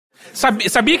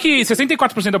Sabia que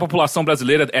 64% da população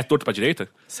brasileira é torto pra direita?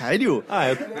 Sério?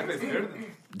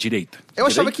 Direita. Eu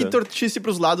achava que tortice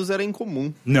pros lados era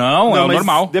incomum. Não, é o mas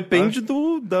normal. Depende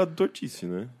da tortice,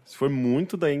 né? Se for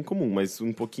muito, daí é incomum. Mas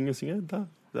um pouquinho assim, tá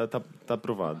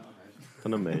aprovado. Tá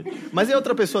na média. Mas aí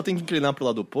outra pessoa tem que inclinar pro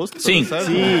lado oposto? Sim.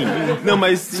 Sim. Não,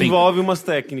 mas envolve umas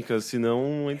técnicas,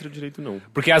 senão não entra direito, não.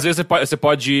 Porque às vezes você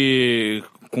pode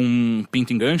com um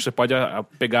pinto em gancho, você pode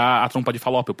pegar a trompa de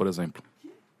falópio, por exemplo.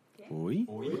 Oi?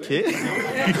 O quê?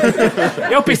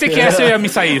 Eu pensei que essa ia me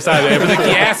sair, sabe? Eu pensei que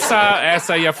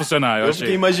essa ia funcionar. Eu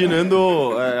fiquei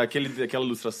imaginando aquela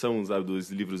ilustração, sabe,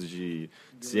 dos livros de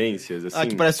ciências, assim.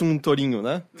 Que parece um tourinho,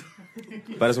 né?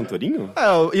 Parece um tourinho?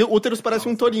 O úteros parece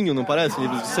um tourinho, não parece?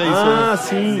 Livros de ciência. Ah,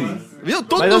 sim. Viu?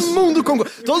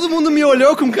 Todo mundo me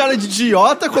olhou com cara de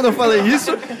idiota quando eu falei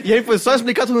isso, e aí foi só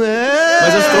explicar tudo.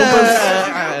 Mas as trompas...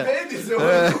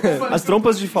 As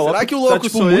trompas de falópio Será que o louco tá,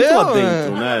 tipo, sou muito eu? lá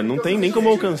dentro, né? Não tem nem como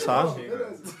alcançar.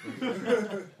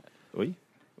 Oi?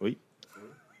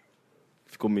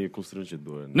 Ficou meio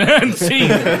constrangedor, né? Sim.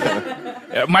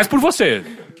 Mas por você.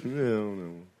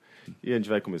 Não. E a gente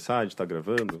vai começar? A gente tá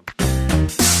gravando?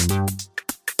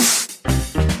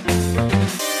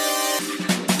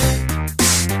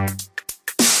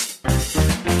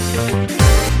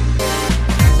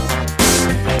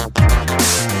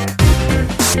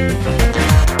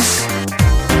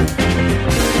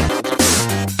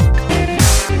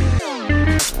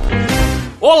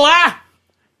 Olá!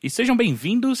 E sejam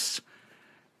bem-vindos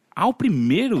ao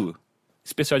primeiro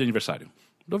especial de aniversário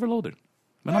do Overloader.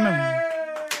 Meu nome é...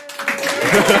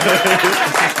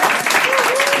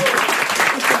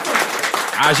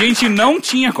 A gente não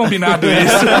tinha combinado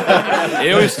isso.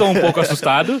 Eu estou um pouco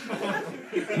assustado.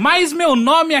 Mas meu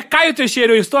nome é Caio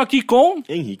Teixeira, eu estou aqui com...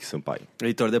 Henrique Sampaio.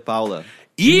 Heitor de Paula.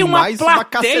 E uma mais uma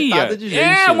plateia. cacetada de gente.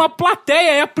 É, uma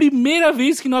plateia. É a primeira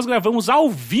vez que nós gravamos ao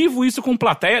vivo isso com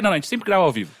plateia. Não, a gente sempre grava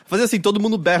ao vivo. Fazer assim, todo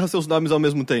mundo berra seus nomes ao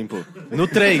mesmo tempo. No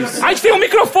 3. A gente tem um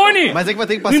microfone! Mas é que vai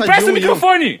ter que Me passar de empresta o um em um.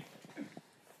 microfone!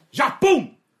 Japão!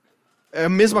 É a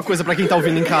mesma coisa pra quem tá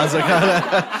ouvindo em casa,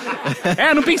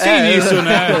 cara. Não pensei nisso,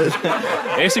 né?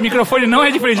 Esse microfone não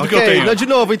é diferente do que eu tenho. Ok, de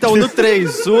novo, então, no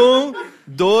 3. 1,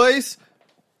 2,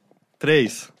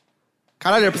 3.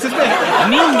 Caralho, eu preciso...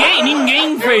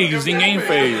 Ninguém fez. Que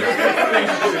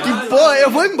porra,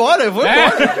 eu vou embora.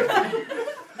 Cara,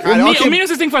 O mínimo que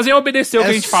vocês têm que fazer é obedecer o que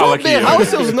a gente fala aqui. É só berrar os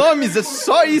seus nomes, é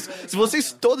só isso. Se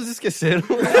vocês todos esqueceram...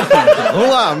 Vamos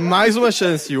lá, mais uma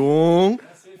chance. 1,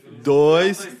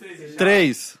 2,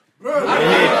 3.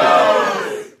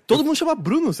 Todo mundo chama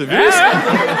Bruno, você viu isso?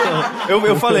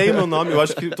 Eu falei meu nome, eu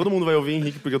acho que todo mundo vai ouvir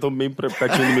Henrique, porque eu tô bem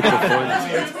pertinho do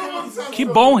microfone. Que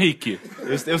bom, Rick.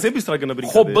 Eu sempre estragando a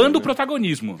brincadeira. Roubando o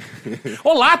protagonismo.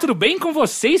 Olá, tudo bem com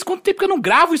vocês? Quanto tempo que eu não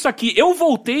gravo isso aqui? Eu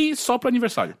voltei só pro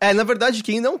aniversário. Na verdade,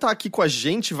 quem não tá aqui com a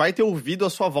gente vai ter ouvido a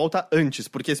sua volta antes,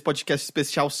 porque esse podcast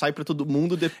especial sai pra todo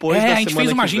mundo depois da semana que vem. A gente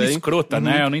fez uma agenda escrota,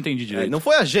 né? Eu não entendi direito. Não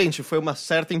foi a gente, foi uma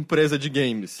certa empresa de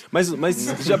games. Mas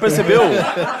já percebeu?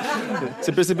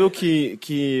 Você percebeu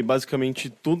que basicamente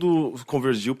tudo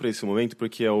convergiu pra esse momento,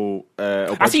 porque é o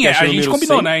podcast Assim, a gente número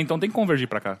combinou, 100. né? Então tem que convergir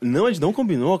pra cá. Não, a gente não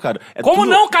combinou, cara. Como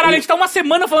não, caralho? A gente tá uma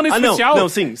semana falando esse especial. Não,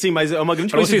 sim, mas é uma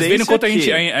grande Pra vocês coincidência verem quanto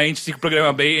que... a gente se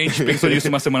programa bem, a gente pensou nisso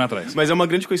uma semana atrás. Mas é uma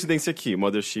grande coincidência que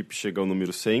Mothership chegou ao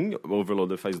número 100, o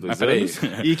Overloader faz 2 anos,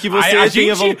 e que você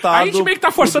tenha voltado... A gente meio que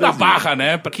tá forçando a barra,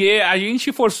 né? Porque a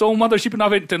gente forçou o Mothership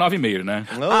 99,5, né?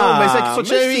 Não, mas é que só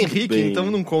tinha eu e tudo Henrique, bem.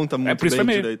 então não conta muito por isso bem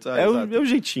foi meio. direito. É o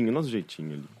jeitinho, nosso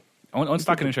jeitinho ali. Onde você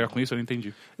tá querendo chegar com isso? Eu não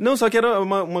entendi. Não, só que era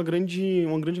um grande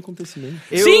acontecimento.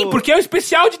 Sim, porque é o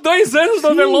especial de 2 anos do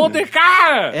Overloader,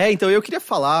 cara! Então eu queria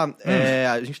falar,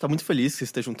 a gente tá muito feliz que vocês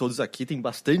estejam todos aqui, tem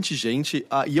bastante gente,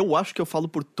 e eu acho que eu falo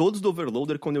por todos do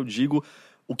Overloader quando eu digo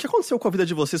o que aconteceu com a vida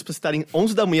de vocês pra estarem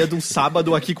 11 da manhã de um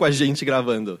sábado aqui com a gente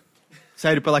gravando.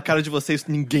 Sério, pela cara de vocês,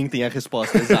 ninguém tem a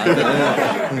resposta exata,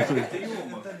 né?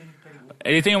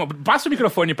 Ele tem Passa o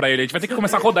microfone pra ele, a gente vai ter que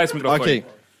começar a rodar esse microfone. Ok.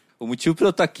 O motivo pra eu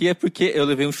estar aqui é porque eu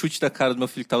levei um chute da cara do meu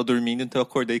filho que tava dormindo, então eu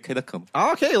acordei e caí da cama.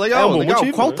 Ok, legal, um bom legal.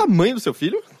 motivo, Qual né? o tamanho do seu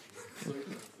filho?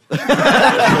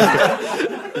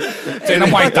 Você na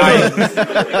Muay Thai.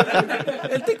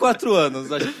 Ele tem 4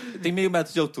 anos, acho que tem meio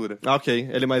metro de altura. Ok,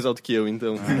 ele é mais alto que eu,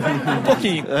 então. Um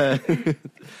pouquinho.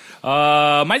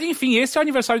 Mas enfim, esse é o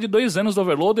aniversário de 2 anos do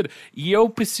Overloader e eu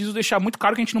preciso deixar muito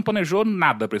claro que a gente não planejou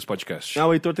nada pra esse podcast.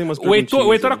 O Heitor tem umas O Heitor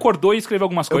perguntinhas, acordou e escreveu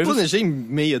algumas Eu coisas. planejei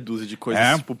meia dúzia de coisas,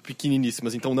 É? tipo,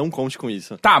 pequeniníssimas, então não conte com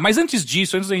isso. Tá, mas antes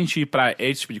disso, antes da gente ir pra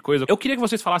esse tipo de coisa, eu queria que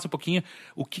vocês falassem um pouquinho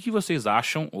o que vocês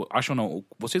acham,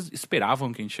 vocês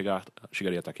esperavam que a gente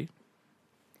chegaria até aqui?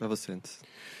 Pra você antes.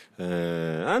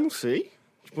 Não sei.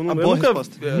 Tipo, Uma eu boa nunca...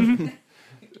 resposta.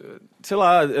 Sei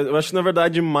lá, eu acho que na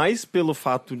verdade mais pelo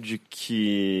fato de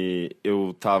que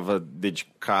eu tava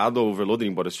dedicado ao Overloader,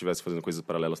 embora eu estivesse fazendo coisas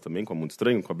paralelas também, com a Mundo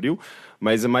Estranho, com a Abril,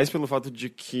 mas é mais pelo fato de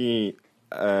que,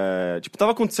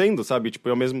 tava acontecendo, sabe? Tipo,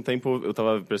 e ao mesmo tempo eu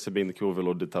tava percebendo que o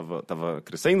Overloader tava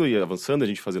crescendo e avançando, a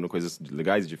gente fazendo coisas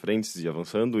legais, diferentes, e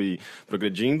avançando e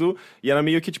progredindo, e era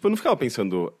meio que, tipo, eu não ficava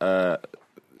pensando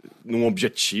num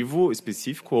objetivo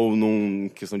específico ou numa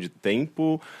questão de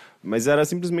tempo. Mas era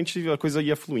simplesmente a coisa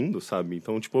ia fluindo, sabe?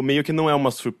 Então, tipo, meio que não é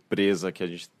uma surpresa que a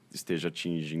gente esteja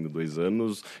atingindo 2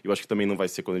 anos. Eu acho que também não vai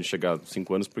ser quando a gente chegar a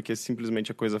 5 anos, porque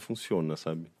simplesmente a coisa funciona,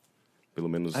 sabe? Pelo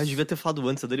menos... eu devia ter falado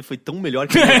antes, a dele foi tão melhor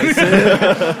que vai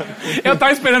Eu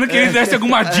tava esperando que ele desse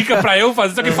alguma dica pra eu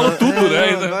fazer, só que ele falou tudo, né?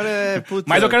 Agora puta.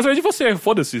 Mas eu quero saber de você,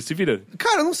 foda-se, se vira.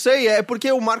 Cara, não sei, é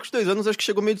porque o marco de 2 anos acho que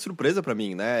chegou meio de surpresa pra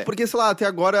mim, né? Porque, sei lá, até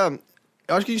agora...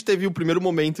 Eu acho que a gente teve o primeiro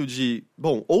momento de...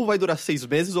 Bom, ou vai durar 6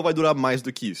 meses ou vai durar mais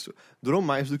do que isso. Durou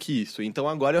mais do que isso. Então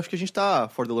agora eu acho que a gente tá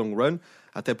for the long run.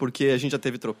 Até porque a gente já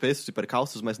teve tropeços e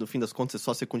percalços, mas no fim das contas é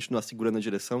só você continuar segurando a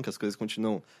direção, que as coisas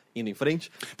continuam indo em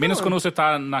frente. Menos quando você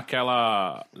tá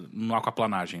no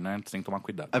aquaplanagem, né? Você tem que tomar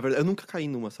cuidado. É verdade, eu nunca caí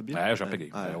numa, sabia? Eu já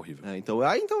peguei. É horrível. Então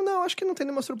não, acho que não tem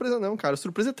nenhuma surpresa não, cara.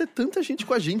 Surpresa é ter tanta gente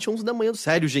com a gente 11 da manhã.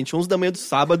 Sério, gente, 11 da manhã do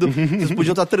sábado. Vocês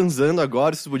podiam estar transando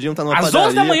agora, vocês podiam estar numa Às padaria.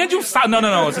 11 da manhã de um sábado.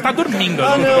 Não, você tá dormindo.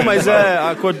 não, mas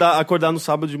acordar no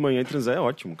sábado de manhã e transar é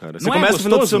ótimo, cara. Você Não é começa o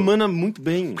final de gostoso? semana muito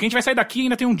bem. Porque a gente vai sair daqui e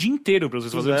ainda tem um dia inteiro pra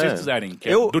vocês fazerem o que vocês quiserem, que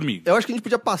é dormir. Eu acho que a gente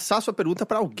podia passar a sua pergunta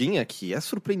pra alguém aqui. É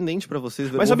surpreendente pra vocês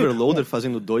ver Mas o sabe, Overloader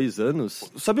fazendo 2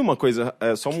 anos. Sabe uma coisa?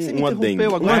 Só Você um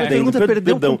adendo. agora. A pergunta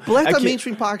perdeu completamente o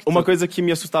impacto. Uma coisa que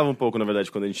me assustava um pouco, na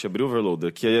verdade, quando a gente abriu o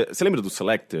Overloader, você lembra do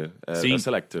Selector? Sim. Da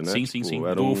Selector, né? Sim.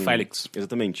 Era Do Félix.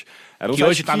 Exatamente. Era um Que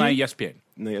site hoje tá na ESPN.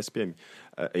 Na ESPN.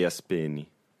 ESPN.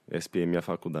 ESPN é a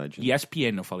faculdade. Né?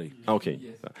 ESPN, eu falei.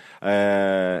 Ok. Tá.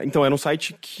 Então, era um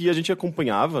site que a gente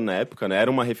acompanhava na época, né? Era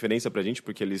uma referência pra gente,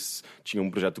 porque eles tinham um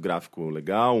projeto gráfico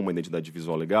legal, uma identidade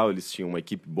visual legal, eles tinham uma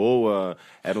equipe boa,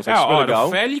 era um site super legal.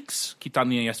 O Félix, que tá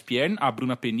na ESPN, a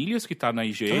Bruna Penilhas, que tá na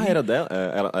IGN. Era dela?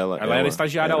 Ela era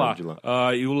estagiária lá. De lá.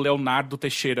 E o Leonardo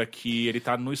Teixeira, que ele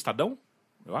tá no Estadão,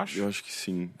 eu acho. Eu acho que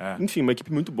sim. Enfim, uma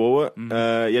equipe muito boa,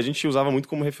 e a gente usava muito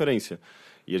como referência.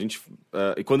 E a gente.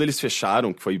 E quando eles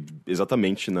fecharam, que foi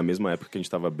exatamente na mesma época que a gente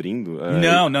estava abrindo.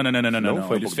 Não.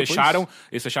 Foi Eles fecharam,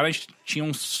 a gente tinha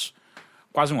uns.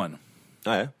 Quase um ano.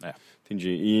 Ah, é?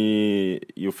 Entendi.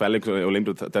 E o Félix, eu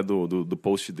lembro até do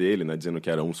post dele, né, dizendo que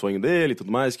era um sonho dele e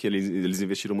tudo mais, que eles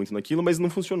investiram muito naquilo, mas não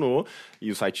funcionou, e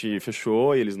o site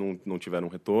fechou, e eles não tiveram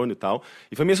retorno e tal.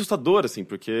 E foi meio assustador, assim,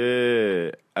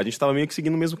 porque a gente tava meio que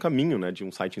seguindo o mesmo caminho, né, de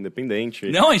um site independente.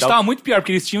 Não, a gente tava muito pior,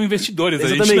 porque eles tinham investidores,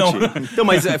 Exatamente. a gente não. Então,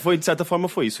 mas de certa forma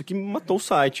foi isso que matou o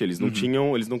site. Eles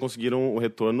não conseguiram o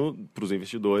retorno pros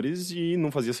investidores e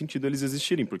não fazia sentido eles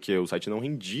existirem, porque o site não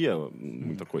rendia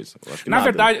muita coisa. Eu acho que Na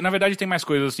verdade, tem mais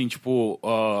coisas assim, tipo,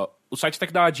 o site até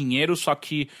que dava dinheiro, só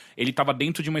que ele tava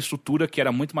dentro de uma estrutura que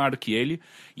era muito maior do que ele,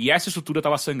 e essa estrutura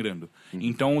tava sangrando.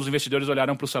 Então os investidores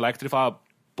olharam pro Selector e falaram,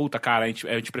 puta, cara, a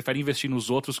gente prefere investir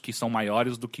nos outros que são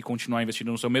maiores do que continuar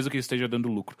investindo no seu, mesmo que ele esteja dando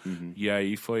lucro. E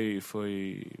aí foi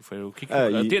o que...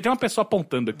 Tem uma pessoa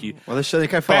apontando aqui. O Alexandre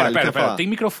quer falar, Pera, tem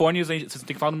microfones, vocês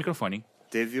têm que falar no microfone, hein?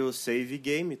 Teve o Save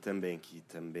Game também, que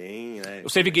também... Né, o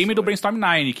Save Game do Brainstorm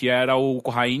 9, que era o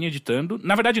Corraine editando.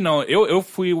 Na verdade, não. Eu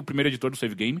fui o primeiro editor do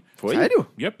Save Game. Foi? Sério?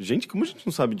 Yep. Gente, como a gente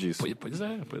não sabe disso? Pois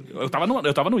é. Eu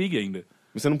tava no IG ainda.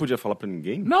 Você não podia falar pra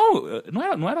ninguém?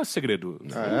 Não era segredo.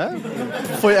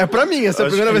 É pra mim, essa é a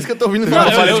primeira vez que eu tô ouvindo Foi uma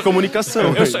falar. falha de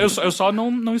comunicação. Eu só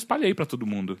não espalhei pra todo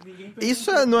mundo. Isso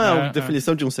não é a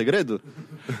definição de um segredo?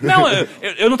 Não,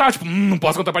 eu não tava tipo, não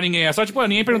posso contar pra ninguém. É só tipo,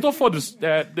 ninguém perguntou, foda-se,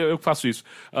 eu que faço isso.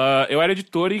 Eu era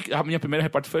editor e a minha primeira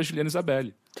repórter foi a Juliana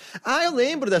Isabelle. Eu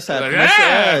lembro dessa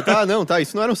época.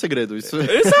 Isso não era um segredo. Isso...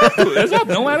 Exato,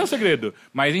 não era um segredo.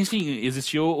 Mas, enfim,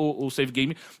 existia o Save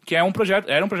Game, que era um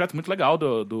projeto muito legal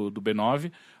do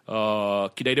B9,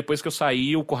 que daí depois que eu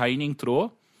saí, o Corraine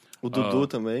entrou. O Dudu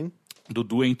também.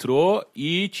 Dudu entrou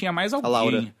e tinha mais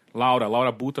alguém. A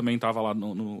Laura Bu também tava lá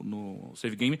no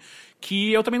Save Game,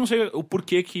 que eu também não sei o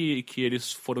porquê que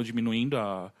eles foram diminuindo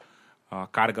a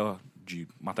carga de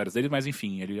matérias deles, mas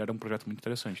enfim, ele era um projeto muito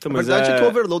interessante. Então, a verdade é que o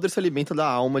Overloader se alimenta da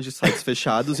alma de sites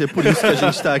fechados e é por isso que a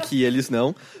gente tá aqui e eles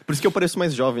não. Por isso que eu pareço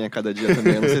mais jovem a cada dia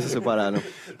também, eu não sei se vocês separaram.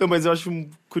 Então, mas eu acho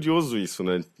curioso isso,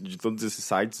 né? De todos esses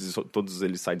sites, todos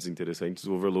eles sites interessantes,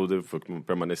 o Overloader foi o que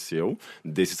permaneceu,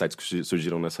 desses sites que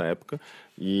surgiram nessa época.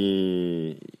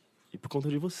 E por conta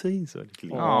de vocês, olha que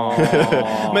lindo.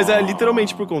 Oh. Mas é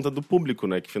literalmente por conta do público,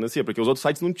 né, que financia, porque os outros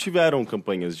sites não tiveram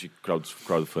campanhas de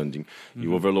crowdfunding. E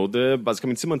o Overloader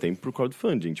basicamente se mantém por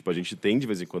crowdfunding. Tipo, a gente tem de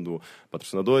vez em quando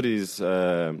patrocinadores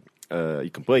e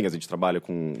campanhas, a gente trabalha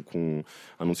com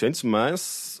anunciantes,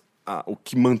 mas o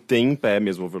que mantém em pé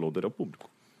mesmo o Overloader é o público.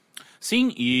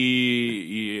 Sim,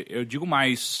 e eu digo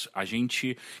mais,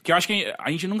 que eu acho que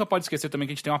a gente nunca pode esquecer também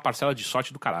que a gente tem uma parcela de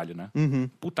sorte do caralho, né?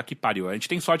 Puta que pariu. A gente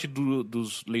tem sorte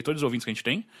dos leitores e ouvintes que a gente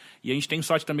tem, e a gente tem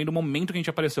sorte também do momento que a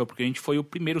gente apareceu, porque a gente foi o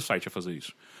primeiro site a fazer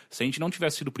isso. Se a gente não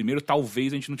tivesse sido o primeiro,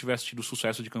 talvez a gente não tivesse tido o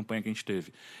sucesso de campanha que a gente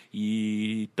teve.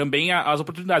 E também as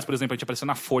oportunidades, por exemplo, a gente apareceu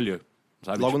na Folha.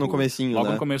 Sabe? Logo no comecinho, Logo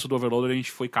né? no começo do Overloader, a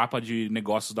gente foi capa de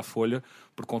negócios da Folha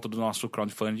por conta do nosso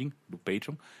crowdfunding, do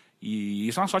Patreon. E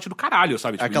isso é uma sorte do caralho,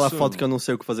 sabe? Tipo, Aquela isso... foto que eu não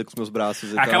sei o que fazer com os meus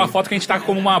braços. Aquela foto que a gente tá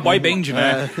como uma boy band,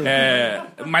 né?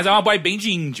 Mas é uma boy band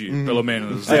indie, pelo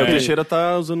menos. O Teixeira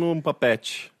tá usando um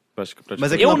papete.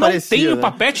 Mas é que Eu não não aparecia, tenho né?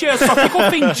 papete, eu só fico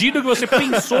ofendido que você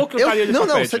pensou que eu estaria de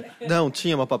papete. Não,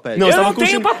 tinha uma papete. Não, Eu você tava não com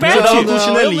tenho chin- papete! Você tava com Não, eu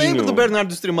chinelinho. lembro do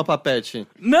Bernardo stream uma papete.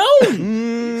 Não!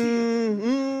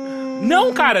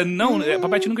 Não, cara, não.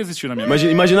 Papete nunca existiu na minha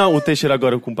vida. Imagina o Teixeira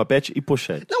agora com papete e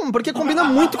pochete. Não, porque combina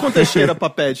muito com Teixeira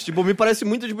papete. Tipo, me parece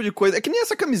muito tipo de coisa. É que nem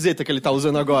essa camiseta que ele tá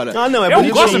usando agora. Ah, não, é Eu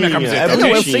bonitinha. gosto da minha camiseta. É Não,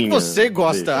 eu bonitinha. sei que você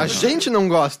gosta. A gente não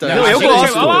gosta. Não, Não, eu Gente,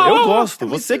 gosto, eu- eu gosto.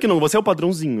 Você que não, você é o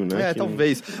padrãozinho, né? É, Que-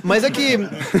 talvez. Mas é que...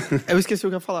 Eu esqueci o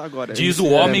que eu ia falar agora. Diz o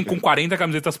homem com 40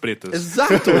 camisetas pretas.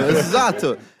 Exato,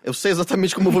 exato. Eu sei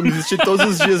exatamente como eu vou me vestir todos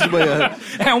os dias de manhã.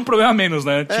 É um problema a menos,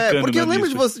 né? Porque eu na lembro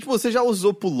de lista. você, tipo, você já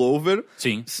usou pullover.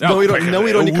 Sim. Não, eu uso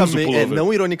ironicamente, pullover.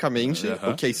 não ironicamente,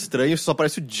 o que é estranho, só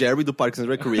parece o Jerry do Parks and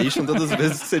Recreation, todas as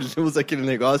vezes que você usa aquele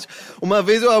negócio. Uma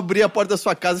vez eu abri a porta da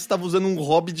sua casa e você tava usando um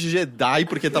hobby de Jedi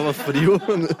porque tava frio.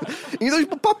 Então,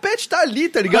 tipo, o papete tá ali,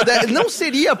 tá ligado? Não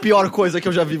seria a pior coisa que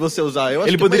eu já vi você usar. Eu acho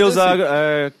Ele que poderia mais usar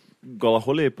assim. gola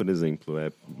rolê, por exemplo. É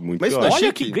muito Mas pior. não é Olha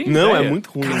chique. que grande Não, ideia. é muito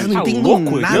ruim. Cara, eu não Tá entendo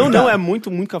louco? nada. Não, é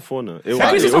muito cafona. Eu,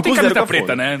 Sabe que vocês não têm considero camisa preta,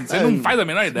 cafona. né? Você não faz a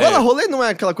menor ideia. Gola rolê não é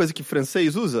aquela coisa que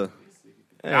francês usa?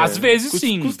 É, Às vezes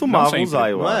sim. não Costumavam sempre.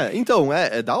 usar, eu Não acho. é? Então,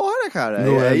 é da hora, cara.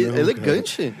 Não é é, não,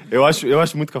 elegante. Eu acho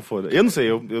muito cafona. Eu não sei,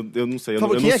 eu não sei. Eu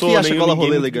Fala, não quem sou aqui acha nem gola ninguém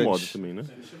rolê muito de elegante? moda também, né?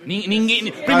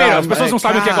 Ninguém. Primeiro, as pessoas não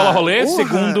sabem o que é gola rolê. Porra.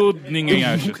 Segundo, ninguém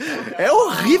acha. É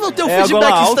horrível ter o É a feedback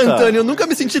gola alta. instantâneo. Eu nunca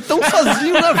me senti tão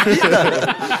sozinho na vida.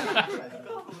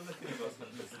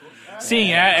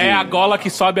 Sim, é a gola que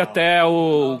sobe até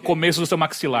o começo do seu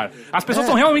maxilar. As pessoas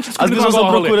estão realmente As descobrindo pessoas a gola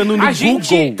estão rolê. procurando no A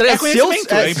gente Google. é Se eu, conhecimento.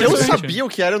 se eu impressionante. sabia o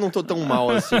que era, eu não tô tão mal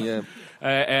assim.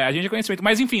 A gente é conhecimento.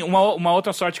 Mas, enfim, uma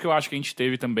outra sorte que eu acho que a gente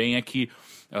teve também é que...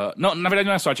 não, na verdade,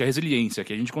 não é sorte, é resiliência.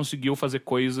 Que a gente conseguiu fazer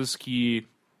coisas que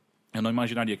eu não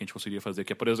imaginaria que a gente conseguiria fazer.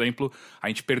 Que é, por exemplo, a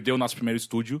gente perdeu o nosso primeiro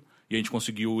estúdio e a gente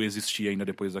conseguiu existir ainda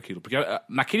depois daquilo. Porque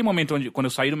naquele momento, quando eu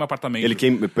saí do meu apartamento... Ele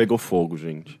pegou fogo,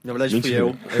 gente. Na verdade, Mentira.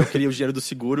 fui eu. Eu queria o dinheiro do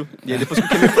seguro. E aí, depois que eu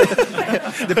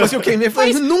queimei, depois que eu queimei, eu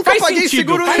falei, nunca faz paguei sentido,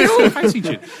 seguro faz, nenhum. faz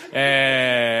sentido.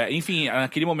 Enfim,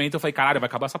 naquele momento eu falei, caralho, vai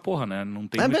acabar essa porra, né? Não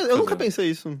tem muito o que Eu nunca fazer. pensei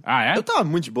isso. Ah, é? Eu tava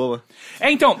muito de boa.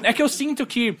 Então, é que eu sinto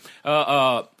que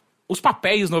os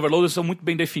papéis no Overloader são muito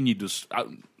bem definidos.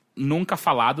 Nunca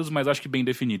falados, mas acho que bem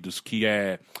definidos. Que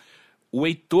é... O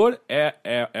Heitor é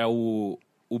o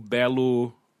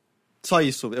belo... Só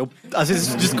isso. Eu, às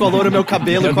vezes, descoloro meu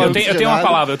cabelo com a Eu tenho uma oxigenada.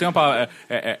 palavra.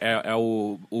 É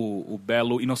o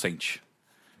belo inocente.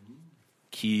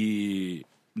 Que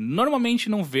normalmente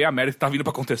não vê a merda que tá vindo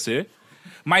pra acontecer.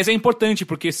 Mas é importante,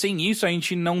 porque sem isso a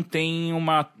gente não tem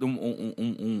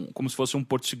como se fosse um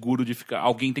porto seguro de ficar...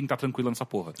 Alguém tem que estar tranquilo nessa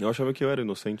porra. Eu achava que eu era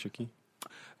inocente aqui.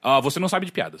 Você não sabe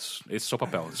de piadas. Esse é o seu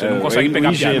papel. Você É, não consegue é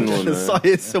pegar ingênuo, piadas. né? Só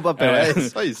esse seu papel. É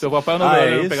só isso. Seu papel não Ah,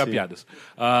 é é pegar esse? piadas.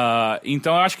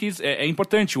 Então eu acho que é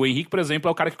importante. O Henrique, por exemplo,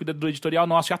 é o cara que cuida do editorial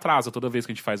nosso e atrasa toda vez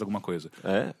que a gente faz alguma coisa.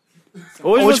 É?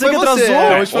 Hoje Hoje você foi que você,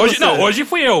 atrasou. hoje foi você. Hoje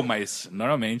fui eu, mas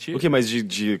normalmente... O quê? Mas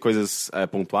de coisas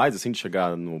pontuais, assim, de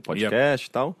chegar no podcast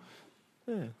e tal?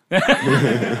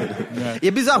 E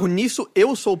é bizarro, nisso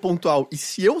eu sou pontual. E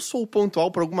se eu sou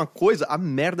pontual pra alguma coisa, a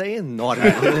merda é enorme.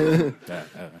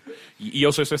 E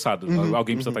eu sou estressado.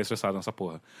 Alguém precisa estar estressado nessa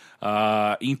porra.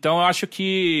 Então eu acho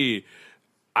que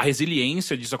a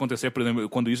resiliência disso acontecer, por exemplo,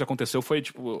 quando isso aconteceu foi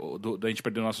tipo da gente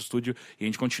perder o nosso estúdio e a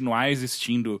gente continuar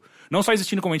existindo. Não só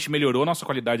existindo, como a gente melhorou nossa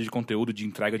qualidade de conteúdo, de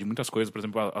entrega de muitas coisas. Por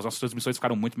exemplo, as nossas transmissões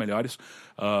ficaram muito melhores.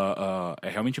 É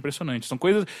realmente impressionante. São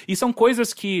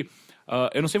coisas que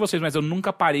eu não sei vocês, mas eu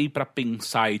nunca parei pra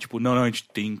pensar e tipo, não, a gente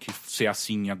tem que ser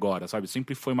assim agora, sabe?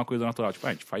 Sempre foi uma coisa natural, tipo,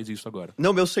 a gente faz isso agora.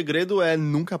 Não, meu segredo é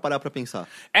nunca parar pra pensar.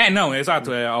 Não, exato,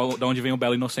 da onde vem o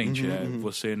belo inocente,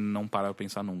 você não parar pra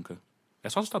pensar nunca. É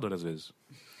só assustador às vezes.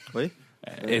 Oi?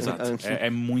 Exato. É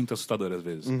muito assustador às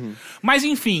vezes. Mas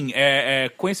enfim,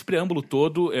 com esse preâmbulo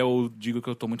todo, eu digo que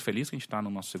eu tô muito feliz que a gente tá no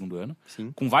nosso segundo ano.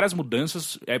 Sim. Com várias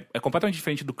mudanças. É completamente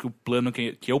diferente do que o plano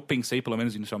que eu pensei, pelo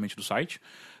menos inicialmente, do site.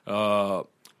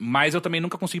 Mas eu também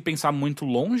nunca consegui pensar muito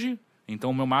longe.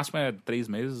 Então o meu máximo é 3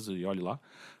 meses e olhe lá.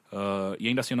 E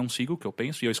ainda assim eu não sigo o que eu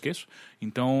penso e eu esqueço.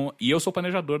 Então, e eu sou o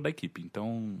planejador da equipe.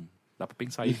 Então dá pra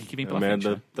pensar aí o que vem pela frente.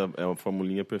 Né? É uma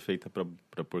formulinha perfeita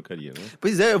pra porcaria, né?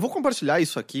 Pois é, eu vou compartilhar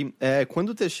isso aqui. Quando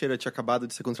o Teixeira tinha acabado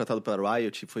de ser contratado pela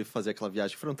Riot e foi fazer aquela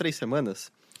viagem, foram 3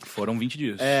 semanas. Foram 20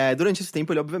 dias. Durante esse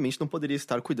tempo, ele obviamente não poderia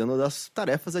estar cuidando das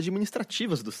tarefas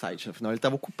administrativas do site. Afinal, ele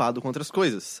estava ocupado com outras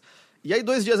coisas. E aí,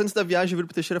 2 dias antes da viagem, eu viro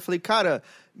pro Teixeira e falei, cara,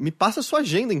 me passa a sua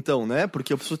agenda então, né?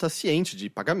 Porque eu preciso estar ciente de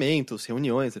pagamentos,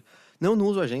 reuniões. Não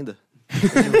uso agenda.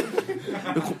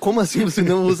 Como assim você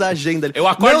não usa agenda? Eu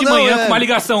acordo de manhã com uma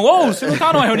ligação. Você não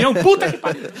tá numa reunião? Puta que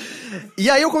pariu! E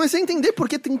aí eu comecei a entender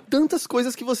porque tem tantas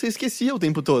coisas que você esquecia o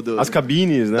tempo todo. As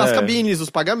cabines, né? As cabines, os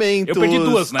pagamentos. Eu perdi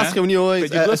 2, né? As reuniões.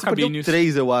 Perdi 2 você perdeu cabines.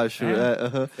 3, eu acho.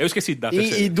 Eu esqueci da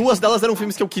terceira. E 2 delas eram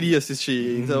filmes que eu queria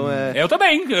assistir. Então Eu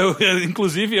também.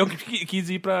 Inclusive, eu que quis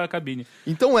ir pra cabine.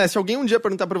 Então se alguém um dia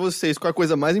perguntar pra vocês qual é a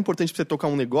coisa mais importante pra você tocar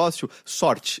um negócio,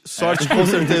 sorte. Sorte, com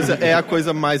certeza, é a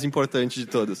coisa mais importante de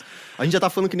todas. A gente já tá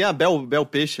falando que nem a Bel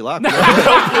Peixe lá.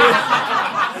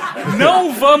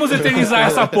 Não vamos eternizar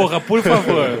essa porra, por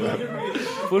favor.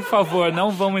 Por favor, não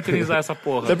vamos eternizar essa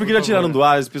porra. Até porque já tiraram do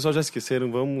ar, os pessoal já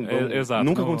esqueceram, vamos exato.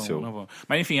 Nunca não aconteceu. Vamos, não vamos.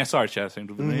 Mas enfim, é sorte, sem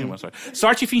dúvida nenhuma.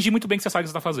 Sorte e fingir muito bem que você sabe o que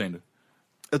você tá fazendo.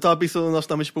 Eu tava pensando no nosso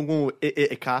nome tipo com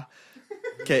EEK,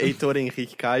 que é Heitor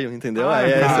Henrique Caio, entendeu?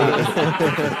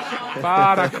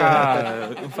 Para,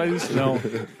 cara. Não faz isso, não.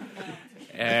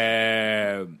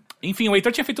 Enfim, o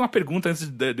Heitor tinha feito uma pergunta antes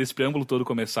desse preâmbulo todo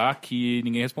começar que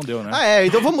ninguém respondeu, né?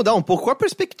 Então vamos mudar um pouco. Qual a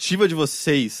perspectiva de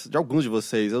vocês, de alguns de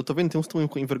vocês? Eu tô vendo que tem uns que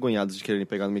estão envergonhados de quererem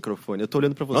pegar no microfone. Eu tô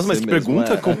olhando pra vocês. Nossa, mas que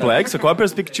pergunta complexa. Qual a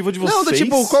perspectiva de vocês? Não, do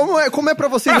tipo, como é pra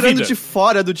vocês Pra olhando vida. de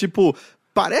fora, do tipo...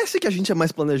 Parece que a gente é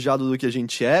mais planejado do que a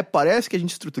gente é, parece que a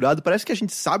gente é estruturado, parece que a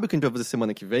gente sabe o que a gente vai fazer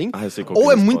semana que vem. Eu sei qual Ou que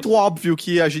é é a muito resposta. óbvio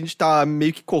que a gente tá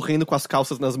meio que correndo com as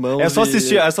calças nas mãos. É só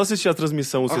assistir a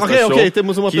transmissão, o Sexta Show, ok,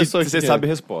 temos uma que pessoa você aqui. sabe a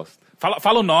resposta.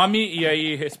 Fala o nome e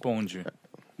aí responde.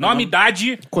 Nome,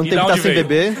 idade Quanto e tempo da tá onde sem veio.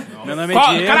 beber? Meu nome é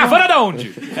Diego. Caravana da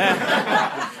onde?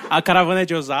 A caravana é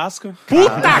de Osasco.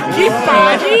 Puta que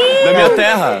pariu! Da minha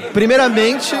terra.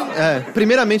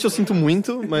 Primeiramente eu sinto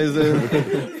muito, mas...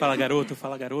 Fala, garoto,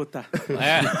 fala, garota.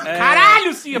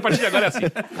 Caralho, sim, a partir de agora é assim.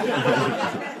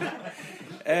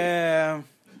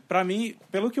 Pra mim,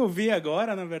 pelo que eu vi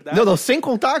agora, na verdade... Não, sem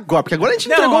contar agora, porque agora a gente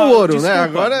Não, entregou o ouro, desculpa, né?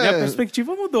 Agora minha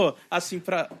perspectiva mudou. Assim,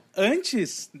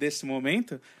 antes desse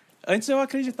momento, antes eu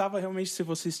acreditava realmente se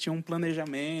vocês tinham um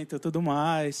planejamento e tudo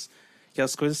mais, que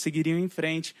as coisas seguiriam em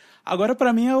frente. Agora,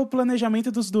 pra mim, é o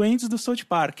planejamento dos doentes do South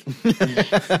Park.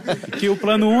 Que o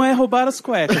plano 1 é roubar as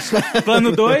cuecas.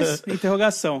 Plano 2,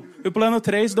 interrogação. E o plano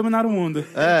 3, dominar o mundo.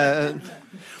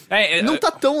 Não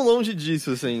tá tão longe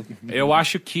disso, assim. Eu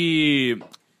acho que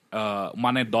uma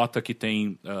anedota que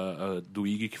tem do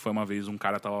IG, que foi uma vez um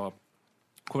cara tava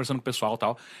conversando com o pessoal e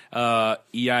tal,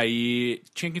 e aí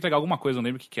tinha que entregar alguma coisa, não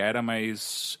lembro o que era,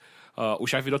 mas o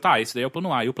chefe virou, esse daí é o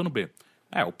plano A, e o plano B?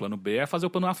 O plano B é fazer o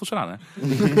plano A funcionar, né?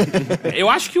 Eu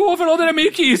acho que o Overloader é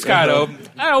meio que isso, cara.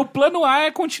 O plano A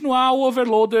é continuar o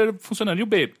Overloader funcionando. E o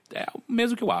B é o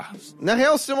mesmo que o A. Na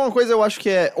real, se é uma coisa, eu acho que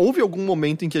houve algum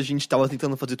momento em que a gente tava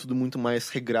tentando fazer tudo muito mais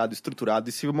regrado, estruturado.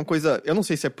 E se uma coisa... Eu não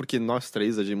sei se é porque nós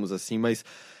 3 agimos assim, mas...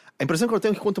 A impressão que eu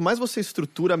tenho é que quanto mais você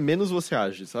estrutura, menos você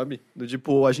age, sabe? Do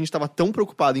tipo, a gente tava tão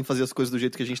preocupado em fazer as coisas do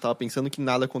jeito que a gente tava pensando que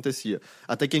nada acontecia.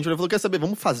 Até que a gente falou, quer saber,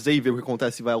 vamos fazer e ver o que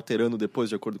acontece e vai alterando depois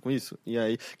de acordo com isso? E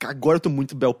aí, agora eu tô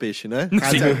muito Bel Peixe, né?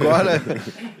 Até agora...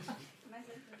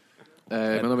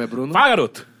 Meu nome é Bruno. Fala,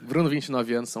 garoto! Bruno,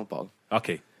 29 anos, São Paulo.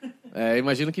 Ok.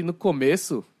 Imagino que no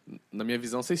começo, na minha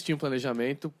visão, vocês tinham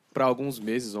planejamento pra alguns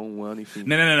meses ou um ano, enfim.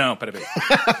 Não, peraí.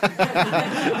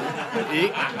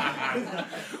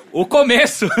 O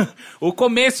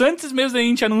começo, antes mesmo da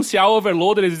gente anunciar o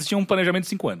Overloader, existia um planejamento de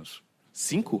 5 anos.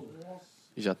 5?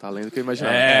 Já tá além do que eu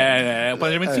imaginava. Um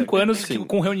planejamento de 5 anos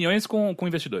com reuniões com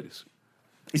investidores.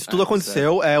 Isso tudo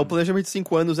aconteceu. O planejamento de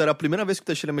 5 anos era a primeira vez que o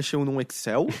Teixeira mexeu num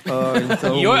Excel.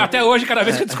 Então... E até hoje, cada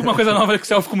vez que eu descubro uma coisa nova no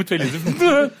Excel, eu fico muito feliz.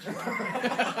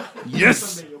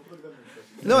 Yes!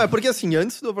 Não, é porque assim,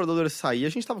 antes do Overloader sair, a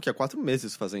gente tava aqui há 4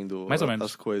 meses fazendo Mais ou menos.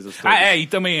 as coisas todas. E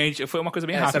também foi uma coisa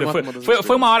bem rápida. era uma das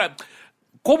Foi uma hora...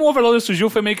 Como o Overloader surgiu,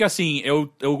 foi meio que assim,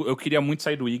 eu queria muito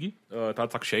sair do IG, tava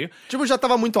de saco cheio. Tipo, já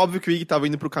tava muito óbvio que o IG tava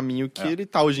indo pro caminho que ele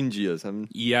tá hoje em dia, sabe?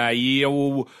 E aí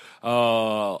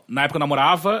na época eu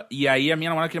namorava, e aí a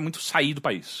minha namorada queria muito sair do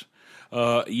país.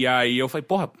 E aí eu falei,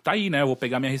 porra, tá aí, né? Eu vou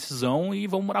pegar minha rescisão e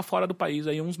vamos morar fora do país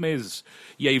aí uns meses.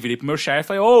 E aí virei pro meu chefe e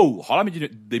falei, rola me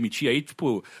demitir aí,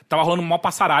 tipo, tava rolando mó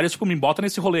passaralho, tipo, me bota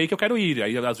nesse rolê aí que eu quero ir.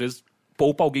 Aí, às vezes,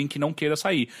 poupa alguém que não queira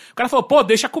sair. O cara falou, pô,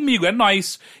 deixa comigo, é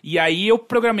nóis. E aí eu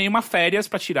programei uma férias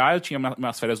pra tirar, eu tinha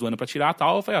umas férias do ano pra tirar e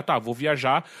tal. Eu falei, tá, vou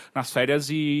viajar nas férias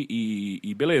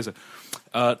e beleza.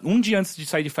 Um dia antes de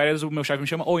sair de férias, o meu chefe me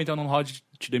chama, então não rola de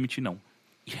te demitir, não.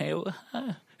 E aí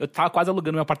eu tava quase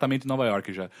alugando meu apartamento em Nova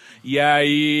York já. E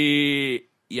aí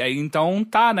então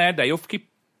tá, né? Daí eu fiquei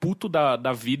puto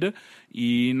da vida.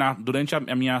 E durante as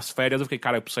minhas férias eu fiquei,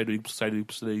 cara, eu preciso sair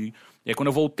daí. E aí quando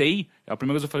eu voltei, a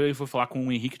primeira coisa que eu falei foi falar com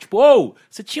o Henrique, tipo,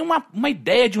 você tinha uma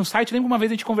ideia de um site, lembra uma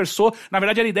vez a gente conversou, na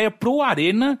verdade era ideia pro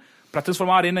Arena, pra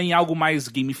transformar a Arena em algo mais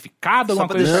gamificado, alguma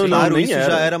coisa assim. Claro, nem isso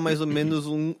era. já era mais ou menos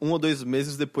um ou 2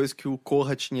 meses depois que o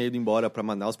Corra tinha ido embora pra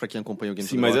Manaus, pra quem acompanha o Game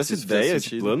Sim, mas essa ideia,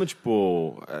 esse plano,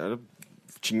 tipo,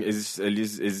 ele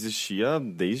existia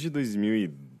desde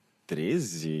 2013,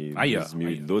 Aí, ó,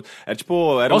 2012. Era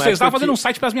tipo, era Ou uma seja, você época tava fazendo que... um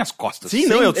site pelas minhas costas. Sim,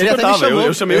 não, eu ele super até me tava. chamou.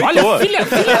 Eu chamei o Olha, Heitor. filha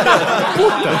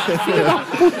da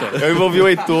puta. Eu envolvi o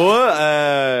Heitor,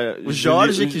 O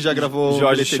Jorge, que já gravou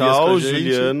Jorge bilheterias Shaw, com a o gente.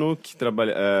 Juliano, que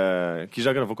trabalha... que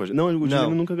já gravou com a gente. Não, o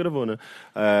Juliano nunca gravou, né?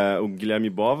 O Guilherme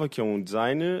Bova, que é um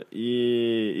designer,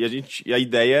 e a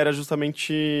ideia era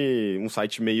justamente um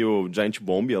site meio Giant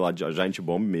Bomb, Giant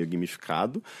Bomb, meio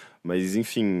gamificado. Mas,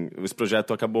 enfim, esse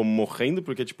projeto acabou morrendo,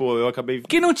 porque, tipo, eu acabei...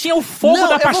 Que não tinha o fogo Não,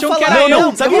 da eu paixão vou que falar, era eu.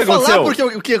 não, Sabe eu o vou que falar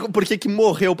aconteceu? porque que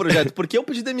morreu o projeto. Porque eu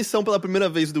pedi demissão pela primeira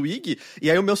vez do IG, e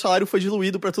aí o meu salário foi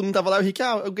diluído pra todo mundo que tava lá. O Henrique,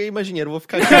 eu ganhei mais dinheiro, vou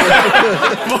ficar aqui.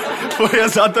 Foi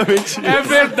exatamente isso. É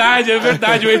verdade.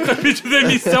 O Heitor pediu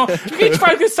demissão. O que a gente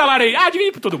faz com esse salário aí?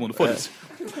 Divide pra todo mundo, foda-se.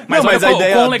 Mas, Mas olha a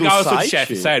ideia quão do legal eu sou de site-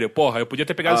 chefe, sério. Porra, eu podia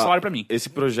ter pegado esse salário pra mim. Esse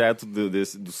projeto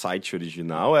do site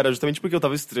original era justamente porque eu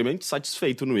tava extremamente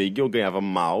satisfeito no IG, eu ganhava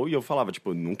mal e eu falava,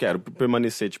 tipo, não quero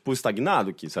permanecer, tipo,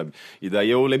 estagnado aqui, sabe? E daí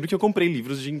eu lembro que eu comprei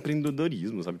livros de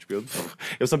empreendedorismo, sabe? Tipo,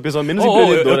 eu sou a pessoa menos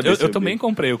empreendedora desse eu também ambiente.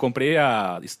 comprei. Eu comprei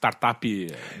a Startup...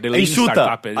 The Lean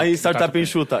Enxuta! A Startup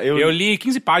Enxuta. Eu li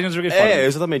 15 páginas e joguei fora.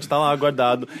 Exatamente, tá lá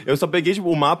guardado. Eu só peguei,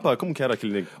 tipo, o mapa, como que era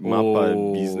aquele mapa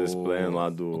O- business plan lá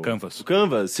do... o Canvas. O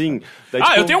Canvas, sim. Daí,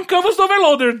 tipo, Eu tenho um canvas do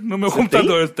Overloader no meu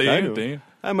computador. Sério? Tenho.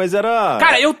 Mas era...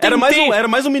 Cara, eu tentei... Era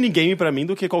mais um minigame pra mim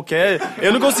do que qualquer...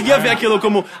 Eu não conseguia ver aquilo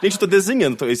como... Gente, eu tô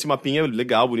desenhando. Esse mapinha é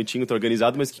legal, bonitinho, tá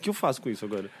organizado, mas o que eu faço com isso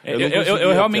agora? Eu não conseguia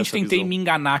ter realmente essa tentei visão. me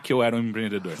enganar que eu era um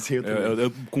empreendedor. Sim, eu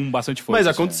também. Com bastante força. Mas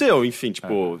assim. aconteceu, enfim,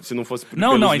 tipo, se não fosse por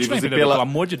Não, pelos a gente não é livros e empreendedor, pelo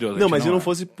amor de Deus. a Não, gente mas se não é.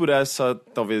 fosse por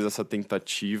talvez essa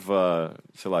tentativa,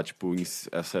 sei lá, tipo,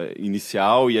 essa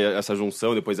inicial e essa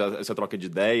junção, depois essa troca de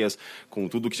ideias, com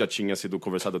tudo que já tinha sido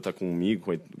conversado até comigo,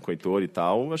 com o Heitor e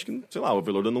tal, acho que, sei lá, o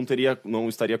Overlord não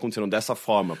estaria acontecendo dessa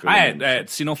forma. pelo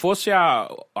menos. Se não fosse a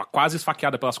quase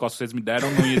esfaqueada pelas costas que vocês me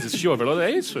deram, não ia existir o Overloader,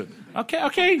 é isso?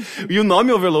 Ok. E o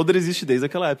nome Overloader existe desde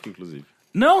aquela época, inclusive.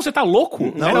 Não, você tá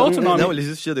louco? Era outro nome. Não, ele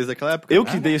existia desde aquela época. Eu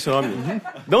que dei esse nome.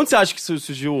 De onde você acha que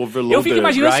surgiu o Overloader? Eu fico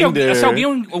imaginando Grindr? se alguém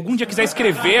algum dia quiser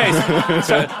escrever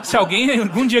se alguém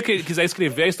algum dia quiser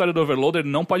escrever a história do Overloader,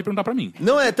 não pode perguntar pra mim.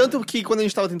 Não, tanto que quando a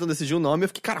gente tava tentando decidir o nome, eu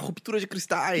fiquei, cara, ruptura de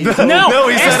cristais. Não,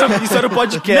 Isso era o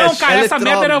podcast. Não, cara, essa Eletrópole.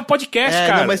 merda era o podcast,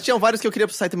 cara. Não, mas tinham vários que eu queria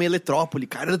pro site também, Eletrópole,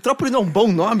 cara. Eletrópole não é um bom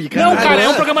nome, cara. Não, cara, é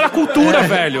um programa da cultura,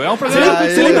 velho. É um programa da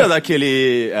Você cultura. lembra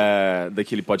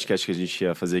daquele podcast que a gente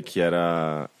ia fazer que era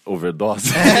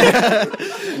Overdose?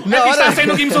 Na A gente tá hora...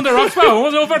 saindo Games on the Rocks pra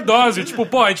 11 overdose. Tipo,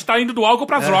 pô, a gente tá indo do álcool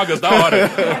pras drogas, da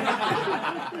hora.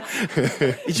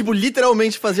 E, tipo,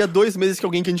 literalmente fazia 2 meses que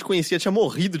alguém que a gente conhecia tinha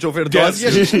morrido de overdose e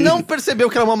a gente não percebeu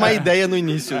que era uma má ideia no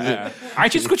início. A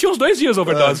gente discutiu uns 2 dias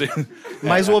overdose.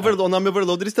 Mas o nome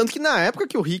Overloader, tanto que na época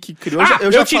que o Rick criou,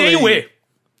 Eu já tirei falei... o E.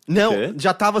 Não, Quê?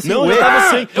 já tava sem Não, o E. eu tava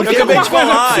sem. eu Porque fiz eu acabei alguma de coisa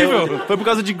falar. possível. Foi por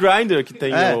causa de Grindr que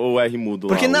tem o R mudo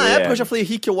Porque lá, na o época ER. eu já falei,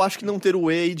 Rick, eu acho que não ter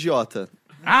o E é idiota.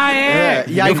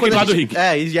 E aí quando quando a lá do gente-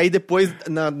 Rick. e aí depois,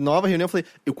 na nova reunião, eu falei,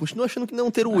 eu continuo achando que não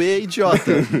ter o E é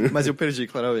idiota. Mas eu perdi,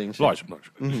 claramente. Lógico.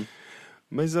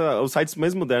 Mas os sites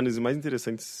mais modernos e mais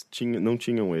interessantes não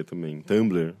tinham E também.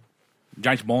 Tumblr,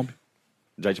 Giant Bomb.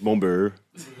 Giant Bomber.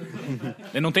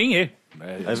 Ele não tem E.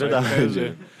 É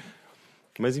verdade.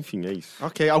 Mas enfim, é isso.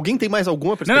 Ok, alguém tem mais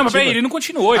alguma Não, perspectiva? mas peraí, ele não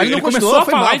continuou. Ah, Ele, ele não começou continuou, a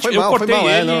foi falar mal, e foi eu mal, cortei foi mal,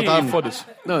 ele não, tá. e foda-se.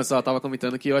 Não, eu só tava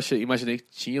comentando que imaginei que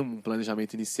tinha um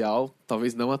planejamento inicial,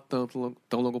 talvez não a tão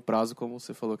longo prazo como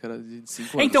você falou que era de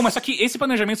 5 anos. Então, mas só que esse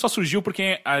planejamento só surgiu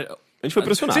porque... A gente foi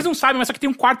pressionado. Vocês não sabem, mas só que tem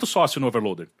um quarto sócio no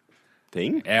Overloader.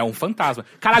 Tem? É um fantasma.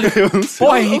 Caralho,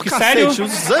 porra, Henrique, sério? O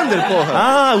Xander, porra.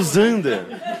 Ah, o Xander.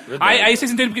 Aí vocês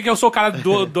entendem porque que eu sou o cara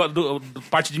do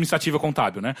parte administrativa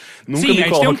contábil, né? Nunca Sim, me a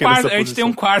gente, tem um coloquei nessa quarto, a gente tem um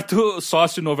posição. quarto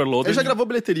sócio no Overloader. Ele já gravou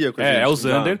bilheteria com a gente. É o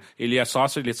Xander. Ele é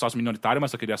sócio minoritário,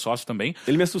 mas só que ele é sócio também.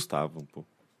 Ele me assustava um pouco.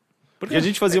 Porque a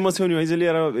gente fazia umas reuniões,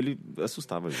 ele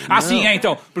assustava a gente. Ah, sim,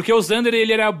 então. Porque o Xander,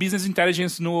 ele era Business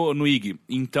Intelligence no IG.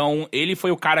 Então, ele foi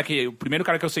o primeiro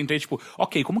cara que eu sentei, tipo,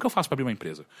 ok, como que eu faço pra abrir uma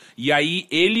empresa? E aí,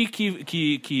 ele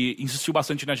que insistiu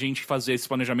bastante na gente fazer esses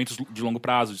planejamentos de longo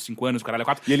prazo, de 5 anos, caralho,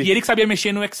 4. E ele que sabia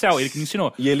mexer no Excel, ele que me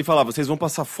ensinou. E ele falava, vocês vão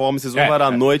passar fome, vocês vão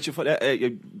varar a noite. Eu falei,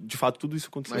 de fato, tudo isso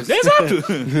aconteceu. Exato!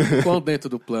 Qual dentro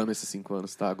do plano esses 5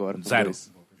 anos tá agora? com Zero.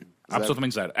 dois?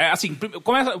 Absolutamente zero. É assim,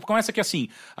 começa que assim,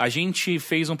 a gente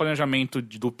fez um planejamento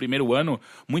do primeiro ano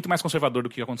muito mais conservador do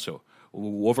que aconteceu.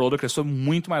 O Overloader cresceu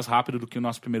muito mais rápido do que o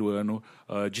nosso primeiro ano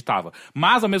ditava.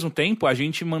 Mas, ao mesmo tempo, a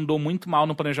gente mandou muito mal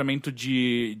no planejamento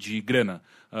de grana.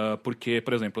 Porque,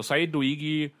 por exemplo, eu saí do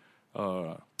IG...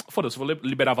 foda-se, vou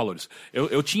liberar valores.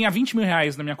 Eu tinha 20 mil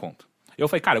reais na minha conta. Eu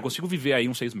falei, cara, eu consigo viver aí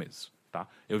uns 6 meses. Tá?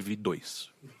 Eu vivi 2.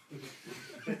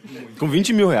 Com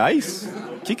 20 mil reais?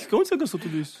 Onde você gastou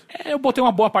tudo isso? Eu botei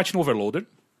uma boa parte no Overloader.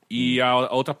 E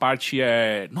a outra parte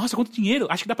é... Nossa, quanto dinheiro!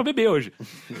 Acho que dá pra beber hoje.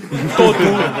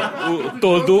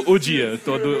 Todo o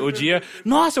dia.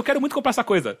 Nossa, eu quero muito comprar essa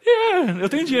coisa. Eu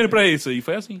tenho dinheiro pra isso. E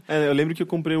foi assim. Eu lembro que eu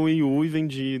comprei um Wii U e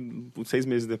vendi 6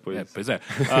 meses depois. Pois é.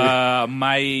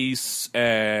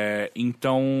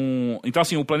 Então,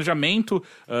 assim, o planejamento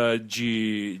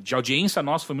de audiência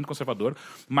nosso foi muito conservador,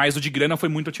 mas o de grana foi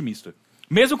muito otimista.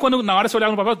 Mesmo quando, na hora, você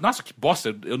olhava no papel, nossa, que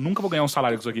bosta, eu nunca vou ganhar um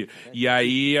salário com isso aqui. E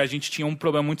aí, a gente tinha um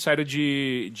problema muito sério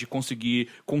de conseguir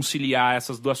conciliar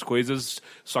essas duas coisas.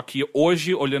 Só que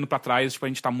hoje, olhando pra trás, tipo, a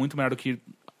gente tá muito melhor do que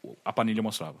a planilha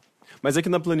mostrava. Mas é que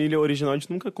na planilha original a gente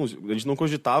não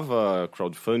cogitava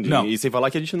crowdfunding. Não. E sem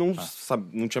falar que a gente não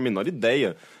tinha a menor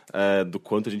ideia do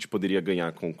quanto a gente poderia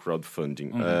ganhar com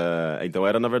crowdfunding. Então,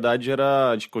 na verdade,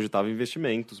 a gente cogitava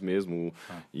investimentos mesmo.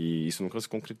 E isso nunca se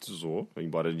concretizou,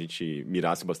 embora a gente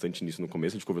mirasse bastante nisso no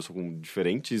começo. A gente conversou com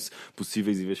diferentes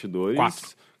possíveis investidores.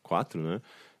 4, né?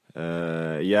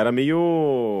 E era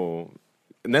meio...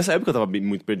 Nessa época eu tava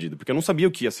muito perdido, porque eu não sabia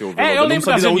o que ia ser o Overloader. Eu lembro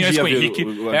das reuniões com o ver Henrique.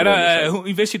 Era um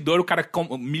investidor, o cara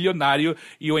milionário,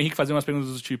 e o Henrique fazia umas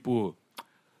perguntas do tipo...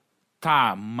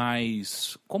 Tá,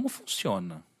 mas como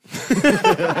funciona?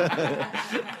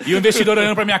 E o investidor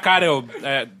olhando pra minha cara,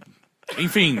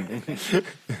 enfim,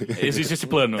 existe esse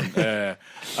plano.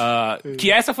 Que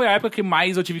essa foi a época que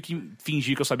mais eu tive que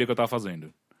fingir que eu sabia o que eu tava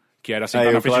fazendo. Que era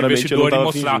sentar na frente do investidor e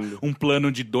mostrar um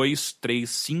plano de 2, 3,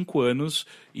 5 anos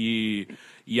e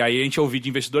aí a gente ouvia de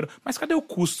investidor, mas cadê o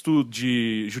custo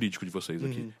jurídico de vocês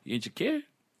aqui? E a gente, quê?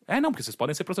 Não, porque vocês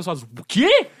podem ser processados. O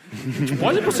quê? A gente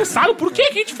pode ser processado? Por quê? O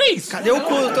que a gente fez? Cadê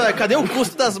o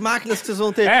custo das máquinas que vocês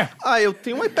vão ter? Eu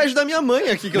tenho um iPad da minha mãe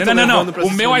aqui que eu tô levando pra o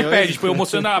essas meu reuniões. iPad, tipo, eu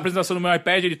mostrando a apresentação do meu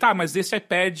iPad, ele, tá, mas esse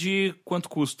iPad quanto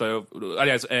custa?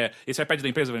 Aliás, esse iPad da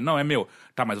empresa? Eu falei, não, é meu.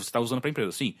 Tá, mas você tá usando pra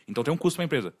empresa. Sim, então tem um custo pra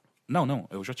empresa. Não,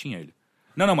 eu já tinha ele.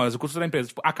 Não, mas o custo da empresa.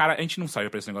 Tipo, cara, a gente não sai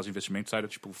pra esse negócio de investimento, sério,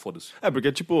 tipo, foda-se. Porque,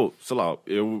 tipo, sei lá,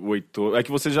 o Heitor... É que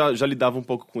você já lidava um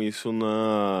pouco com isso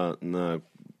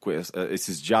com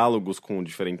esses diálogos com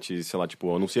diferentes, sei lá,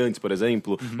 tipo, anunciantes, por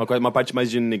exemplo. Uma parte mais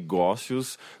de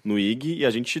negócios no IG, e a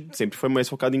gente sempre foi mais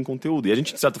focado em conteúdo. E a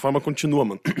gente, de certa forma, continua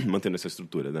mantendo essa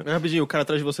estrutura, né? Rapidinho, o cara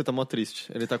atrás de você tá mó triste.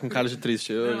 Ele tá com cara de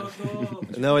triste.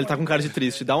 Não, ele tá com cara de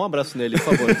triste. Dá um abraço nele,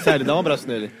 por favor. Sério, dá um abraço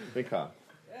nele. Vem cá.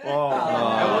 É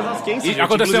o Osasquense, gente,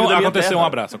 Aconteceu um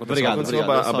abraço. Obrigado.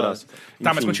 Abraço.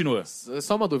 Tá, mas continua.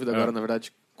 Só uma dúvida agora, na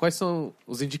verdade. Quais são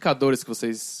os indicadores que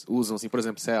vocês usam? Assim, por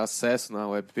exemplo, se é acesso na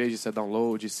webpage, se é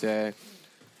download, se é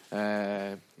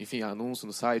enfim, anúncio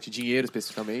no site, dinheiro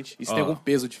especificamente. E se tem algum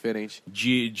peso diferente?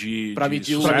 Pra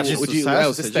medir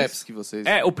os steps que vocês...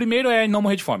 O primeiro é não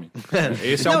morrer de fome.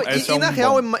 Esse na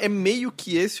real, é meio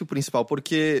que esse o principal,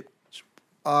 porque...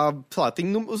 sei lá,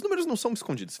 os números não são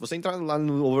escondidos. Se você entrar lá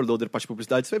no Overloader parte de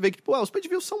publicidade, você vai ver que, tipo, os page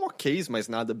views são ok, mas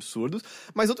nada absurdos.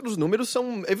 Mas outros números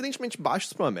são evidentemente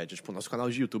baixos pra uma média. Tipo, o nosso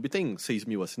canal de YouTube tem 6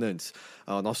 mil assinantes.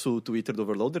 O nosso Twitter do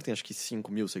Overloader tem acho que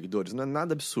 5 mil seguidores. Não é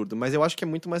nada absurdo. Mas eu acho que é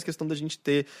muito mais questão da gente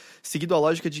ter seguido a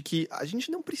lógica de que a gente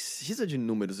não precisa de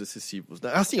números excessivos. Né?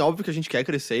 Assim, óbvio que a gente quer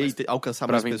crescer e alcançar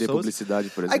mais pessoas. Pra vender publicidade,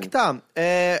 por exemplo. Aí que tá.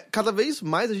 Cada vez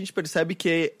mais a gente percebe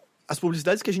que as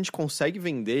publicidades que a gente consegue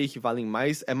vender e que valem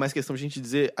mais, é mais questão de a gente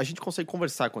dizer, a gente consegue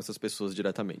conversar com essas pessoas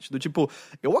diretamente. Do tipo,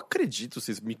 eu acredito,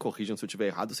 vocês me corrijam se eu estiver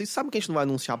errado, vocês sabem que a gente não vai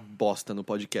anunciar bosta no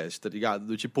podcast, tá ligado?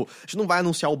 Do tipo, a gente não vai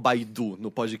anunciar o Baidu no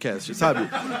podcast, sabe?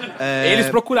 Eles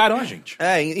procuraram a gente.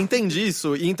 Entendi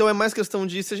isso. E então é mais questão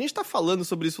de, se a gente tá falando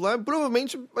sobre isso lá,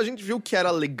 provavelmente a gente viu que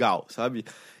era legal, sabe?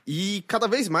 E cada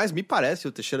vez mais, me parece,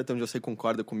 o Teixeira, até onde eu sei,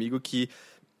 concorda comigo, que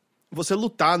você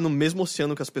lutar no mesmo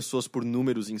oceano que as pessoas por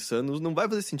números insanos não vai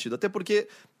fazer sentido. Até porque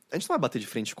a gente não vai bater de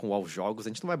frente com All Jogos, a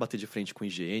gente não vai bater de frente com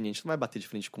IGN, a gente não vai bater de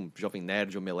frente com Jovem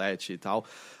Nerd, Omelete e tal.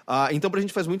 Então pra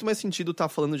gente faz muito mais sentido estar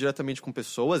falando diretamente com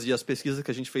pessoas, e as pesquisas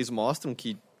que a gente fez mostram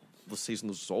que vocês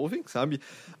nos ouvem, sabe?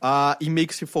 E meio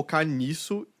que se focar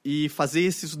nisso e fazer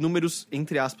esses números,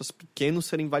 entre aspas, pequenos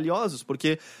serem valiosos.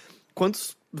 Porque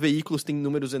quantos veículos têm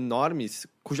números enormes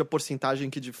cuja porcentagem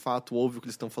que de fato ouve o que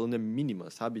eles estão falando é mínima,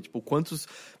 sabe? Tipo, quantos,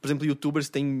 por exemplo, youtubers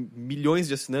têm milhões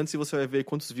de assinantes e você vai ver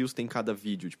quantos views tem cada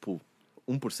vídeo, tipo,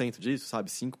 1% disso, sabe?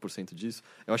 5% disso.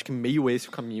 Eu acho que meio esse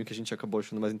o caminho que a gente acabou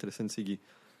achando mais interessante seguir.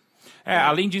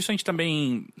 Além disso, a gente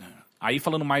também... Aí,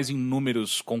 falando mais em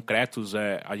números concretos,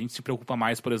 a gente se preocupa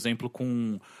mais, por exemplo,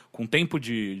 com tempo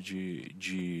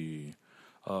de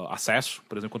acesso,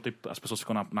 por exemplo, quanto tempo as pessoas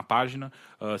ficam na página,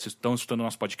 se estão escutando o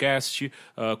nosso podcast,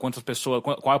 quantas pessoas,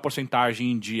 qual é a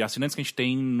porcentagem de assinantes que a gente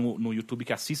tem no YouTube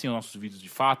que assistem aos nossos vídeos de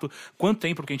fato, quanto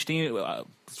tempo, porque a gente tem...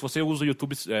 Se você usa o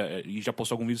YouTube e já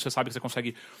postou algum vídeo, você sabe que você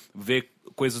consegue ver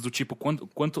coisas do tipo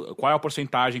qual é a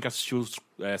porcentagem que assistiu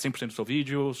 100% do seu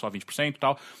vídeo, só 20% e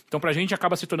tal. Então, pra gente,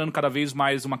 acaba se tornando cada vez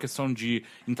mais uma questão de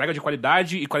entrega de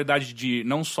qualidade, e qualidade de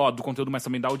não só do conteúdo, mas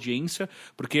também da audiência,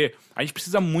 porque a gente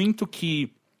precisa muito que,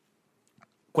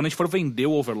 quando a gente for vender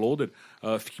o Overloader,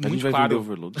 fique muito claro... O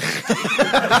Overloader.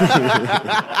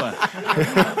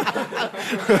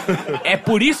 É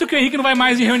por isso que o Henrique não vai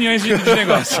mais em reuniões de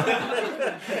negócio.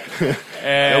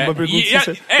 É uma pergunta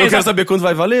sincera. Eu quero saber quanto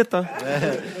vai valer, tá?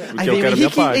 Porque eu quero minha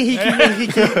parte. Henrique.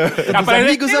 Os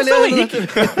amigos olhando.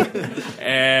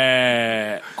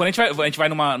 Quando a gente vai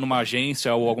numa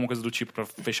agência ou alguma coisa do tipo para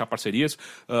fechar parcerias,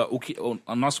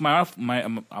 a nossa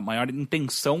maior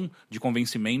intenção de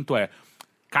convencimento é: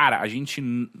 cara, a gente...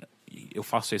 Eu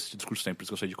faço esse discurso sempre, por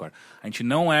isso que eu sei de cor. A gente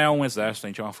não é um exército, a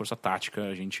gente é uma força tática,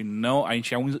 a gente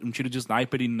é um tiro de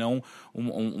sniper e não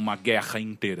uma guerra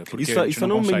inteira. Isso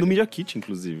no Media Kit,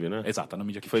 inclusive, né? Exato, no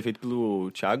Media Kit. Que foi feito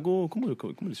pelo Thiago... Como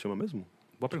ele se chama mesmo?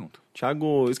 Boa pergunta.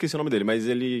 Thiago... Eu esqueci o nome dele, mas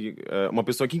ele... uma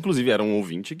pessoa que, inclusive, era um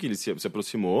ouvinte, que ele se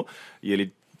aproximou, e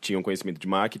ele tinha um conhecimento de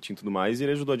marketing e tudo mais, e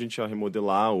ele ajudou a gente a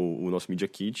remodelar o nosso Media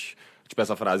Kit. Tipo,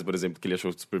 essa frase, por exemplo, que ele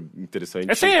achou super interessante.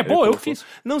 Eu fiz.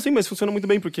 Não, sim, mas funciona muito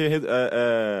bem, porque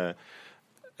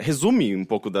resume um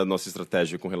pouco da nossa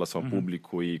estratégia com relação ao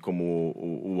público e como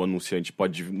o anunciante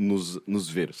pode nos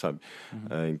ver, sabe?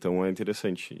 Então é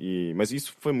interessante. Mas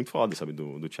isso foi muito foda, sabe,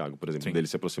 do Thiago, por exemplo, dele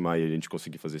se aproximar e a gente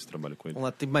conseguir fazer esse trabalho com ele. Vamos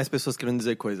lá, tem mais pessoas querendo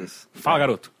dizer coisas. Fala,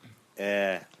 garoto.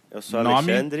 Eu sou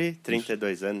Alexandre,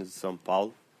 32 anos, de São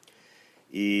Paulo.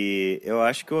 E eu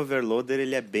acho que o Overloader,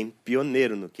 ele é bem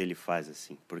pioneiro no que ele faz,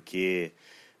 assim, porque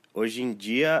hoje em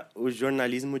dia o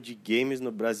jornalismo de games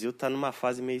no Brasil está numa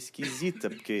fase meio esquisita,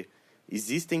 porque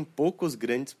existem poucos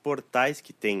grandes portais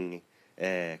que têm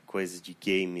coisas de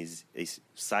games,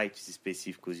 sites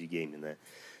específicos de game, né?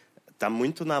 Tá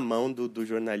muito na mão do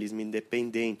jornalismo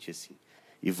independente, assim.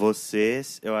 E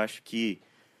vocês, eu acho que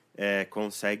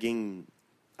conseguem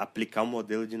aplicar um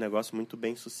modelo de negócio muito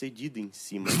bem sucedido em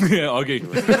cima. Ok.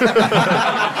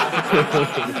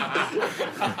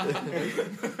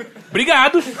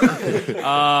 Obrigado.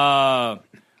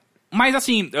 Mas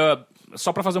assim,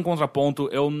 só pra fazer um contraponto,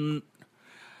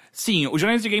 sim, o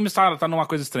jornalismo de games tá numa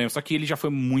coisa estranha, só que ele já foi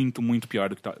muito, muito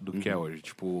pior do que é hoje.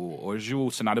 Tipo, hoje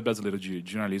o cenário brasileiro de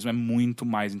jornalismo é muito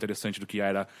mais interessante do que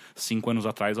era 5 anos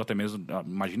atrás, ou até mesmo,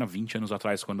 imagina, 20 anos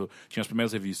atrás, quando tinha as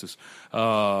primeiras revistas.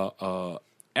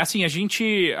 Assim,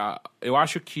 eu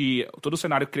acho que todo o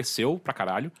cenário cresceu pra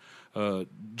caralho.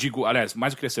 Aliás,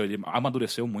 mais do que cresceu, ele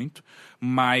amadureceu muito,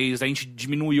 mas a gente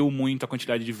diminuiu muito a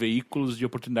quantidade de veículos e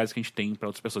oportunidades que a gente tem para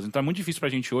outras pessoas. Então é muito difícil pra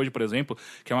gente hoje, por exemplo,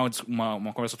 que é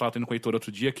uma conversa que eu estava tendo com o Heitor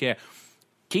outro dia, que é: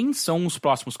 quem são os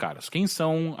próximos caras? Quem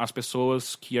são as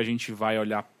pessoas que a gente vai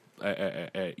olhar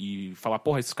e falar,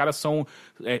 porra, esses caras são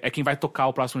quem vai tocar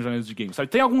o próximo jornalismo de games, sabe?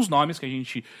 Tem alguns nomes que a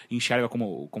gente enxerga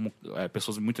como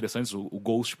pessoas muito interessantes. O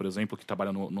Ghost, por exemplo, que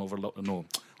trabalha no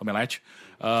Omelete.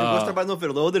 O Ghost trabalha no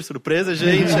Overloader, surpresa,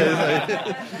 gente.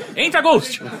 Entra,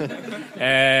 Ghost!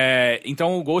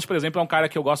 Então o Ghost, por exemplo, é um cara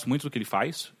que eu gosto muito do que ele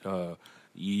faz.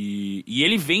 E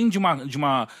ele vem de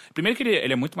uma... Primeiro que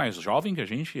ele é muito mais jovem que a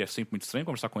gente, e é sempre muito estranho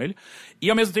conversar com ele. E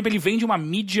ao mesmo tempo ele vem de uma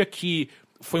mídia que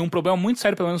foi um problema muito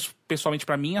sério, pelo menos pessoalmente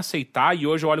pra mim, aceitar, e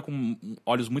hoje eu olho com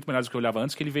olhos muito melhores do que eu olhava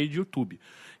antes, que ele veio de YouTube.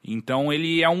 Então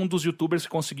ele é um dos youtubers que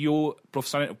conseguiu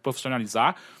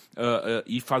profissionalizar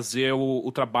e fazer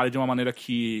o trabalho de uma maneira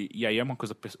que, e aí é uma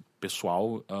coisa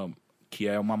pessoal, que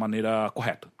é uma maneira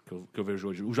correta, que eu vejo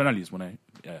hoje, o jornalismo, né?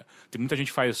 Tem muita gente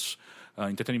que faz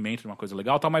entretenimento, uma coisa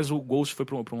legal, mas o Ghost foi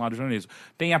para um lado do jornalismo.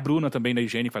 Tem a Bruna também da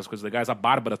Higiene, que faz coisas legais, a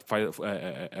Bárbara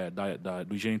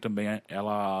do Higiene também,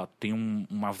 ela tem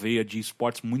uma veia de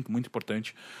esportes muito, muito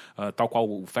importante, tal qual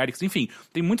o Félix. Enfim,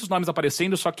 tem muitos nomes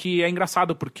aparecendo, só que é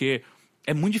engraçado, porque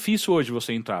é muito difícil hoje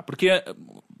você entrar, porque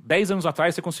 10 anos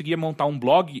atrás você conseguia montar um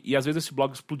blog e às vezes esse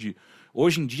blog explodir.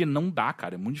 Hoje em dia não dá,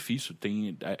 cara, é muito difícil.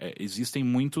 Existem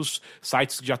muitos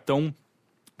sites que já estão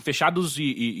fechados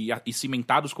e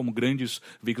cimentados como grandes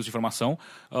veículos de informação.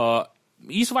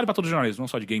 E isso vale para todo o jornalismo, não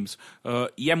só de games.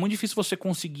 E é muito difícil você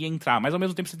conseguir entrar, mas ao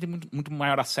mesmo tempo você tem muito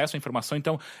maior acesso à informação,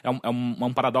 então é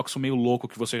um paradoxo meio louco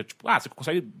que você, tipo,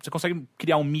 você consegue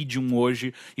criar um medium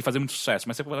hoje e fazer muito sucesso,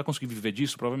 mas você vai conseguir viver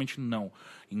disso? Provavelmente não.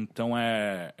 Então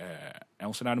é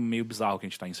um cenário meio bizarro que a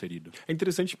gente está inserido. É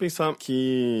interessante pensar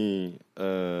que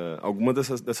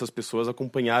algumas dessas pessoas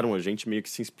acompanharam a gente, meio que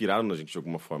se inspiraram na gente de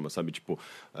alguma forma, sabe? Tipo,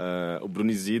 o Bruno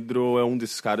Isidro é um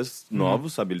desses caras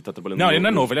novos, sabe? Ele tá trabalhando... Não, ele não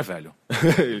é novo, ele é velho.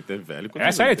 Ele é velho?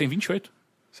 Sério, ele tem 28.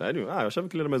 Sério? Ah, eu achava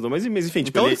que ele era mais novo. Mas enfim,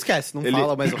 tipo, Então esquece, não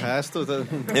fala mais o resto.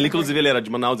 Ele, inclusive, ele era de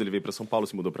Manaus, ele veio pra São Paulo,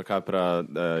 se mudou pra cá pra,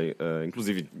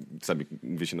 inclusive, sabe,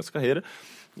 investir nessa carreira.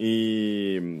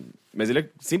 Mas ele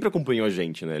sempre acompanhou a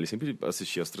gente, né? Ele sempre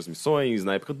assistia as transmissões,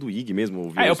 na época do IG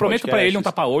mesmo. Eu prometo pra ele um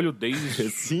tapa-olho desde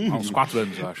Sim. há uns 4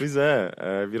 anos, eu acho. Pois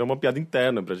virou uma piada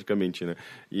interna, praticamente, né?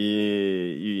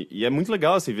 E é muito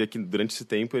legal, assim, ver que durante esse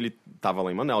tempo ele tava lá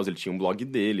em Manaus, ele tinha um blog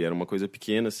dele, era uma coisa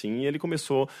pequena, assim, e ele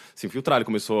começou a se infiltrar, ele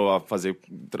começou a fazer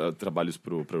trabalhos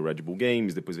pro Red Bull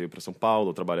Games, depois veio pra São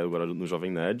Paulo, trabalha agora no Jovem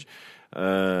Nerd.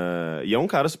 E é um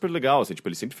cara super legal, assim, tipo,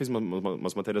 ele sempre fez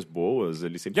umas matérias boas,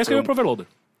 ele sempre... Já escreveu pro Overloader.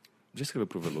 Já escreveu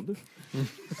pro Overloader?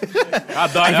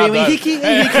 Adoro, Aí vem o Henrique.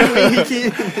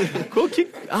 Qual que...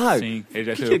 Ah, sim, ele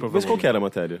já escreveu pro Overloader. Mas qual que era a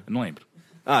matéria? Não lembro.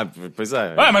 Ah, pois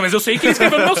é. Mas eu sei que ele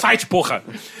escreveu no meu site, porra!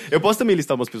 Eu posso também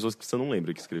listar umas pessoas que você não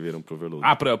lembra que escreveram pro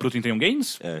Overloader. Pro 31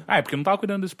 Games? É porque eu não tava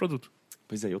cuidando desse produto.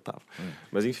 Pois é, eu tava.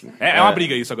 Mas enfim. É uma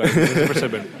briga isso agora, você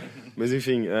percebendo. Mas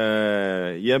enfim,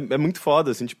 e é muito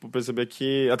foda, assim, tipo, perceber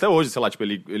que... Até hoje, sei lá, tipo,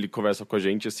 ele conversa com a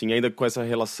gente, assim, ainda com essa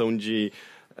relação de...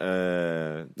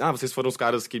 vocês foram os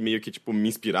caras que meio que, tipo, me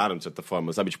inspiraram, de certa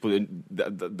forma, sabe? Tipo,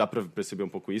 dá pra perceber um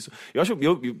pouco isso. Eu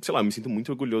sei lá, eu me sinto muito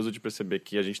orgulhoso de perceber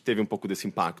que a gente teve um pouco desse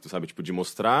impacto, sabe? Tipo, de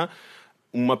mostrar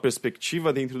uma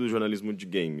perspectiva dentro do jornalismo de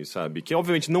games, sabe? Que,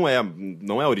 obviamente, não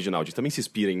é original. A gente também se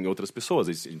inspira em outras pessoas.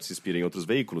 A gente se inspira em outros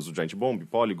veículos, o Giant Bomb,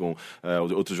 Polygon,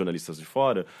 outros jornalistas de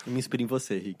fora. Eu me inspiro em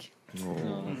você, Rick.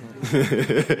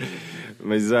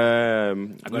 Mas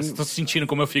agora você tá se sentindo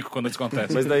como eu fico quando isso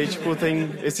acontece. Mas daí, tipo, tem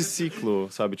esse ciclo,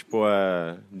 sabe? Tipo,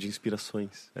 de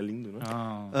inspirações. É lindo, né?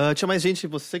 Tinha mais gente,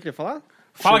 você queria falar?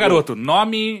 Fala, garoto.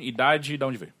 Nome, idade e de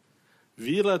onde veio?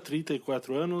 Vila,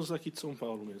 34 anos, aqui de São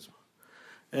Paulo mesmo.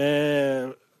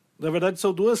 Na verdade,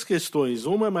 são duas questões.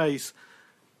 Uma é mais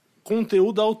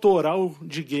conteúdo autoral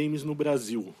de games no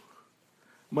Brasil.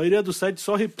 A maioria dos sites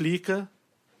só replica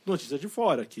notícia de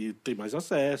fora, que tem mais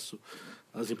acesso.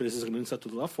 As empresas grandes estão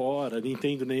tudo lá fora.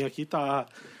 Nintendo nem aqui tá.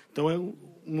 Então,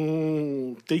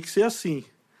 tem que ser assim.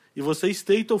 E vocês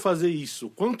tentam fazer isso.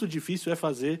 Quanto difícil é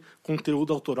fazer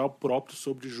conteúdo autoral próprio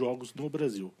sobre jogos no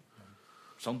Brasil?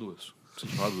 São duas.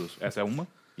 Essa é uma.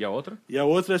 E a outra? E a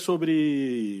outra é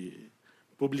sobre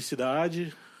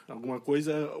publicidade, alguma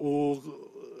coisa, ou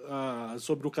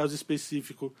sobre o caso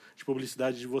específico de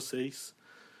publicidade de vocês,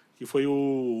 que foi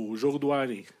o jogo do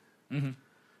Alien. Uhum.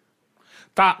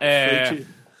 Tá,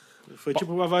 Foi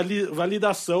tipo uma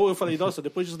validação. Eu falei, nossa,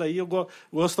 depois disso daí eu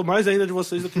gosto mais ainda de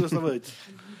vocês do que eu gostava antes.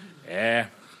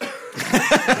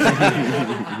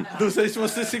 Não sei se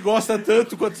você se gosta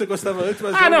tanto quanto você gostava antes,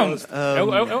 mas gosto.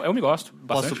 Eu me gosto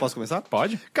bastante. Posso começar?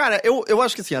 Pode. Cara, eu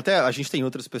acho que assim, até a gente tem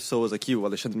outras pessoas aqui, o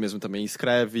Alexandre mesmo também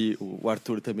escreve, o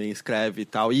Arthur também escreve e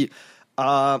tal, e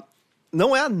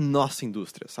não é a nossa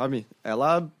indústria, sabe?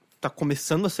 Ela tá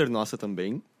começando a ser nossa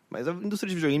também, mas a indústria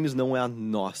de videogames não é a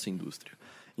nossa indústria.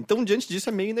 Então, diante disso,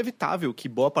 é meio inevitável que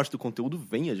boa parte do conteúdo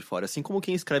venha de fora. Assim como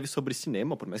quem escreve sobre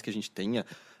cinema, por mais que a gente tenha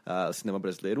cinema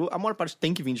brasileiro, a maior parte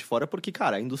tem que vir de fora porque,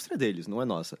 cara, a indústria é deles, não é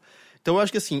nossa. Então, eu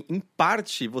acho que, assim, em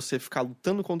parte, você ficar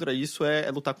lutando contra isso é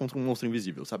lutar contra um monstro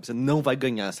invisível, sabe? Você não vai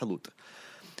ganhar essa luta.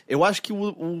 Eu acho que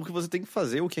o que você tem que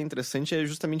fazer, o que é interessante, é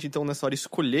justamente, então, nessa hora,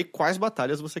 escolher quais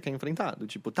batalhas você quer enfrentar. Do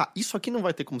tipo, tá, isso aqui não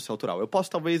vai ter como ser autoral. Eu posso,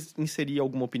 talvez, inserir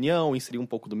alguma opinião, inserir um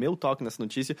pouco do meu toque nessa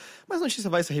notícia, mas a notícia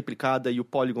vai ser replicada e o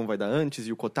Polygon vai dar antes,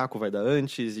 e o Kotaku vai dar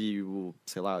antes, e o,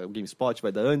 sei lá, o GameSpot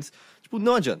vai dar antes. Tipo,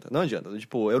 não adianta.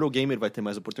 Tipo, o Eurogamer vai ter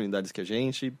mais oportunidades que a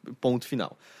gente, ponto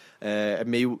final. É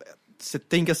meio... Você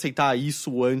tem que aceitar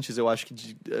isso antes, eu acho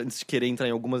que antes de querer entrar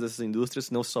em algumas dessas indústrias,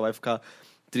 senão você só vai ficar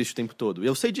triste o tempo todo.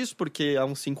 Eu sei disso porque há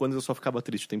uns 5 anos eu só ficava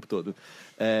triste o tempo todo.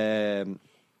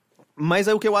 Mas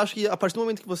é o que eu acho que a partir do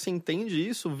momento que você entende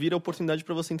isso, vira oportunidade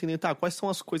para você entender, tá, quais são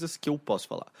as coisas que eu posso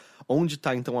falar? Onde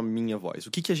tá então a minha voz?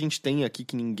 O que a gente tem aqui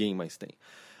que ninguém mais tem?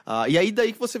 E aí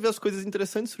daí que você vê as coisas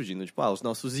interessantes surgindo, tipo, os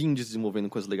nossos indies desenvolvendo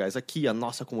coisas legais aqui, a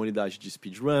nossa comunidade de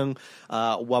speedrun,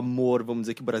 o amor, vamos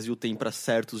dizer, que o Brasil tem para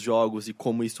certos jogos e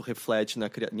como isso reflete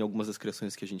em algumas das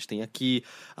criações que a gente tem aqui,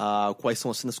 quais são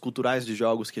as cenas culturais de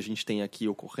jogos que a gente tem aqui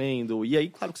ocorrendo, e aí,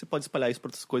 claro que você pode espalhar isso para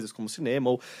outras coisas como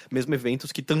cinema ou mesmo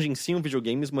eventos que tangenciam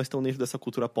videogames, mas estão dentro dessa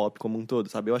cultura pop como um todo,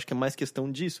 sabe? Eu acho que é mais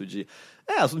questão disso,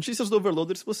 as notícias do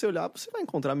Overloader, se você olhar, você vai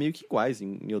encontrar meio que iguais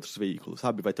em outros veículos,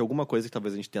 sabe? Vai ter alguma coisa que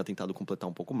talvez a gente tenha tentado completar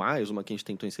um pouco mais, uma que a gente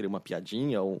tentou inserir uma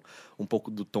piadinha ou um pouco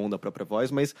do tom da própria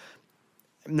voz, mas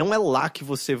não é lá que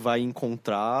você vai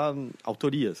encontrar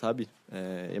autoria, sabe?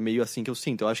 É meio assim que eu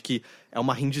sinto. Eu acho que é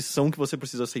uma rendição que você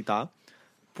precisa aceitar,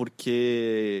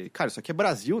 porque, cara, isso aqui é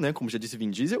Brasil, né? Como já disse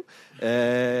Vin Diesel.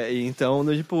 Então,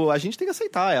 tipo, a gente tem que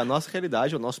aceitar. É a nossa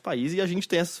realidade, é o nosso país. E a gente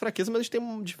tem essas fraquezas, mas a gente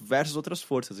tem diversas outras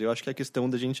forças. E eu acho que é a questão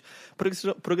da gente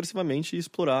progressivamente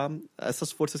explorar essas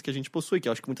forças que a gente possui, que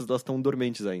eu acho que muitas delas estão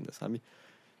dormentes ainda, sabe?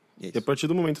 E a partir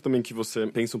do momento também que você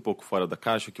pensa um pouco fora da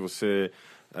caixa, que você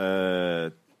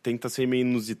tenta ser meio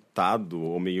inusitado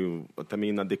ou até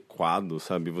meio inadequado,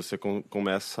 sabe? Você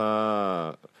começa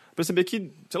a perceber que,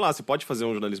 sei lá, você pode fazer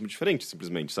um jornalismo diferente,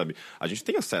 simplesmente, sabe? A gente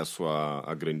tem acesso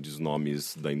a grandes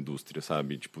nomes da indústria,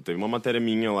 sabe? Tipo, teve uma matéria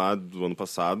minha lá do ano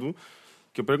passado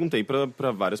que eu perguntei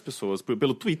para várias pessoas,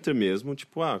 pelo Twitter mesmo,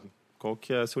 tipo, qual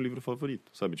que é seu livro favorito,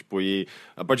 sabe? Tipo, e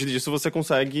a partir disso você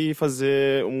consegue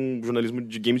fazer um jornalismo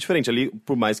de game diferente. Ali,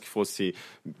 por mais que fosse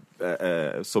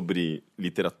sobre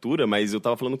literatura, mas eu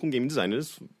tava falando com game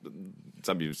designers,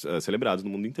 sabe, celebrados no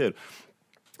mundo inteiro.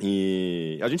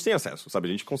 E a gente tem acesso, sabe?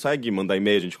 A gente consegue mandar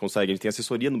e-mail, a gente tem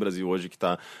assessoria no Brasil hoje que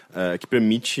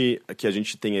permite que a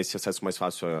gente tenha esse acesso mais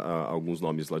fácil a alguns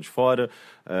nomes lá de fora.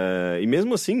 E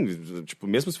mesmo assim, tipo,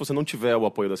 mesmo se você não tiver o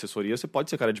apoio da assessoria, você pode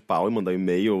ser cara de pau e mandar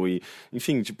e-mail.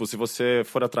 Enfim, tipo, se você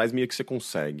for atrás, meio que você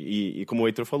consegue. E como o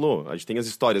Heitor falou, a gente tem as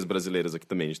histórias brasileiras aqui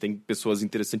também. A gente tem pessoas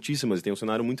interessantíssimas e tem um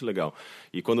cenário muito legal.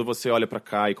 E quando você olha para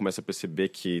cá e começa a perceber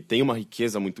que tem uma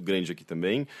riqueza muito grande aqui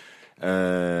também,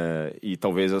 e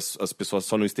talvez as pessoas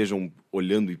só não estejam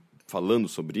olhando e falando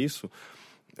sobre isso,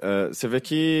 você vê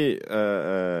que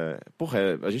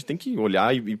a gente tem que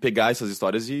olhar e pegar essas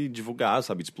histórias e divulgar,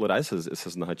 sabe, explorar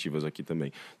essas narrativas aqui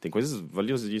também. Tem coisas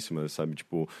valiosíssimas, sabe,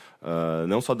 tipo,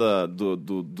 não só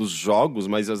dos jogos,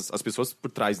 mas as pessoas por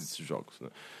trás desses jogos, né?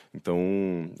 Então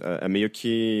é meio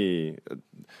que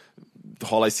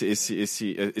rola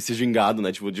esse gingado,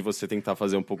 né, tipo, de você tentar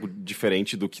fazer um pouco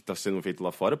diferente do que está sendo feito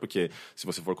lá fora, porque se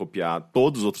você for copiar,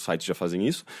 todos os outros sites já fazem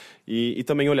isso, e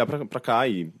também olhar para cá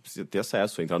e ter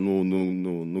acesso, entrar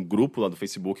no grupo lá do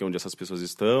Facebook onde essas pessoas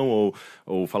estão,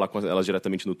 ou falar com elas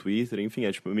diretamente no Twitter, enfim,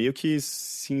 tipo, meio que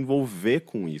se envolver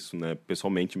com isso, né,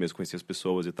 pessoalmente mesmo, conhecer as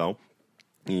pessoas e tal.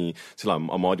 E, sei lá,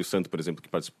 a Mauro e o Santo, por exemplo, que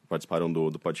participaram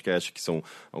do podcast, que são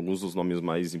alguns dos nomes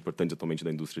mais importantes atualmente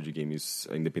da indústria de games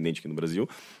independente aqui no Brasil,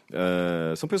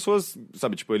 são pessoas,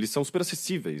 sabe, tipo, eles são super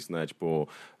acessíveis, né, tipo,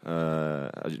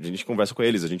 a gente conversa com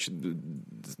eles,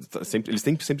 eles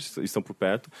sempre estão por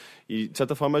perto, e de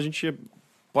certa forma a gente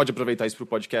pode aproveitar isso pro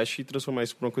podcast e transformar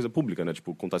isso para uma coisa pública, né,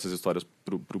 tipo, contar essas histórias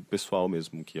pro pessoal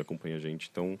mesmo que acompanha a gente.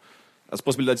 Então, as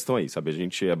possibilidades estão aí, sabe? A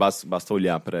gente basta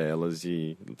olhar para elas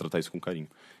e tratar isso com carinho.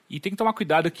 E tem que tomar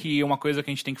cuidado que uma coisa que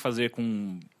a gente tem que fazer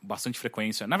com bastante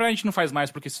frequência... Na verdade, a gente não faz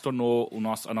mais porque se tornou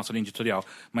a nossa linha editorial.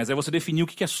 Mas é você definir o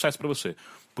que é sucesso para você.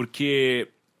 Porque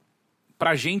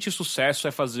pra gente, sucesso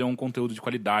é fazer um conteúdo de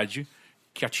qualidade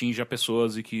que atinja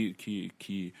pessoas e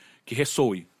que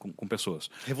ressoe com pessoas.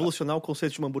 Revolucionar o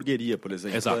conceito de uma hamburgueria, por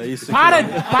exemplo. Exato. É isso Para!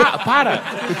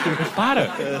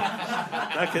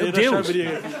 Meu Deus!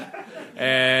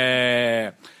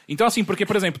 Então, assim, porque,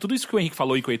 por exemplo, tudo isso que o Henrique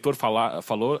falou e que o Heitor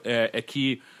falou é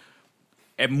que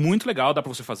é muito legal, dá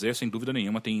pra você fazer, sem dúvida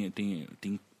nenhuma. Tem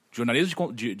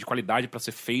jornalismo de qualidade para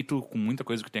ser feito com muita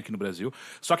coisa que tem aqui no Brasil.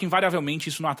 Só que, invariavelmente,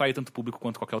 isso não atrai tanto público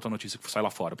quanto qualquer outra notícia que sai lá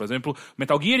fora. Por exemplo,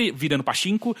 Metal Gear virando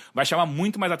pachinko vai chamar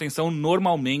muito mais atenção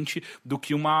normalmente do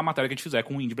que uma matéria que a gente fizer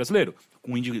com um indie brasileiro.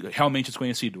 Com um indie realmente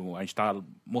desconhecido. A gente tá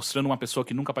mostrando uma pessoa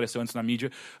que nunca apareceu antes na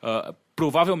mídia,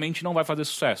 provavelmente não vai fazer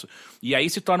sucesso. E aí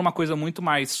se torna uma coisa muito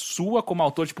mais sua como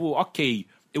autor, tipo, ok,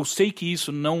 eu sei que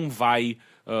isso não vai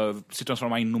se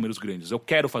transformar em números grandes. Eu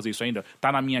quero fazer isso ainda.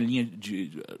 Tá na minha linha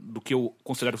do que eu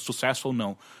considero sucesso ou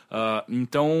não.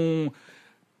 Então,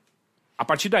 a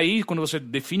partir daí, quando você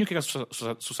define o que é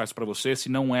sucesso para você, se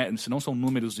não são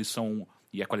números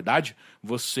e a qualidade,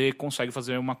 você consegue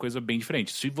fazer uma coisa bem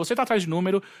diferente. Se você tá atrás de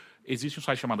número, existe um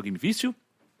site chamado Game Vício.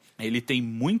 Ele tem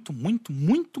muito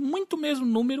mesmo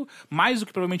número, mais do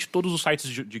que provavelmente todos os sites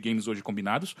de games hoje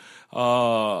combinados.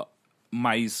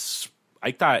 Mas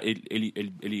aí tá,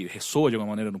 ele ressoa de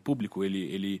alguma maneira no público,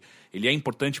 ele é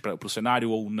importante para o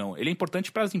cenário ou não. Ele é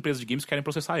importante para as empresas de games que querem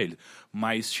processar ele.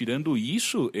 Mas tirando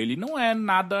isso, ele não é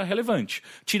nada relevante.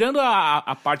 Tirando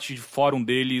a parte de fórum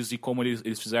deles e como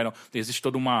eles fizeram, existe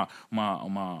toda uma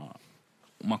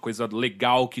coisa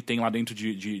legal que tem lá dentro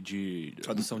de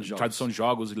tradução de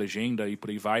jogos e legenda e por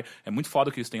aí vai. É muito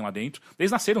foda o que eles têm lá dentro.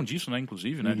 Eles nasceram disso, né,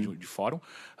 inclusive, né, de fórum.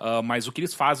 Mas o que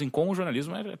eles fazem com o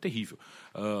jornalismo é terrível.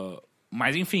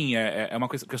 Mas, enfim, é uma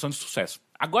questão de sucesso.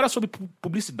 Agora, sobre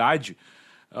publicidade,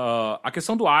 a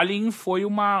questão do Alien foi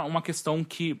uma questão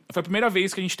que... Foi a primeira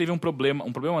vez que a gente teve um problema...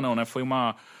 Um problema não, né? Foi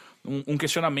um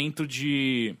questionamento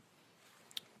de...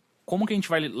 Como que a gente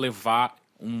vai levar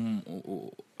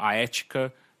a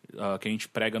ética que a gente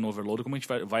prega no Overloader, como a gente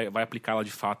vai aplicá-la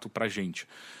de fato pra gente.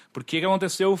 Porque o que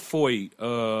aconteceu foi...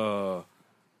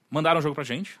 mandaram um jogo pra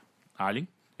gente, Alien,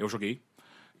 eu joguei.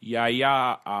 E aí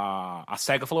a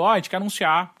SEGA falou, a gente quer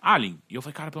anunciar Alien. E eu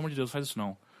falei, cara, pelo amor de Deus, não faz isso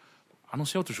não.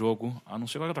 Anuncia outro jogo,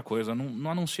 anuncia qualquer outra coisa. Não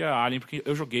anuncia Alien, porque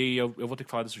eu joguei, eu vou ter que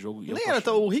falar desse jogo. Nem era,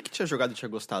 então, o Rick tinha jogado e tinha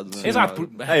gostado, né? Exato.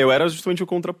 Eu era justamente o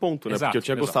contraponto, né? Exato, porque eu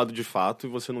tinha gostado de fato e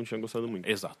você não tinha gostado muito.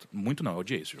 Exato. Muito não, eu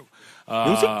odiei esse jogo. Eu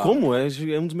não sei como, é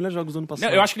um dos melhores jogos do ano passado.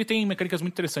 Não, eu acho que ele tem mecânicas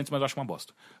muito interessantes, mas eu acho uma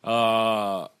bosta.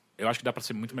 Eu acho que dá pra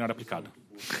ser muito melhor aplicado.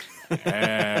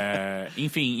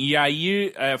 Enfim, e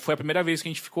aí foi a primeira vez que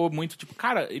a gente ficou muito tipo,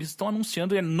 cara, eles estão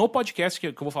anunciando, e é no podcast que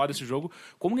eu vou falar desse jogo,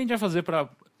 como que a gente vai fazer pra...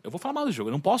 Eu vou falar mal do jogo,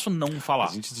 eu não posso não falar.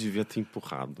 A gente devia ter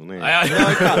empurrado, né?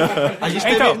 Não, cara, a gente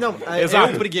teve... Então,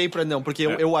 eu briguei pra não, porque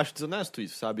eu acho desonesto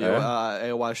isso, sabe?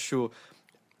 Eu acho...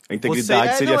 A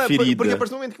integridade seria ferida. Porque a partir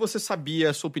do momento que você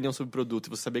sabia a sua opinião sobre o produto e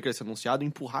você sabia que ele ia ser anunciado,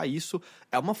 empurrar isso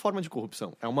é uma forma de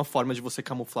corrupção. É uma forma de você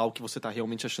camuflar o que você tá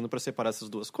realmente achando pra separar essas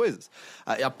duas coisas.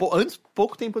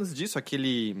 Pouco tempo antes disso,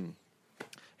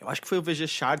 eu acho que foi o VG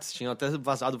Charts, tinha até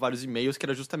vazado vários e-mails que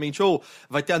era justamente,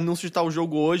 vai ter anúncio de tal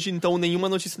jogo hoje, então nenhuma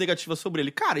notícia negativa sobre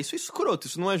ele. Cara, isso é escroto,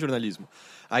 isso não é jornalismo.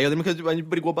 Aí eu lembro que a gente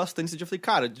brigou bastante esse dia, eu falei,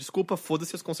 cara, desculpa,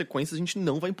 foda-se as consequências, a gente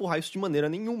não vai empurrar isso de maneira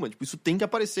nenhuma. Tipo, isso tem que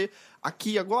aparecer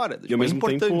aqui agora. E ao mesmo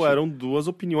tempo eram duas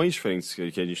opiniões diferentes que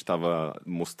a gente tava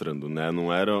mostrando, né?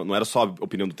 Não era só a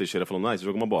opinião do Teixeira falando, esse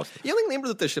jogo é uma bosta. E eu nem lembro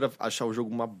do Teixeira achar o jogo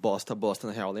uma bosta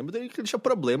na real. Eu lembro dele que ele tinha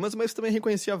problemas, mas também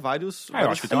reconhecia vários...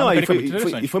 Eu acho que tem uma mecânica muito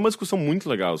interessante. E foi uma discussão muito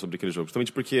legal sobre aquele jogo,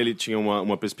 justamente porque ele tinha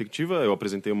uma perspectiva, eu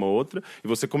apresentei uma outra, e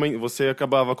você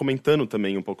acabava comentando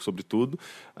também um pouco sobre tudo.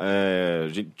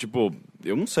 Tipo,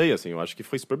 eu não sei, assim, eu acho que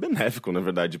foi super benéfico, na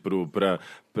verdade,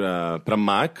 pra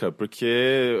marca,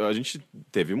 porque a gente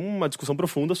teve uma discussão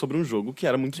profunda sobre um jogo que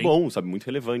era muito bom, sabe, muito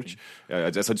relevante.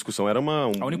 Essa discussão era uma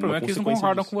O único problema é que eles não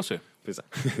concordam com você. Pois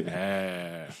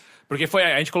Porque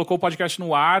a gente colocou o podcast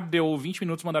no ar, deu 20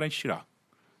 minutos e mandaram a gente tirar.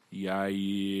 E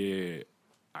aí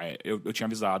eu tinha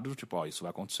avisado, tipo, isso vai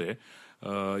acontecer.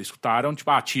 Escutaram,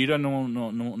 tipo, tira,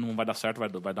 não vai dar certo,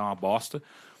 vai dar uma bosta.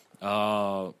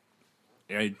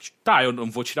 Eu não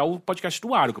vou tirar o podcast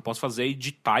do ar. O que eu posso fazer é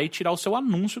editar e tirar o seu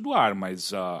anúncio do ar,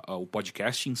 mas o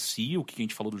podcast em si, o que a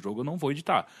gente falou do jogo, eu não vou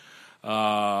editar.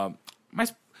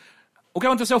 Mas o que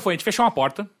aconteceu foi, a gente fechou uma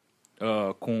porta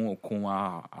com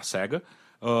a SEGA,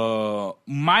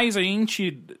 mas a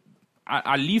gente...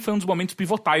 Ali foi um dos momentos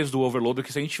pivotais do Overloader,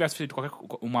 que se a gente tivesse feito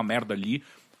uma merda ali,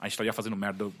 a gente estaria fazendo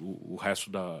merda o resto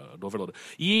do Overloader.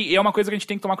 E é uma coisa que a gente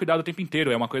tem que tomar cuidado o tempo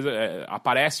inteiro. É uma coisa...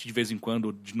 aparece de vez em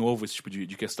quando, de novo, esse tipo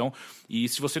de questão. E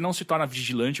se você não se torna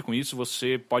vigilante com isso,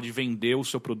 você pode vender o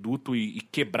seu produto e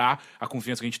quebrar a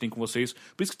confiança que a gente tem com vocês.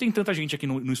 Por isso que tem tanta gente aqui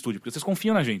no estúdio, porque vocês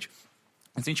confiam na gente.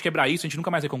 Se a gente quebrar isso, a gente nunca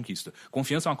mais reconquista.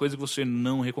 Confiança é uma coisa que você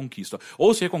não reconquista.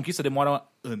 Ou se reconquista, demora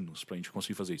anos pra gente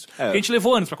conseguir fazer isso. Porque a gente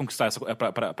levou anos pra conquistar,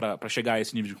 pra chegar a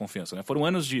esse nível de confiança, né? Foram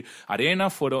anos de Arena,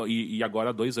 e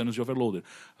agora 2 anos de Overloader.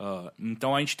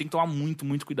 Então a gente tem que tomar muito,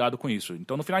 muito cuidado com isso.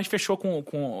 Então no final a gente fechou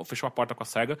fechou a porta com a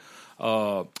SEGA,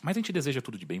 mas a gente deseja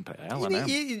tudo de bem pra ela, né?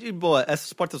 E, boa,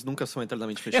 essas portas nunca são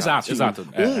eternamente fechadas. Exato.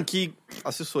 Que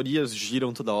assessorias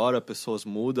giram toda hora, pessoas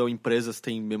mudam, empresas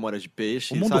têm memória de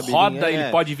peixe. O mundo sabe? roda, ele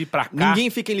pode vir pra cá. Ninguém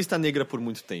fica em lista negra por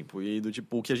muito tempo. E do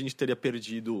tipo, o que a gente teria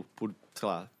perdido por, sei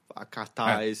lá,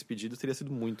 acatar esse pedido teria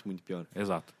sido muito, muito pior.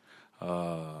 Exato.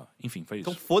 Enfim, foi isso.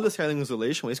 Então foda-se a Alien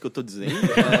Isolation, é isso que eu tô dizendo.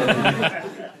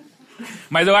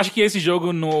 Mas eu acho que esse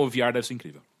jogo no VR deve ser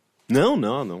incrível. Não.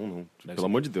 Pelo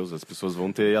amor de Deus, as pessoas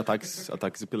vão ter ataques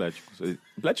epiléticos.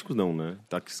 Epiléticos não, né?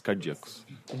 Ataques cardíacos.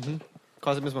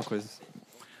 Quase a mesma coisa.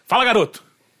 Fala, garoto!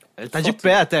 Ele tá de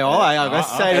pé até, ó, agora é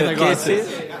sério o negócio.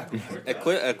 É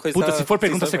coisa... Puta, se for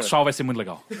pergunta sexual vai ser muito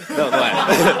legal. Não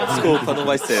é. Desculpa, não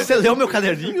vai ser. Você leu meu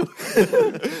caderninho?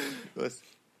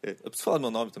 Eu preciso falar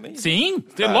meu nome também? Sim,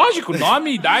 lógico,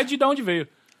 nome, idade e de onde veio.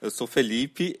 Eu sou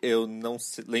Felipe, eu não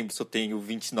lembro se eu tenho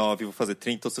 29 vou fazer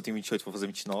 30 ou se eu tenho 28 vou fazer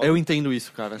 29. Eu entendo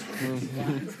isso, cara.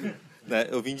 Né?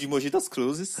 Eu vim de Mogi das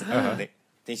Cruzes.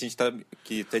 Tem gente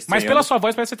que tá estranhando. Mas pela sua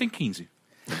voz parece que você tem 15.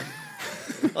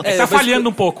 Tá falhando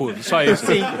um pouco, só isso.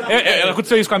 Sim.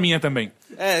 Aconteceu isso com a minha também.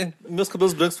 Meus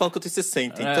cabelos brancos falam que eu tenho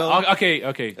 60, então...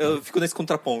 Ok. Eu fico nesse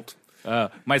contraponto.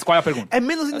 Mas qual é a pergunta? É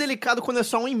menos indelicado quando é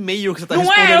só um e-mail que você tá Não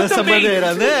respondendo eu dessa também.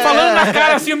 maneira, né? Falando na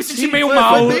cara assim, eu me senti meio foi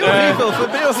mal. bem horrível, foi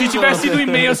bem horrível. Se tivesse sido um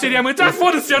e-mail, seria muito...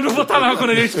 foda-se, eu não vou estar lá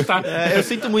quando a gente escutar. Eu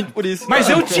sinto muito por isso. Mas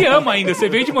eu te amo ainda, você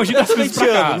veio de Mogi das Cruzes pra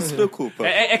cá. Não se preocupa.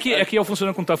 É que eu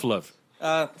funciono com Tough Love.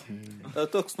 Eu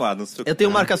tô acostumado, não se preocupa. Eu tenho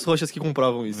marcas roxas que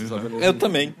comprovam isso. Sabe? Eu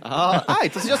também.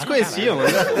 Então vocês já se conheciam.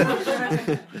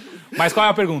 Né? Mas qual é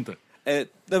a pergunta?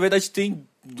 Na verdade,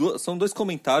 são 2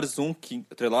 comentários, um que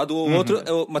atrelado, o outro...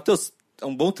 Matheus, é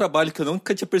um bom trabalho que eu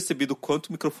nunca tinha percebido o quanto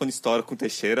o microfone estoura com o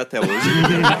Teixeira até hoje.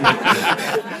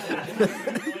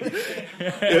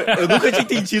 eu nunca tinha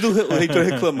entendido o reitor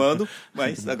reclamando,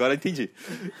 mas agora entendi.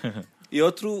 E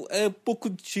outro é um pouco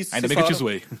disso. Ainda bem que eu te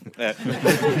zoei.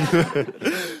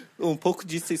 Um pouco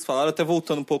disso vocês falaram, até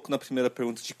voltando um pouco na primeira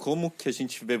pergunta de como que a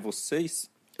gente vê vocês.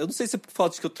 Eu não sei se é por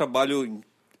falta de que eu trabalho,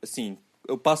 assim,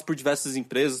 eu passo por diversas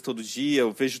empresas todo dia,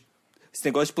 eu vejo esse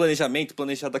negócio de planejamento,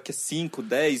 planejar daqui a 5,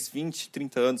 10, 20,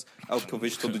 30 anos, é algo que eu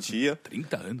vejo todo dia.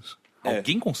 30 anos?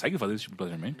 Alguém consegue fazer esse tipo de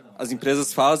planejamento? As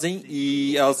empresas fazem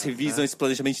e elas revisam esse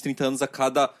planejamento de 30 anos a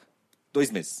cada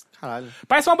 2 meses. Caralho.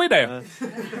 Parece uma boa ideia.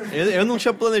 Eu não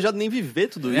tinha planejado nem viver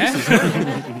tudo isso.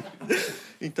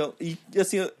 Então, e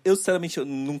assim, eu sinceramente eu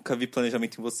nunca vi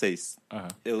planejamento em vocês.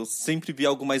 Eu sempre vi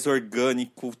algo mais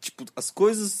orgânico, tipo, as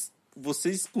coisas...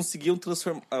 Vocês conseguiam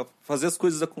fazer as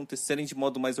coisas acontecerem de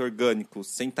modo mais orgânico,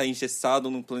 sem estar engessado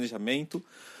num planejamento.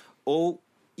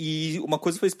 E uma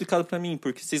coisa foi explicada para mim,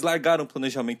 porque vocês largaram o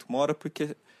planejamento uma hora,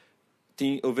 porque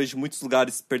eu vejo muitos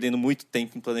lugares perdendo muito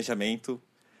tempo em planejamento.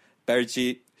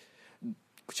 Perde,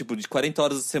 tipo, de 40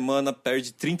 horas a semana,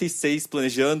 perde 36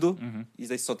 planejando, e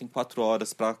daí só tem 4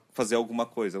 horas para fazer alguma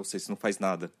coisa. Ou seja, você não faz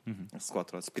nada às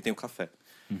 4 horas, porque tem o café.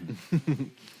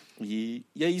 E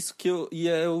é isso que eu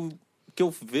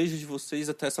vejo de vocês,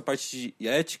 até essa parte de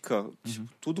ética. Tipo,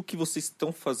 tudo que vocês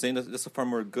estão fazendo dessa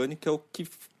forma orgânica é o que...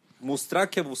 Mostrar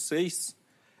que é vocês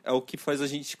é o que faz a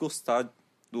gente gostar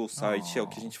do site, é o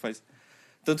que a gente faz...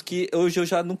 Tanto que hoje eu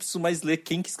já não preciso mais ler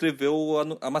quem que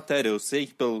escreveu a matéria. Eu sei,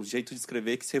 pelo jeito de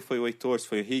escrever, que se foi o Heitor, se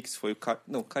foi o Rick, se foi o Caio...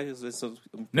 Não, o Caio às vezes... Eu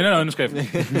não escrevo. Acho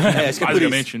que é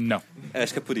basicamente, por isso. não.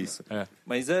 Acho que é por isso.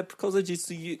 Mas é por causa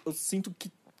disso. E eu sinto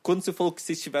que quando você falou que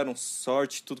vocês tiveram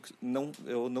sorte,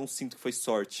 eu não sinto que foi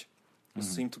sorte. Eu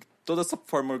sinto que toda essa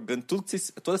forma orgânica,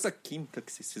 toda essa química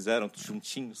que vocês fizeram,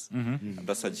 juntinhos,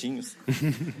 abraçadinhos,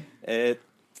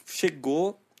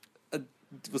 chegou...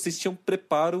 Vocês tinham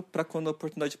preparo para quando a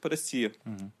oportunidade aparecia.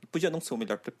 Podia não ser o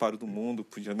melhor preparo do mundo,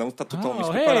 podia não estar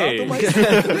totalmente preparado, mas...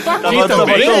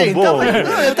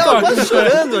 Eu tava quase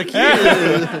chorando aqui.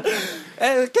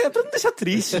 É pra não deixar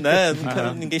triste, né? Não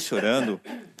quero ninguém chorando.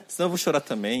 Senão eu vou chorar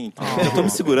também. Então eu tô me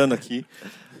segurando aqui.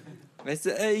 Mas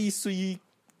é isso. E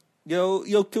é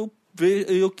o que eu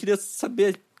vejo. Eu queria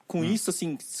saber com isso,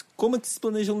 assim, como é que vocês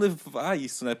planejam levar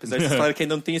isso, né? Apesar de vocês falarem que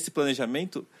ainda não tem esse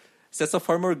planejamento... Se essa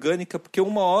forma orgânica... Porque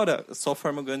uma hora só a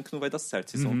forma orgânica não vai dar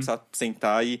certo. Vocês vão precisar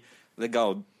sentar e...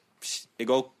 Legal.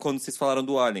 Igual quando vocês falaram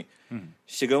do Alien.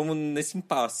 Chegamos nesse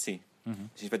impasse. A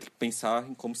gente vai ter que pensar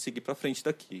em como seguir pra frente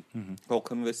daqui. Qual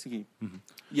caminho vai seguir.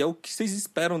 E é o que vocês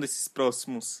esperam desses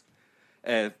próximos...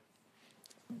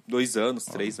 2 anos,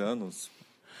 3 anos...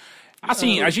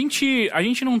 Assim, a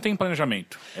gente não tem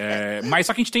planejamento, mas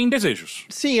só que a gente tem desejos.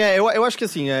 Sim, eu acho que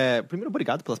assim, primeiro,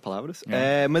 obrigado pelas palavras,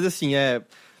 mas assim,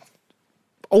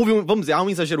 vamos dizer, há um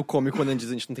exagero cômico quando a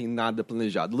gente não tem nada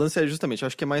planejado. O lance é justamente, eu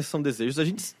acho que mais são desejos, a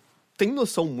gente tem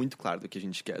noção muito clara do que a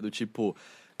gente quer, do tipo...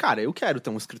 Cara, eu quero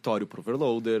ter um escritório pro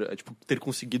Overloader, ter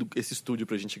conseguido esse estúdio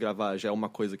pra gente gravar já é uma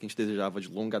coisa que a gente desejava de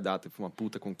longa data, foi uma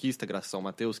puta conquista, graças ao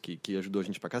Matheus, que ajudou a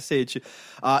gente pra cacete.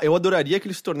 Eu adoraria que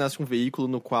ele se tornasse um veículo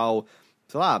no qual,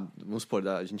 sei lá, vamos supor,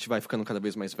 a gente vai ficando cada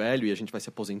vez mais velho e a gente vai se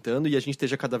aposentando e a gente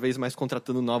esteja cada vez mais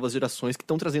contratando novas gerações que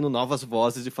estão trazendo novas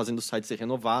vozes e fazendo o site se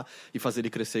renovar e fazer ele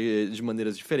crescer de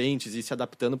maneiras diferentes e se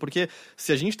adaptando, porque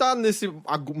se a gente tá nesse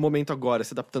momento agora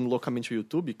se adaptando loucamente ao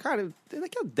YouTube, cara,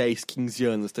 daqui a 10, 15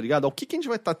 anos, tá ligado? Ao que a gente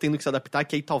vai estar tendo que se adaptar,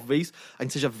 que aí talvez a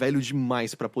gente seja velho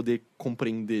demais pra poder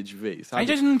compreender de vez, sabe? A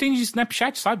gente não entende de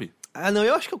Snapchat, sabe? Não,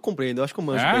 eu acho que eu compreendo, eu acho que eu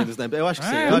manjo bem do Snap. Eu acho que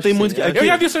sim. Não tem muito que... Eu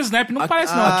já vi o seu Snap, não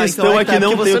parece não. A questão é que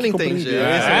não tem você o não que entende.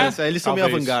 compreender. Eles são meio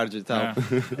avant-garde e tal.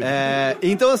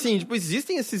 Então, assim, tipo,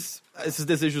 existem esses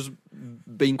desejos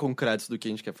bem concretos do que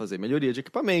a gente quer fazer. Melhoria de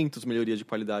equipamentos, melhoria de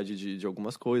qualidade de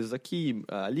algumas coisas aqui,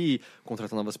 ali,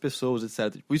 contratar novas pessoas,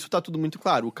 etc. Tipo, isso tá tudo muito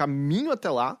claro. O caminho até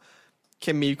lá, que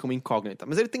é meio que uma incógnita.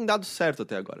 Mas ele tem dado certo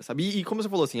até agora, sabe? E como você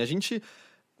falou, assim, a gente...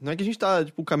 Não é que a gente tá,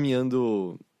 tipo,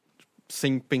 caminhando...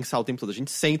 sem pensar o tempo todo. A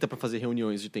gente senta pra fazer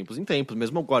reuniões de tempos em tempos.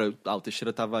 Mesmo agora, o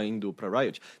Teixeira tava indo pra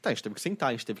Riot. Tá, a gente teve que sentar,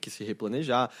 a gente teve que se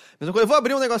replanejar. Mesma coisa, eu vou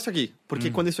abrir um negócio aqui.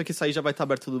 Porque quando isso aqui sair, já vai estar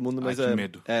aberto todo mundo, mas que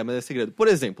medo. Mas é segredo. Por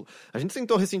exemplo, a gente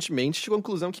sentou recentemente e chegou à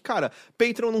conclusão que, cara,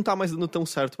 Patreon não tá mais dando tão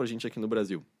certo pra gente aqui no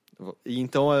Brasil. E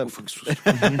então, Ufa, que susto.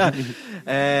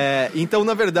 então,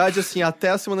 na verdade, assim, até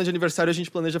a semana de aniversário a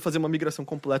gente planeja fazer uma migração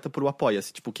completa pro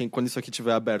Apoia-se. Tipo, quando isso aqui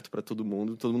estiver aberto pra todo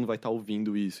mundo vai estar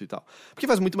ouvindo isso e tal. Porque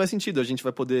faz muito mais sentido. A gente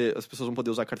vai poder, as pessoas vão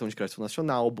poder usar cartão de crédito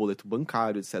nacional, boleto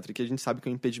bancário, etc. Que a gente sabe que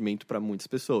é um impedimento pra muitas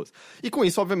pessoas. E com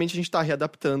isso, obviamente, a gente tá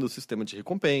readaptando o sistema de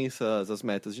recompensas, as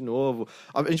metas de novo.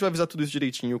 A gente vai avisar tudo isso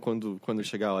direitinho quando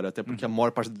chegar a hora. Até porque a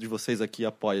maior parte de vocês aqui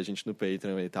apoia a gente no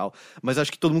Patreon e tal. Mas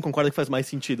acho que todo mundo concorda que faz mais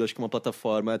sentido. Acho que uma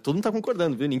plataforma... Todo mundo tá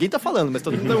concordando, viu? Ninguém tá falando, mas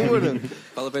todo mundo tá concordando.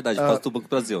 Fala a verdade, por causa do Banco do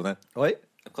Brasil, né? Oi?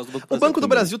 É por causa do O Banco do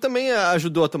Brasil também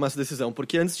ajudou a tomar essa decisão,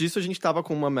 porque antes disso a gente tava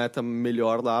com uma meta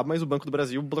melhor lá, mas o Banco do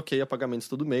Brasil bloqueia pagamentos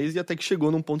todo mês e até que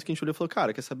chegou num ponto que a gente olhou e falou,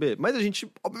 cara, quer saber? Mas a gente,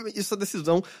 obviamente, essa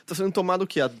decisão tá sendo tomada o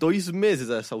quê? Há 2 meses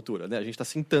a essa altura, né? A gente tá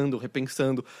sentando,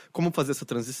 repensando como fazer essa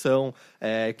transição,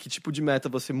 que tipo de meta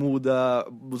você muda,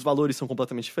 os valores são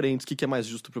completamente diferentes, o que é mais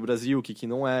justo pro Brasil, o que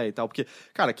não é e tal, porque,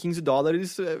 cara,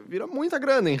 $15 vira muita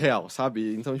grana em real,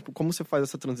 sabe? Então, tipo, como você faz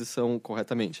essa transição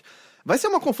corretamente? Vai ser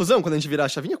uma confusão quando a gente virar a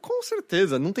chavinha? Com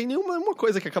certeza. Não tem nenhuma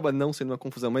coisa que acaba não sendo uma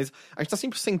confusão. Mas a gente tá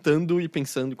sempre sentando e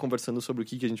pensando e conversando sobre o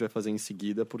que a gente vai fazer em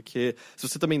seguida. Porque se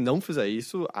você também não fizer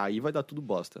isso, aí vai dar tudo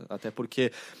bosta. Até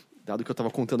porque, dado que eu tava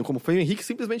contando como foi o Henrique,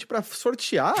 simplesmente pra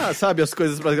sortear, sabe, as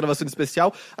coisas pra gravação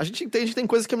especial, a gente entende que tem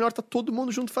coisas que é melhor tá todo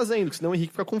mundo junto fazendo. Que senão o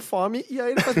Henrique fica com fome e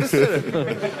aí ele faz besteira.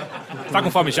 Tá com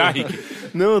fome já, Henrique?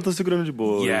 Não, eu tô segurando de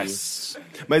boa. Yes.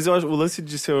 Mas eu acho o lance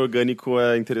de ser orgânico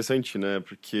é interessante, né?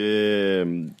 Porque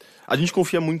a gente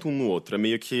confia muito um no outro. É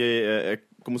meio que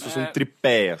como se fosse um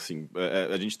tripé, assim.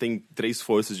 A gente tem 3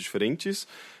 forças diferentes.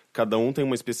 Cada um tem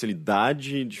uma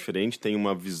especialidade diferente, tem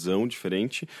uma visão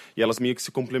diferente. E elas meio que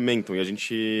se complementam. E a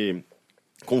gente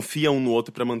confia um no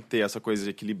outro para manter essa coisa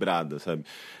equilibrada, sabe?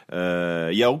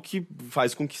 E é o que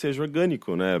faz com que seja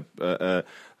orgânico, né?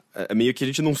 É meio que a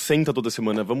gente não senta toda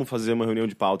semana, vamos fazer uma reunião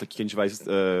de pauta que a gente vai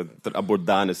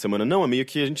abordar nessa semana. Não, é meio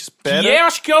que a gente espera... Que eu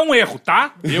acho que é um erro,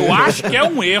 tá? Eu acho que é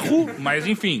um erro, mas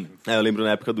enfim. Eu lembro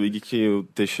na época do IG que o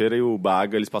Teixeira e o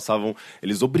Baga,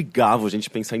 eles obrigavam a gente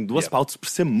a pensar em 2 pautas por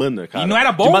semana, cara. E não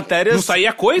era bom? De matérias... Não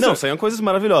saía coisa? Não, saíam coisas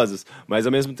maravilhosas. Mas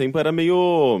ao mesmo tempo era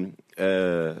meio...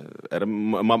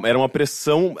 Era uma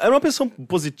pressão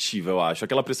positiva, eu acho.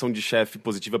 Aquela pressão de chefe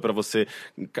positiva para você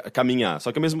caminhar.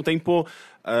 Só que ao mesmo tempo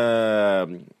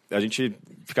a gente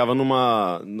ficava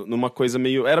numa coisa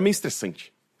meio... Era meio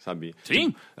estressante, sabe? Sim.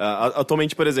 Tipo,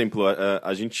 atualmente, por exemplo,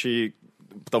 a gente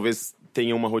talvez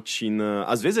tenha uma rotina...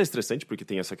 Às vezes é estressante, porque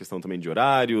tem essa questão também de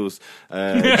horários,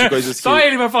 de coisas que... Só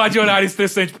ele vai falar de horário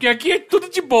estressante, porque aqui é tudo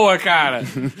de boa, cara.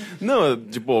 Não,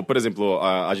 tipo, por exemplo,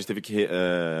 a gente teve que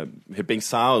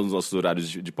repensar os nossos horários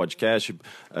de podcast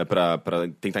pra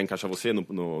tentar encaixar você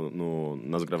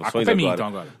nas gravações A culpa agora. é minha, então,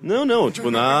 agora. Não,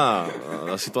 tipo, na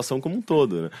situação como um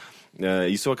todo, né?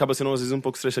 Isso acaba sendo, às vezes, um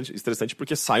pouco estressante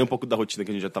porque sai um pouco da rotina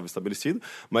que a gente já estava estabelecido,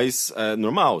 mas é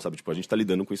normal, sabe? Tipo, a gente tá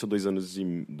lidando com isso há 2 anos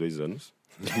e... 2 anos?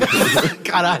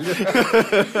 Caralho.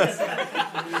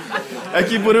 É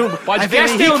que por um...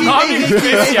 Podcast tem um nome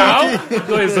especial,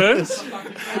 2 anos.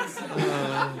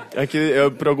 É que,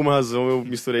 por alguma razão, eu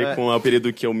misturei com o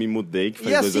período que eu me mudei, que faz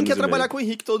 2 anos e assim que é trabalhar meio. com o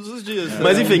Henrique todos os dias.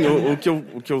 Mas, enfim,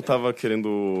 o que eu tava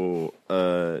querendo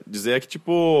dizer é que,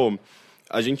 tipo,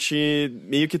 a gente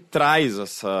meio que traz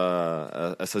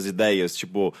essas ideias,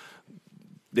 tipo...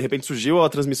 De repente surgiu a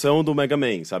transmissão do Mega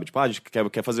Man, sabe? Tipo, a gente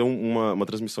quer fazer uma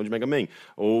transmissão de Mega Man.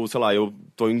 Ou, sei lá, eu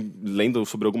tô lendo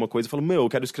sobre alguma coisa e falo, eu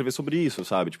quero escrever sobre isso,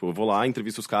 sabe? Tipo, eu vou lá,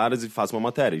 entrevisto os caras e faço uma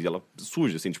matéria. E ela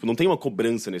surge, assim. Tipo, não tem uma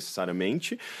cobrança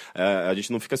necessariamente. A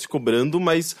gente não fica se cobrando,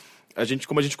 mas...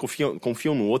 como a gente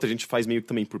confia um no outro, a gente faz meio que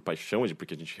também por paixão,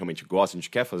 porque a gente realmente gosta, a gente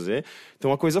quer fazer. Então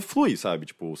a coisa flui, sabe?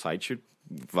 Tipo, o site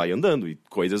vai andando e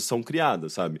coisas são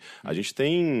criadas, sabe? A gente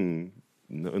tem...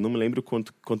 Eu não me lembro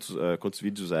quantos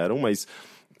vídeos eram, mas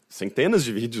centenas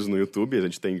de vídeos no YouTube. A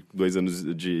gente tem 2 anos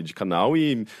de canal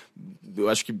e eu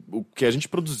acho que o que a gente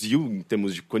produziu em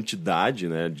termos de quantidade,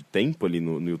 né, de tempo ali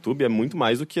no YouTube é muito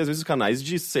mais do que, às vezes, canais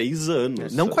de 6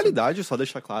 anos. Não qualidade, só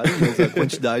deixar claro, mas a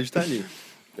quantidade tá ali.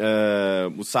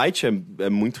 O site é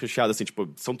muito recheado, assim, tipo,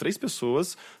 são 3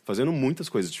 pessoas fazendo muitas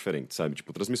coisas diferentes, sabe?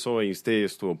 Tipo, transmissões,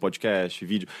 texto, podcast,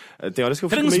 vídeo. Tem horas que eu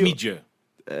fico Transmídia.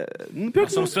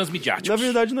 Nós somos transmediáticos. Na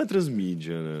verdade, não é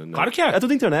transmídia, né? Claro que é. É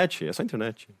tudo internet, é só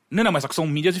internet. Não, mas só que são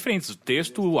mídias diferentes.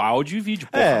 Texto, áudio e vídeo.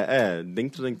 Porra.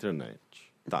 Dentro da internet.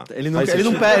 Tá. Ele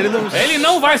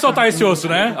não vai soltar esse osso,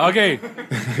 né? Ok.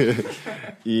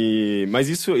 Mas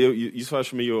isso eu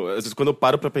acho meio... Às vezes, quando eu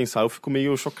paro pra pensar, eu fico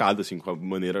meio chocado, assim, com a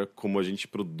maneira como a gente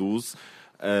produz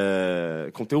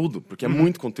conteúdo. Porque é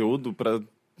muito conteúdo pra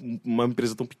uma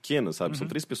empresa tão pequena, sabe? São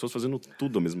 3 pessoas fazendo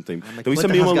tudo ao mesmo tempo. Então isso é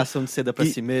meio rasgação de seda pra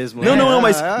si mesmo. Não,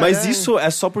 mas isso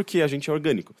é só porque a gente é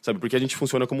orgânico, sabe? Porque a gente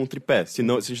funciona como um tripé. Se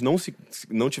a gente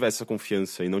não tivesse essa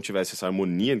confiança e não tivesse essa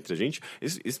harmonia entre a gente,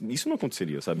 isso não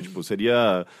aconteceria, sabe? Tipo,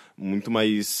 seria muito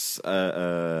mais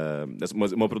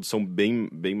uma produção bem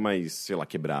mais, sei lá,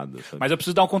 quebrada, sabe? Mas eu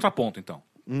preciso dar um contraponto, então.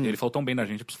 Ele falou tão bem da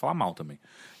gente, eu preciso falar mal também.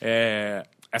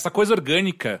 Essa coisa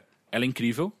orgânica, ela é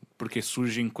incrível, porque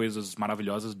surgem coisas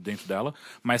maravilhosas dentro dela,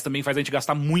 mas também faz a gente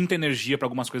gastar muita energia para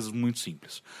algumas coisas muito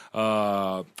simples.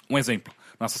 Um exemplo,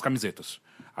 nossas camisetas.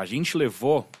 A gente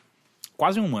levou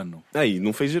quase 1 ano. Aí,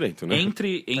 não fez direito, né?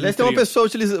 Aliás, tem uma pessoa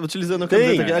utilizando a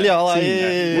camiseta aqui. Ali, ó lá.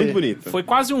 Muito bonito. Foi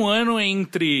quase 1 ano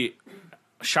entre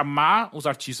chamar os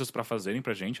artistas para fazerem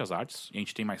pra gente as artes, e a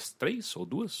gente tem mais 3 ou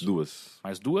 2? 2.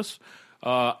 Mais 2.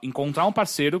 Encontrar um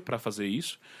parceiro para fazer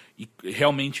isso e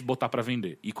realmente botar para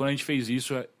vender. E quando a gente fez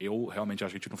isso, eu realmente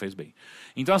acho que a gente não fez bem.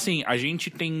 Então, assim, a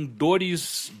gente tem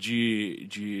dores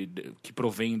que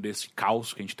provém desse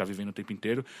caos que a gente tá vivendo o tempo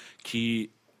inteiro,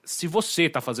 que se você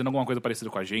tá fazendo alguma coisa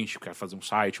parecida com a gente, quer fazer um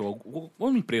site ou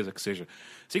uma empresa que seja,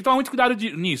 você tem que tomar muito cuidado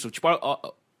nisso. Tipo,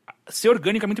 ser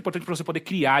orgânico é muito importante para você poder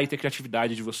criar e ter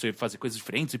criatividade de você fazer coisas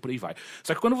diferentes e por aí vai.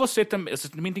 Só que quando você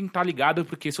também tem que estar ligado,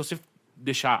 porque se você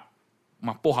deixar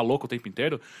uma porra louca o tempo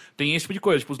inteiro, tem esse tipo de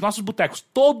coisa. Tipo, os nossos botecos,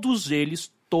 todos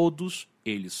eles,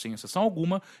 sem exceção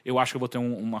alguma, eu acho que eu vou ter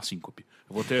uma síncope.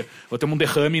 Eu vou ter um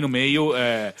derrame no meio.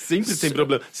 Sempre tem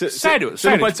problema. Sério. Você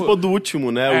não participou do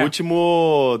último, né? É. O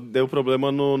último deu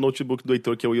problema no notebook do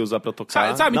Heitor que eu ia usar pra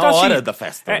tocar Sabe? na Então, hora assim, da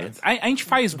festa. Né? A gente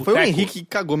faz boteco. Foi o Henrique que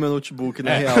cagou meu notebook,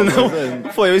 na real.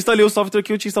 Foi, eu instalei o software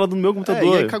que eu tinha instalado no meu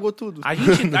computador. E aí cagou tudo. A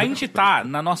gente tá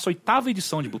na nossa 8ª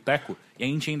edição de boteco e a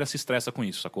gente ainda se estressa com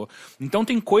isso, sacou? Então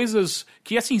tem coisas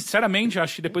que, assim, sinceramente,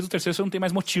 acho que depois do 3º você não tem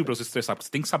mais motivo pra você se estressar, porque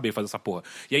você tem que saber fazer essa porra.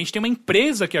 E a gente tem uma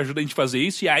empresa que ajuda a gente a fazer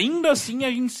isso e ainda assim a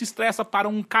gente se estressa para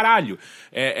um caralho.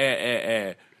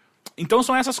 Então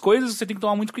são essas coisas que você tem que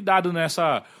tomar muito cuidado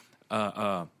nessa...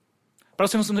 pra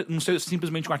você não ser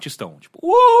simplesmente um artistão. Tipo,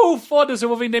 foda-se, eu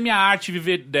vou vender minha arte e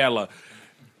viver dela.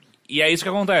 E é isso que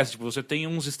acontece. Tipo, você tem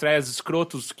uns estresses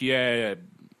escrotos que é...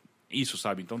 isso,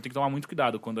 sabe? Então tem que tomar muito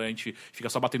cuidado quando a gente fica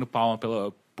só batendo palma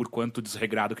por quanto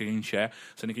desregrado que a gente é,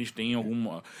 sendo que a gente tem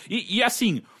alguma... E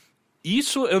assim,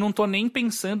 isso eu não tô nem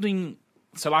pensando em,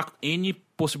 sei lá, N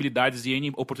possibilidades e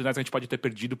N oportunidades que a gente pode ter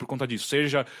perdido por conta disso.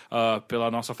 Seja pela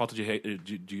nossa falta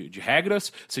de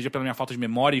regras, seja pela minha falta de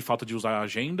memória e falta de usar a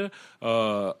agenda.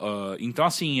 Então,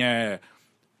 assim,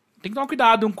 tem que tomar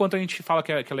cuidado enquanto a gente fala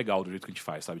que é legal do jeito que a gente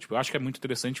faz, sabe? Tipo, eu acho que é muito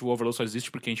interessante, o Overload só existe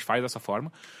porque a gente faz dessa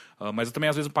forma. Mas eu também,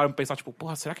 às vezes, paro pra pensar, tipo,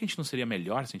 porra, será que a gente não seria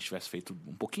melhor se a gente tivesse feito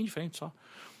um pouquinho diferente só?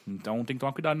 Então tem que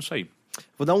tomar cuidado nisso aí.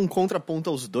 Vou dar um contraponto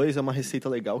aos dois, é uma receita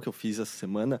legal que eu fiz essa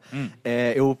semana.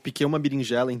 Eu piquei uma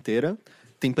berinjela inteira,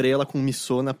 temperei ela com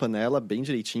missô na panela, bem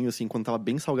direitinho, assim, quando tava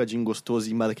bem salgadinho, gostoso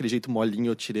e daquele jeito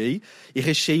molinho eu tirei. E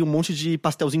recheei um monte de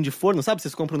pastelzinho de forno, sabe?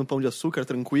 Vocês compram no Pão de Açúcar,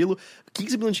 tranquilo.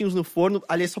 15 minutinhos no forno,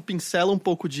 aliás, só pincela um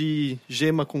pouco de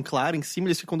gema com clara em cima,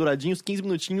 eles ficam douradinhos, 15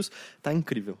 minutinhos, tá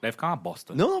incrível. Deve ficar uma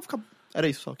bosta. Não, fica... Era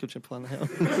isso só que eu tinha pra falar, na real.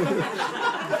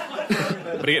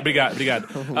 Obrigado.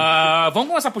 Vamos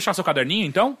começar a puxar seu caderninho,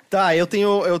 então? Tá, eu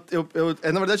tenho...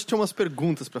 na verdade, tinha umas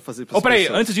perguntas pra fazer pra peraí,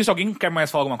 antes disso, alguém quer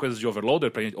mais falar alguma coisa de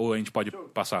Overloader? Ou a gente pode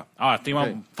passar? Tem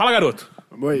uma... Fala, garoto.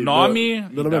 Oi, Nome...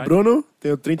 Meu nome é Bruno,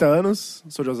 tenho 30 anos,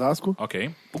 sou de Osasco.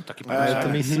 Ok. Puta que pariu. Eu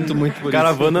também sinto muito por isso.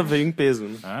 Caravana veio em peso,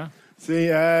 né? Sim,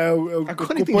 eu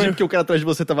Agora eu entendi porque o cara atrás de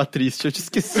você tava triste. Eu tinha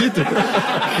esquecido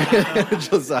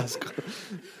de Osasco.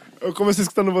 Eu comecei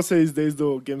escutando vocês desde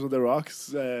o Games on the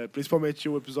Rocks, principalmente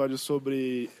o episódio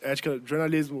sobre ética,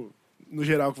 jornalismo no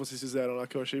geral que vocês fizeram lá,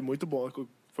 que eu achei muito bom.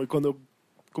 Foi quando eu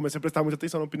comecei a prestar muita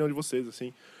atenção na opinião de vocês,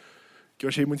 assim. Que eu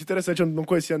achei muito interessante. Eu não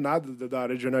conhecia nada da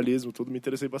área de jornalismo, tudo. Me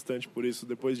interessei bastante por isso,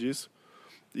 depois disso.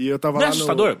 E eu tava não lá é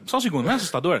assustador? Só um segundo, não é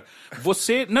assustador?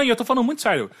 Você... Não, e eu tô falando muito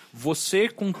sério. Você,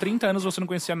 com 30 anos, você não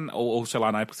conhecia... Ou sei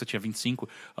lá, na época você tinha 25.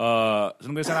 Você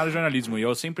não conhecia nada de jornalismo. E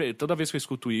eu sempre... Toda vez que eu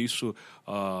escuto isso,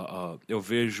 eu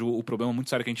vejo o problema muito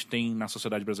sério que a gente tem na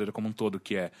sociedade brasileira como um todo,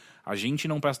 que é a gente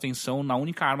não presta atenção na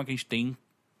única arma que a gente tem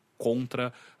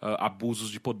contra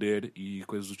abusos de poder e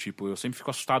coisas do tipo. Eu sempre fico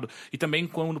assustado. E também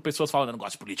quando pessoas falam, eu não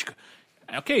gosto de política.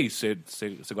 Ok, você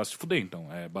gosta de fuder,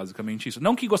 então. É basicamente isso.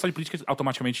 Não que gostar de política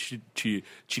automaticamente te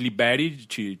libere,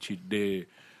 te dê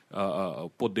o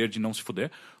poder de não se fuder,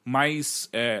 mas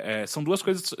são duas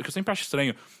coisas que eu sempre acho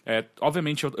estranho.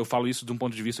 Obviamente, eu falo isso de um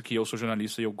ponto de vista que eu sou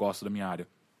jornalista e eu gosto da minha área.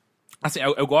 Assim,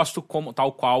 eu gosto como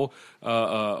tal qual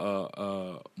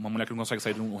uma mulher que não consegue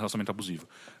sair de um relacionamento abusivo.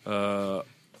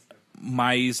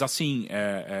 Mas, assim,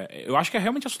 eu acho que é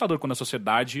realmente assustador quando a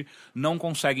sociedade não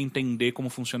consegue entender como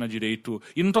funciona direito.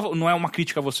 E não é uma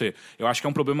crítica a você. Eu acho que é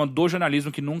um problema do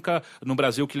jornalismo que nunca, no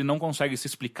Brasil, que ele não consegue se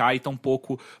explicar e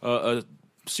tampouco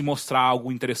se mostrar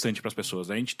algo interessante para as pessoas.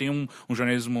 A gente tem um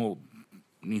jornalismo,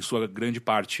 em sua grande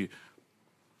parte,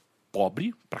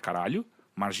 pobre pra caralho,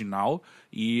 marginal,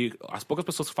 e as poucas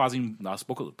pessoas que fazem, as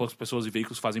poucas pessoas e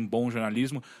veículos que fazem bom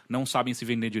jornalismo não sabem se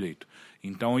vender direito.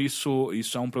 Então isso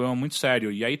é um problema muito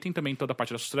sério. E aí tem também toda a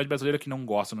parte da sociedade brasileira que não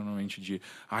gosta normalmente de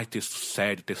texto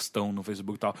sério, textão no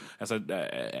Facebook e tal.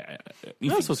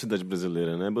 Não é a sociedade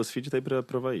brasileira, né? BuzzFeed tá aí pra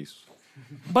provar isso.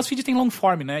 O BuzzFeed tem long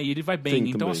form, né? E ele vai bem. Tem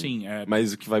então, também. assim...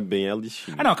 Mas o que vai bem é a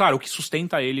listinha. Não, claro, o que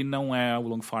sustenta ele não é o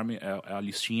long form, é a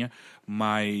listinha,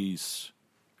 mas...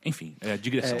 Enfim,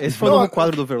 digressão. Esse foi o novo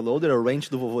quadro do Overloader, o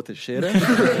Ranch do Vovô Teixeira.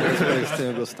 Espero que vocês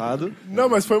tenham gostado. Não,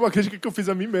 mas foi uma crítica que eu fiz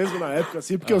a mim mesmo na época,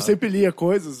 assim, porque eu sempre lia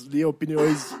coisas, lia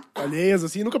opiniões alheias,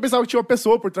 assim, e nunca pensava que tinha uma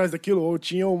pessoa por trás daquilo, ou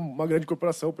tinha uma grande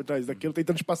corporação por trás daquilo,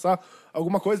 tentando te passar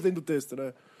alguma coisa dentro do texto,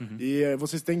 né? Uhum. E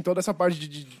vocês têm toda essa parte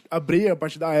de abrir a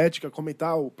parte da ética,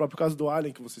 comentar o próprio caso do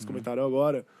Alien, que vocês comentaram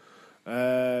agora.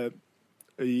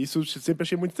 E isso eu sempre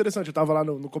achei muito interessante. Eu tava lá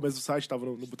no começo do site, tava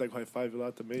no Boteco High Five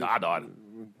lá também. Adoro.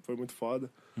 Foi muito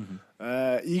foda. Uhum.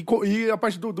 E a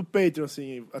parte do Patreon,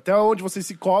 assim, até onde vocês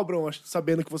se cobram,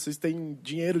 sabendo que vocês têm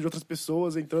dinheiro de outras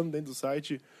pessoas entrando dentro do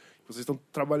site, vocês estão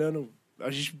trabalhando,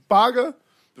 a gente paga,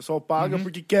 o pessoal paga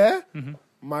porque quer,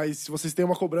 mas se vocês têm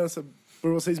uma cobrança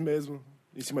por vocês mesmos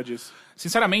em cima disso.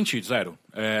 Sinceramente, Zero,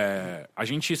 a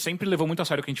gente sempre levou muito a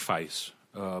sério o que a gente faz,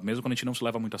 mesmo quando a gente não se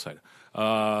leva muito a sério.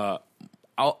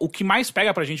 O que mais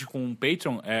pega pra gente com o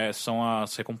Patreon são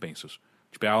as recompensas.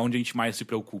 Tipo, é onde a gente mais se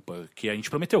preocupa, que a gente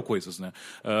prometeu coisas, né?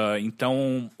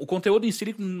 Então, o conteúdo em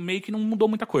si meio que não mudou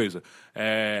muita coisa.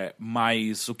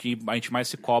 Mas o que a gente mais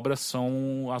se cobra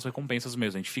são as recompensas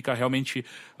mesmo. A gente fica realmente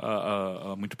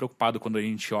muito preocupado quando a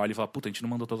gente olha e fala, puta, a gente não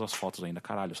mandou todas as fotos ainda,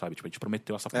 caralho, sabe? Tipo, a gente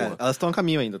prometeu essa porra. Elas estão a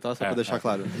caminho ainda, tá? Só pra deixar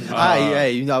claro.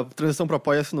 E a transição pro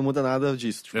Apoia-se não muda nada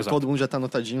disso. Tipo, todo mundo já tá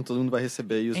anotadinho, todo mundo vai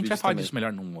receber e os vídeos. A gente vai falar também. disso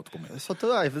melhor num outro momento. Às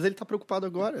vezes ele tá preocupado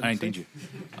agora. Entendi.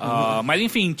 Mas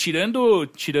enfim, tirando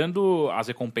as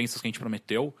recompensas que a gente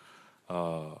prometeu...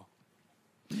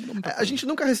 A gente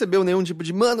nunca recebeu nenhum tipo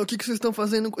de, mano, o que vocês estão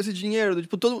fazendo com esse dinheiro?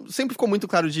 Tipo, sempre ficou muito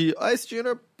claro de, esse dinheiro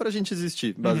é pra gente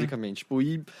existir, basicamente. Tipo,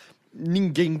 e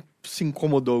ninguém se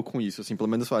incomodou com isso, assim, pelo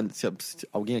menos se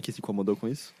alguém aqui se incomodou com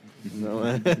isso. Não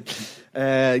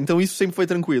então isso sempre foi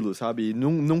tranquilo, sabe?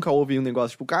 Nunca houve um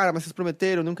negócio tipo, cara, mas vocês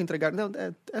prometeram, nunca entregaram. Não,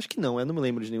 acho que não, eu não me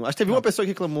lembro de nenhum. Acho que teve uma pessoa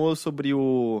que reclamou sobre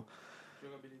o...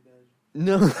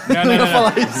 Não ia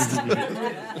falar isso.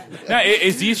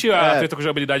 Existe a treta com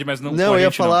jogabilidade, mas não. Não, eu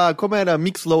ia falar, como era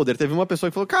Mixloader. Teve uma pessoa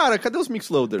que falou, cara, cadê os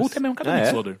Mixloaders? Puta, é mesmo, cadê o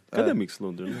Mixloader? Cadê o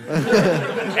Mixloader?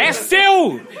 É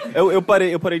seu! Eu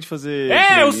parei de fazer.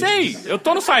 Eu sei! Eu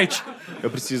tô no site. Eu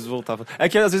preciso voltar. É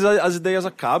que às vezes as ideias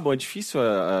acabam, é difícil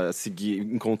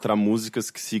encontrar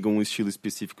músicas que sigam um estilo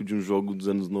específico de um jogo dos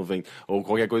anos 90, ou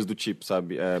qualquer coisa do tipo,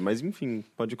 sabe? Mas enfim,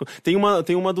 pode. Tem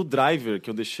uma do Driver que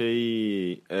eu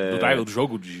deixei. Do Driver do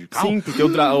jogo de carro? Sim, porque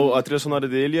a trilha sonora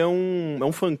dele é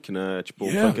um funk, né? Tipo,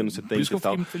 um funk anos 70 e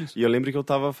tal. E eu lembro que eu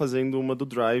tava fazendo uma do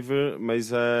Driver, mas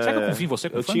Será que eu confio em você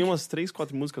com eu funk? tinha umas 3,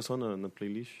 4 músicas só na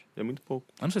playlist. É muito pouco.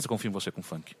 Eu não sei se eu confio em você com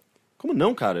funk. Como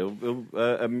não, cara?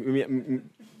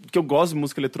 Que eu gosto de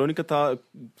música eletrônica tá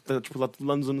tipo,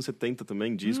 lá nos anos 70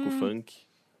 também, disco, funk.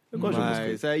 Eu gosto de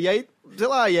música. E aí, sei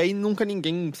lá, nunca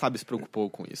ninguém, sabe, se preocupou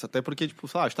com isso. Até porque, tipo,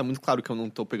 sei lá, está muito claro que eu não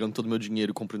tô pegando todo o meu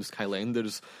dinheiro comprando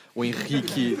Skylanders, o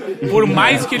Henrique... Por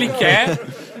mais que ele quer...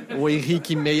 O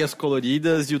Henrique meias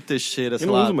coloridas e o Teixeira, sei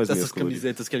lá, dessas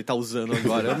camisetas que ele tá usando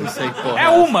agora. Eu não sei, porra. É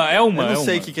uma. Eu não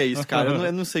sei o que é isso, cara.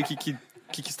 Eu não sei o que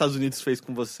Estados Unidos fez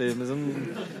com você, mas eu não...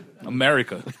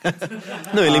 America.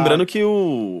 Não, e lembrando que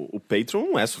o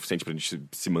Patreon não é suficiente pra gente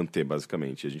se manter,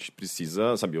 basicamente. A gente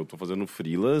precisa, sabe, eu tô fazendo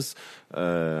freelas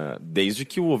desde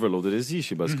que o Overloader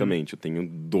existe, basicamente. Eu tenho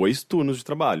 2 turnos de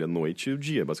trabalho, a noite e o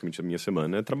dia. Basicamente, a minha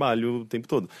semana é trabalho o tempo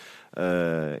todo.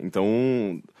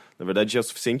 Então, na verdade, é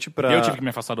suficiente pra... Eu tive que me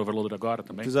afastar do Overloader agora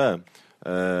também. Pois é.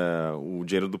 O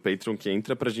dinheiro do Patreon que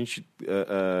entra pra gente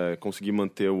conseguir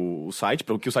manter o site,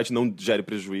 para que o site não gere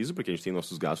prejuízo, porque a gente tem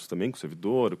nossos gastos também com o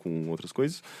servidor, com outras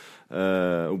coisas.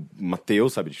 O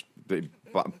Matheus, sabe,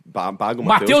 paga o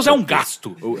Matheus é um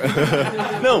gasto.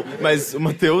 Não, mas o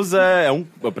Matheus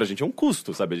pra gente é um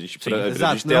custo, sabe? A gente, pra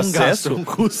gente ter acesso... Gasto, é um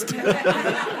custo.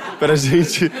 pra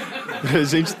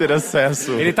gente ter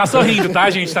acesso... Ele tá sorrindo, tá,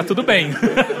 gente? Tá tudo bem.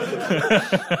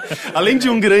 Além de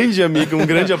um grande amigo, um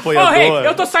grande apoiador... Hey,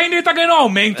 eu tô saindo e ele tá ganhando um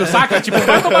aumento, saca? Tipo,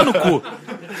 vai tomar no cu.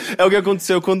 É o que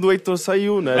aconteceu quando o Heitor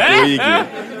saiu, né? Do IG,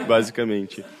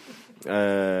 basicamente.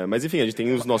 Mas enfim, a gente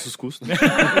tem os nossos custos.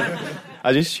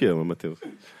 A gente te ama, Matheus.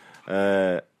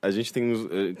 A gente tem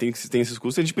esses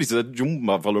custos, a gente precisa de um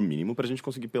valor mínimo pra gente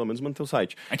conseguir pelo menos manter o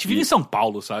site. A gente vive em São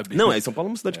Paulo, sabe? Não, São Paulo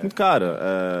é uma cidade muito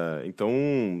cara.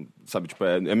 Então, sabe, tipo,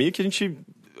 é meio que a gente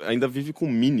ainda vive com o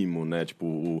mínimo, né? Tipo,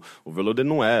 o Overloader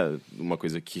não é uma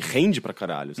coisa que rende pra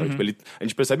caralho, sabe? Tipo, a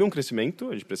gente percebe um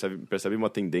crescimento, a gente percebe uma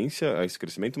tendência a esse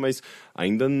crescimento, mas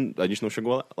ainda a gente não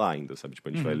chegou lá ainda, sabe? Tipo,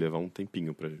 a gente vai levar um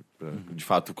tempinho pra de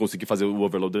fato, conseguir fazer o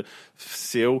Overloader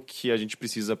ser o que a gente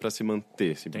precisa pra se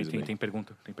manter, simplesmente. Tem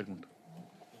pergunta.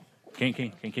 Quem?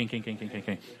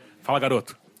 Fala,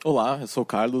 garoto. Olá, eu sou o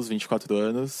Carlos, 24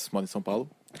 anos, moro em São Paulo.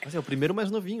 Mas é o primeiro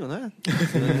mais novinho, né?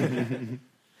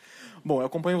 Bom, eu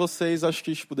acompanho vocês, acho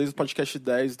que tipo, desde o podcast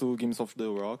 10 do Games of the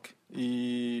Rock.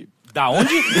 E... Da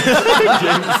onde? Eu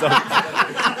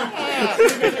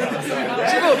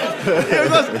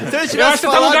acho que você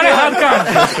tá no lugar errado, cara.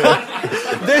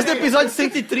 Desde o episódio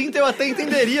 130 eu até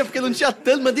entenderia, porque não tinha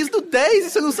tanto, mas desde o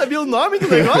 10 você não sabia o nome do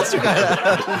negócio,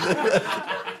 cara?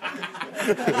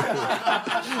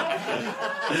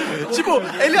 Tipo,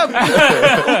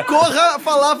 o Corra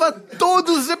falava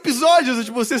todos os episódios.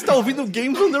 Tipo, você está ouvindo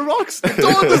Games on the Rocks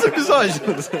todos os episódios.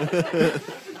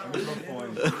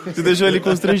 Você deixou ele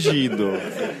constrangido.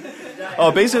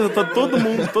 Ó, pensa, tá todo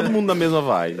mundo na mesma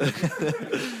vibe.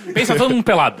 Pensa todo mundo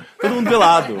pelado. Todo mundo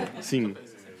pelado, sim.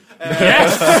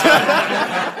 Yes!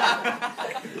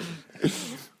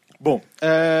 Bom,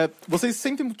 vocês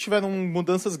sempre tiveram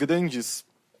mudanças grandes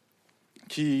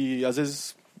que às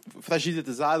vezes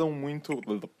fragilizaram muito,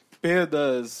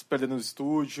 perdas, perdendo o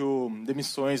estúdio,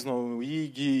 demissões no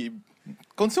IG.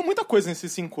 Aconteceu muita coisa nesses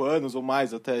 5 anos ou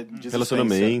mais até de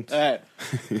relacionamento.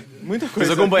 Muita coisa.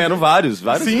 Vocês acompanharam vários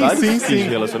sim.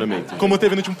 relacionamentos. Como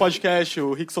teve no último podcast,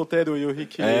 o Rick solteiro e o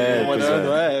Rick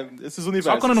namorando, esses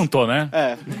universos. Só quando eu não tô, né?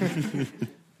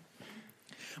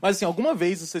 Mas assim, alguma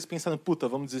vez vocês pensaram, puta,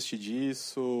 vamos desistir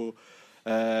disso?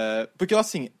 Porque,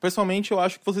 assim, pessoalmente eu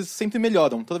acho que vocês sempre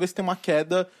melhoram. Toda vez que tem uma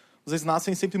queda, vocês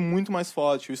nascem sempre muito mais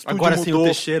forte. O estúdio agora mudou. Sim, o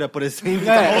Teixeira, por exemplo.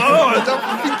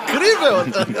 Tá incrível!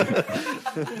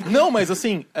 Não, mas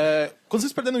assim, quando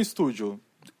vocês perderam o estúdio,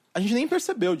 a gente nem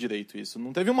percebeu direito isso.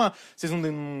 Não teve uma... Vocês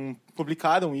não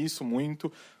publicaram isso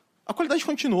muito. A qualidade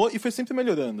continuou e foi sempre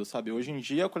melhorando, sabe? Hoje em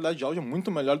dia a qualidade de áudio é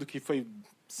muito melhor do que foi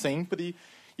sempre.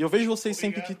 E eu vejo vocês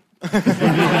sempre que...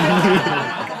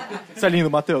 Isso é lindo,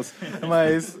 Matheus.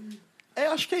 Mas...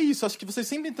 acho que é isso. Acho que vocês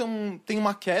sempre tem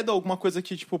uma queda, alguma coisa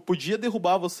que, tipo, podia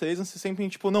derrubar vocês. E vocês sempre,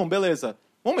 tipo, não, beleza.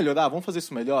 Vamos melhorar, vamos fazer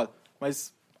isso melhor.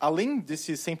 Mas, além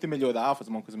desse sempre melhorar, fazer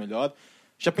uma coisa melhor,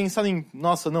 já pensaram em,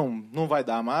 nossa, não vai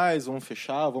dar mais, vamos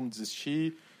fechar, vamos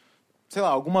desistir. Sei lá,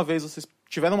 alguma vez vocês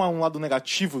tiveram um lado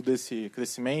negativo desse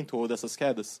crescimento ou dessas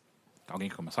quedas? Alguém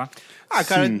quer começar?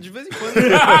 Cara, Sim. de vez em quando...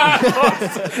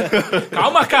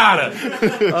 Calma, cara!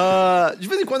 De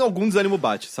vez em quando algum desânimo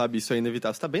bate, sabe? Isso é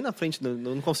inevitável. Você tá bem na frente, eu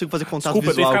não consigo fazer contato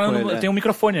visual com ele. Tem um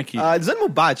microfone aqui. Desânimo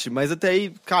bate, mas até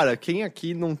aí, cara, quem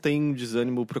aqui não tem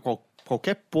desânimo pra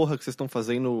qualquer porra que vocês estão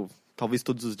fazendo, talvez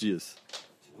todos os dias?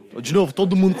 De novo,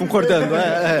 todo mundo concordando.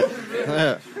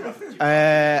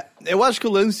 Eu acho que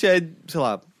o lance é, sei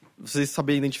lá, você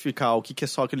saber identificar o que é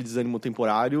só aquele desânimo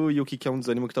temporário e o que é um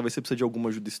desânimo que talvez você precise de alguma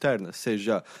ajuda externa.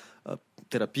 Seja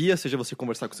terapia, seja você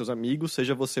conversar com seus amigos,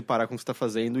 seja você parar com o que você tá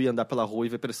fazendo e andar pela rua e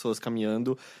ver pessoas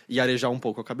caminhando e arejar um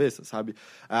pouco a cabeça, sabe?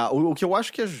 O que eu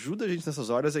acho que ajuda a gente nessas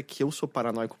horas é que eu sou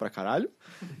paranoico pra caralho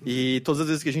e todas as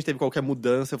vezes que a gente teve qualquer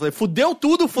mudança, eu falei, fudeu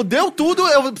tudo,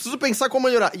 eu preciso pensar como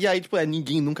melhorar. E aí, tipo,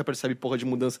 ninguém nunca percebe porra de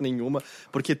mudança nenhuma,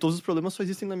 porque todos os problemas só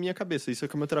existem na minha cabeça. Isso é o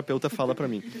que o meu terapeuta fala pra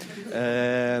mim.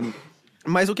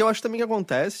 Mas o que eu acho também que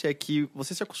acontece é que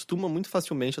você se acostuma muito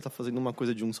facilmente a estar fazendo uma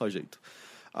coisa de um só jeito.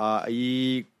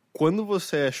 E quando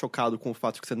você é chocado com o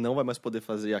fato de que você não vai mais poder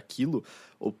fazer aquilo,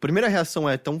 a primeira reação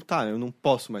é, então tá, eu não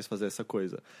posso mais fazer essa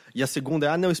coisa. E a segunda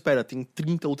é, não, espera, tem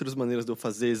 30 outras maneiras de eu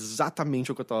fazer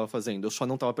exatamente o que eu tava fazendo. Eu só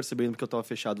não tava percebendo porque eu tava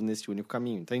fechado nesse único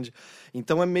caminho, entende?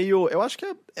 Então é meio... Eu acho que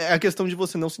é a questão de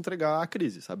você não se entregar à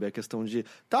crise, sabe? É a questão de,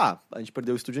 tá, a gente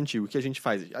perdeu o estúdio antigo, o que a gente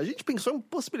faz? A gente pensou em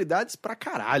possibilidades pra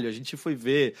caralho. A gente foi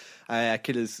ver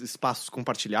aqueles espaços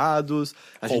compartilhados.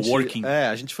 Coworking.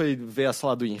 A gente foi ver a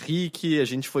sala do Henrique, a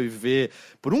gente foi ver...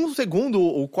 Por um segundo,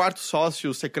 o quarto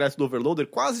sócio secreto do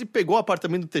Overloader quase pegou o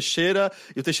apartamento do Teixeira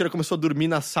e o Teixeira começou a dormir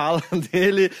na sala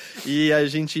dele e a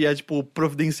gente ia, tipo,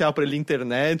 providenciar pra ele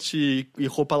internet e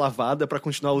roupa lavada pra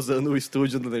continuar usando o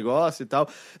estúdio do negócio e tal.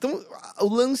 Então,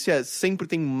 o lance é, sempre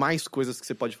tem mais coisas que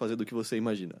você pode fazer do que você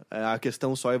imagina. A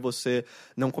questão só é você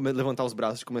não levantar os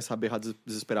braços e começar a berrar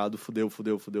desesperado, fudeu,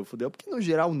 porque no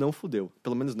geral não fudeu.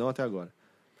 Pelo menos não até agora.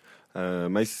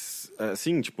 Mas,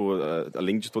 assim, tipo,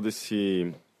 além de todo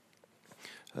esse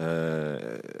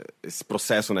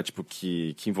processo, né, tipo,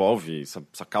 que envolve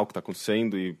sacar o que tá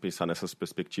acontecendo e pensar nessas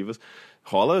perspectivas,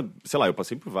 rola, sei lá, eu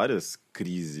passei por várias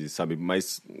crises, sabe,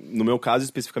 mas no meu caso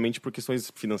especificamente por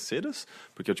questões financeiras,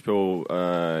 porque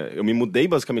eu me mudei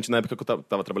basicamente na época que eu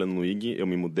tava trabalhando no IG, eu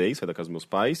me mudei, saí da casa dos meus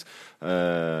pais,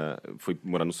 fui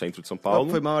morar no centro de São Paulo.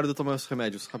 Foi uma hora de eu tomar os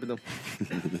remédios, rapidão.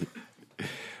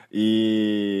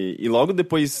 E logo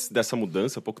depois dessa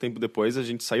mudança, pouco tempo depois, a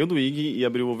gente saiu do IG e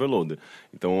abriu o Overloader.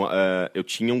 Então, eu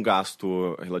tinha um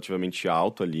gasto relativamente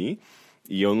alto ali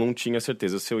e eu não tinha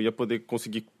certeza se eu ia poder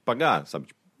conseguir pagar, sabe?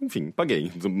 Enfim,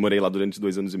 paguei. Morei lá durante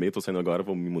 2 anos e meio, tô saindo agora,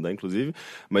 vou me mudar, inclusive.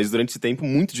 Mas durante esse tempo,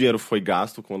 muito dinheiro foi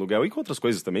gasto com aluguel e com outras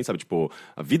coisas também, sabe? Tipo,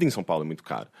 a vida em São Paulo é muito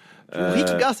cara. O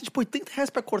Rick gasta, tipo,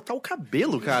 R$80 pra cortar o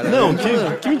cabelo, cara. Não,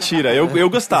 que mentira. Eu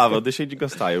gostava, eu deixei de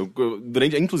gastar.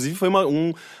 Inclusive, foi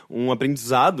um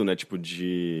aprendizado, né? Tipo,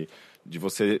 de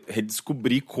você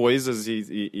redescobrir coisas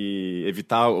e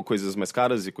evitar coisas mais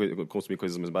caras e consumir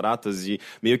coisas mais baratas e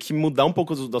meio que mudar um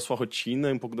pouco da sua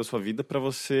rotina, um pouco da sua vida para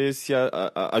você se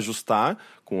ajustar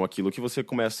com aquilo que você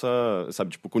começa,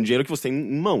 sabe, tipo, com o dinheiro que você tem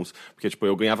em mãos. Porque, tipo,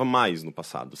 eu ganhava mais no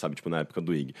passado, sabe, tipo, na época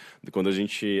do IG. Quando a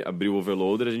gente abriu o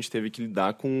Overloader, a gente teve que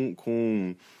lidar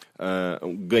com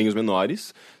ganhos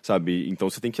menores, sabe? Então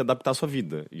você tem que adaptar a sua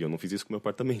vida. E eu não fiz isso com o meu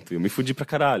apartamento. Eu me fudi pra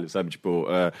caralho, sabe? Tipo,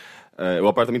 o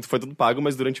apartamento foi tudo pago,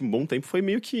 mas durante um bom tempo foi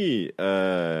meio que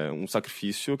um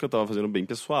sacrifício que eu tava fazendo bem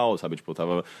pessoal, sabe? Tipo, eu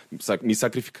tava me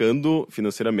sacrificando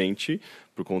financeiramente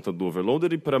por conta do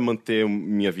Overloader e para manter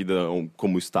minha vida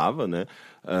como estava, né?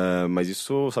 Mas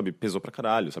isso, sabe, pesou pra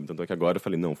caralho, sabe? Tanto é que agora eu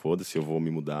falei, não, foda-se, eu vou me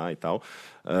mudar e tal.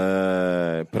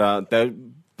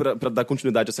 Para dar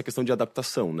continuidade a essa questão de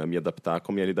adaptação, né? Me adaptar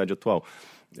com a minha realidade atual.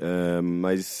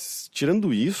 Mas,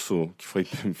 tirando isso, que foi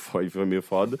meio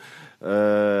foda,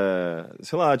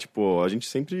 sei lá, tipo, a gente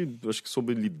sempre, acho que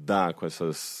soube lidar com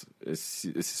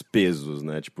esses pesos,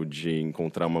 né? Tipo, de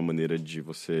encontrar uma maneira de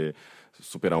você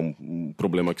superar um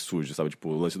problema que surge, sabe? Tipo,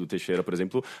 o lance do Teixeira, por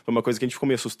exemplo, foi uma coisa que a gente ficou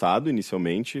meio assustado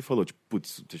inicialmente e falou, tipo,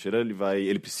 putz, o Teixeira,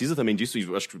 ele precisa também disso, e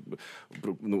eu acho que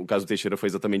no caso do Teixeira foi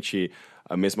exatamente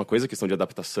a mesma coisa, a questão de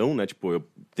adaptação, né? Tipo, eu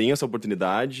tenho essa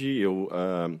oportunidade, eu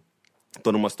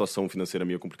tô numa situação financeira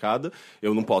meio complicada,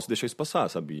 eu não posso deixar isso passar,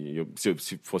 sabe?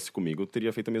 Se fosse comigo, eu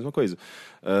teria feito a mesma coisa.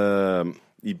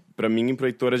 E pra mim, e pro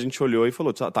Heitor, a gente olhou e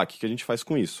falou, tá, o que a gente faz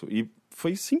com isso? E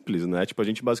foi simples, né? Tipo, a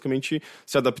gente basicamente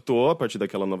se adaptou a partir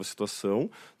daquela nova situação,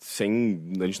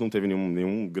 a gente não teve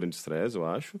nenhum grande estresse, eu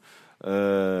acho.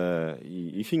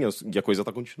 Enfim, e a coisa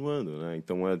tá continuando, né?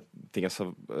 Então tem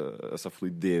essa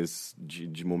fluidez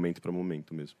de momento para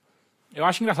momento mesmo. Eu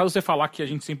acho engraçado você falar que a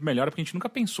gente sempre melhora, porque a gente nunca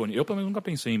pensou. Eu, pelo menos, nunca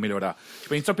pensei em melhorar.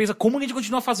 Tipo, a gente só pensa como a gente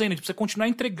continua fazendo. A gente precisa continuar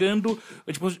entregando,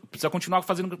 precisa continuar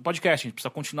fazendo podcast, a gente precisa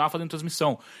continuar fazendo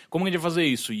transmissão. Como a gente vai fazer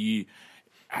isso? E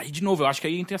aí, de novo, eu acho que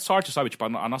aí entra a sorte, sabe? Tipo,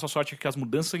 a nossa sorte é que as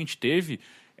mudanças que a gente teve,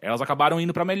 elas acabaram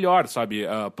indo pra melhor, sabe?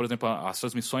 Por exemplo, as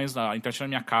transmissões da internet na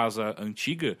minha casa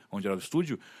antiga, onde era o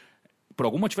estúdio, por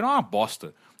algum motivo era uma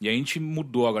bosta. E aí a gente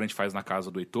mudou, agora a gente faz na casa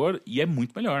do Heitor, e é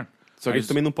muito melhor. Só que a gente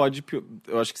também não pode...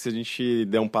 Eu acho que se a gente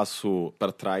der um passo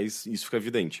pra trás, isso fica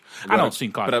evidente. Agora, não, sim,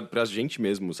 claro. Pra gente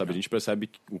mesmo, sabe? A gente percebe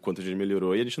o quanto a gente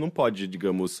melhorou e a gente não pode,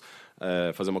 digamos,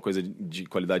 fazer uma coisa de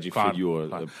qualidade inferior.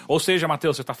 Claro. Ou seja,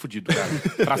 Matheus, você tá fudido, cara.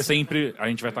 Pra sempre a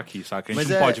gente vai estar aqui, sabe? A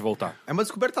gente não pode voltar. É uma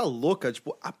descoberta louca.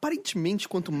 Tipo, aparentemente,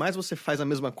 quanto mais você faz a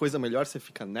mesma coisa, melhor você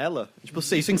fica nela. Tipo, eu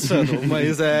sei, isso é insano,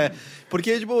 mas é...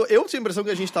 Porque, tipo, eu tinha a impressão que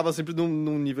a gente tava sempre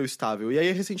num nível estável. E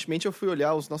aí, recentemente, eu fui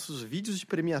olhar os nossos vídeos de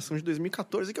premiação de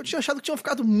 2014, que eu tinha achado que tinham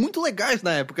ficado muito legais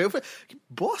na época. Aí eu falei, que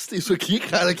bosta isso aqui,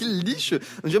 cara, que lixo.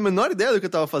 Não tinha a menor ideia do que eu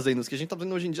tava fazendo. Os que a gente tá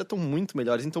fazendo hoje em dia estão muito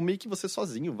melhores. Então, meio que você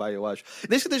sozinho vai, eu acho.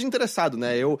 Desde que esteja interessado,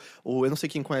 né? Eu não sei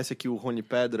quem conhece aqui o Rony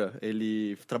Pedra,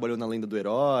 ele trabalhou na Lenda do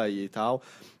Herói e tal.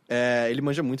 Ele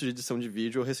manja muito de edição de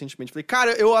vídeo. Eu recentemente falei,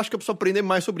 cara, eu acho que eu preciso aprender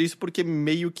mais sobre isso, porque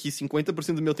meio que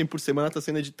 50% do meu tempo por semana tá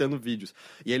sendo editando vídeos.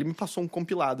 E aí ele me passou um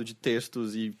compilado de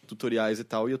textos e tutoriais e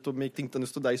tal, e eu tô meio que tentando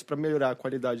estudar isso pra melhorar a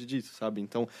qualidade disso, sabe?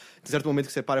 Então, em certo momento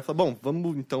que você para e fala, bom,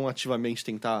 vamos então ativamente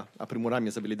tentar aprimorar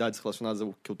minhas habilidades relacionadas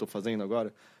ao que eu tô fazendo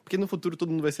agora? Porque no futuro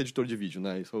todo mundo vai ser editor de vídeo,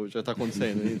 né? Isso já tá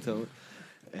acontecendo, então...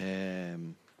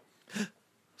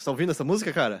 Você tá ouvindo essa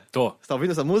música, cara? Tô. Você tá ouvindo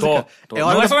essa música? Tô.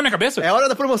 Não é só na minha cabeça? É hora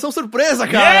da promoção surpresa,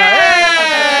 cara!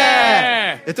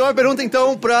 Yeah! Eu tenho uma pergunta,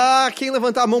 então, pra quem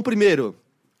levantar a mão primeiro.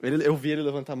 Eu vi ele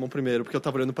levantar a mão primeiro, porque eu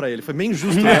tava olhando pra ele. Foi meio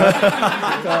injusto, né?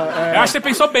 Eu acho que você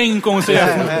pensou bem em como você...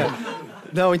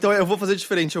 Não, então eu vou fazer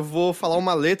diferente. Eu vou falar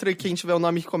uma letra e quem tiver o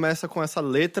nome que começa com essa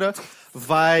letra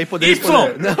vai poder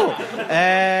responder. Não,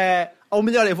 ou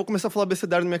melhor, eu vou começar a falar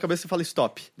abecedário na minha cabeça e fala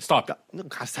stop. Stop. Tá. Não,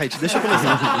 cacete, deixa eu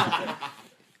começar.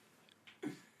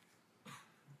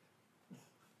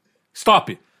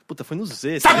 Stop. Puta, foi no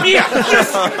Z. Sabia!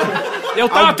 Eu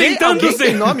tava tentando alguém Z.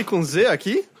 Tem nome com Z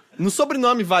aqui? No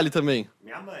sobrenome vale também.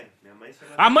 Minha mãe.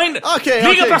 A mãe... Ok,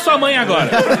 Liga pra sua mãe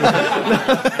agora.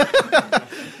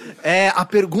 A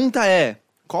pergunta é,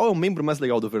 qual é o membro mais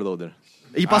legal do Overloader?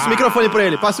 E passa o microfone pra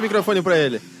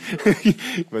ele,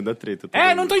 Vai dar treta.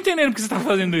 Não tô entendendo porque você tá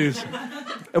fazendo isso.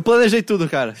 Eu planejei tudo,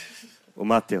 cara. O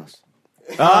Matheus.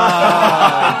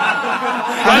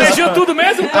 Planejou tudo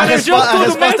mesmo? A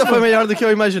resposta foi melhor do que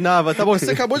eu imaginava. Tá bom,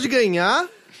 você acabou de ganhar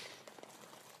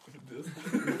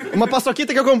uma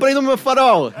paçoquita que eu comprei no meu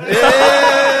farol.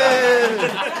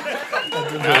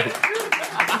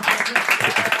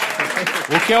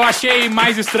 O que eu achei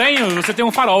mais estranho, você tem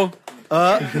um farol.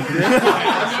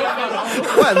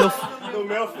 Ué, no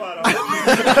meu farol.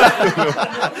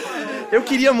 Eu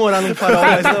queria morar num farol,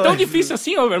 mas tá tão difícil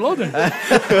assim, Overloader?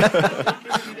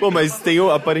 Bom, mas tem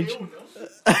o aparente...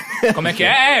 Como é que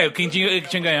é? Quem tinha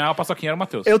que ganhar a paçoquinha era o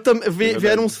Matheus.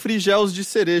 Vieram uns frigels de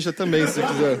cereja também, se você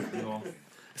quiser.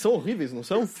 São horríveis, não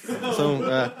são? São,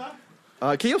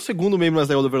 quem é o segundo membro mais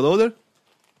legal do Overloader?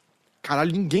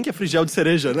 Caralho, ninguém quer frigel de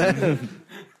cereja, né?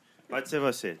 Pode ser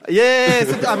você. Yes!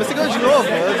 Mas você ganhou de novo.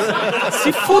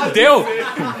 Se fudeu!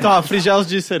 Tá, frigels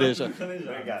de cereja.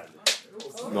 Obrigado.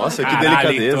 Nossa, que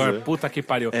delicadeza. Heitor, puta que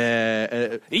pariu.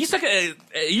 Isso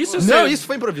isso Não, isso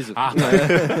foi improviso.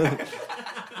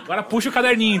 Agora puxa o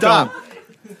caderninho, então. Tá.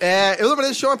 Eu, na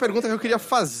verdade, tinha uma pergunta que eu queria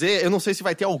fazer. Eu não sei se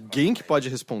vai ter alguém que pode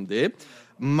responder,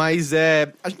 mas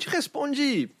a gente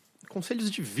responde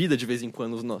conselhos de vida de vez em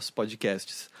quando nos nossos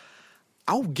podcasts.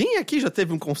 Alguém aqui já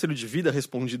teve um conselho de vida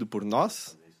respondido por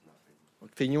nós?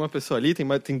 Tem uma pessoa ali,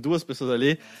 tem duas pessoas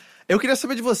ali. Eu queria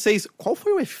saber de vocês, qual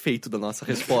foi o efeito da nossa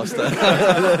resposta?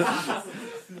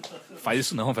 Faz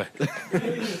isso não, velho.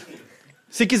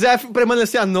 Se quiser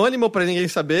permanecer anônimo pra ninguém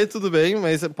saber, tudo bem,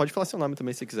 mas pode falar seu nome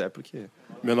também se quiser, porque...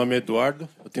 Meu nome é Eduardo,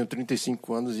 eu tenho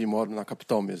 35 anos e moro na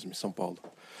capital mesmo, em São Paulo.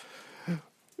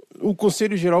 O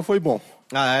conselho geral foi bom.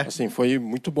 Assim, foi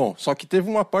muito bom. Só que teve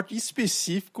uma parte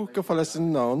específica que eu falei assim,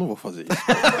 não, eu não vou fazer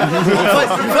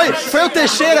isso. Foi o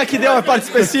Teixeira que deu a parte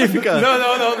específica?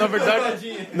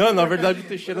 Não, na verdade o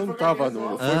Teixeira não tava, foi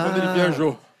quando ele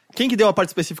viajou. Quem que deu a parte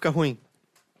específica ruim?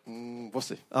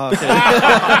 Você. Ok.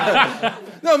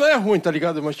 Não é ruim, tá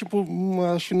ligado? Mas, tipo,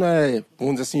 acho que não é,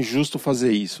 vamos dizer assim, justo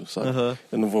fazer isso, sabe?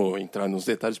 Eu não vou entrar nos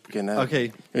detalhes, porque, né?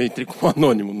 Ok. Eu entrei como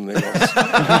anônimo no negócio.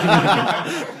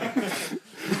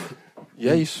 E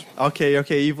é isso. Ok.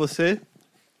 E você?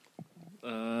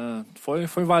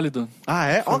 Foi válido.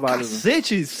 Foi válido.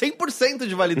 Cacete! 100%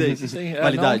 de validez. Sim,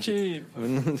 validade.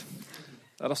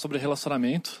 Era sobre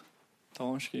relacionamento.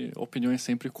 Então, acho que opiniões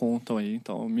sempre contam aí.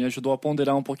 Então, me ajudou a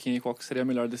ponderar um pouquinho qual que seria a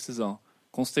melhor decisão.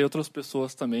 Consultei outras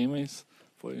pessoas também, mas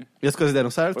foi... E as coisas deram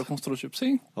certo? Foi construtivo,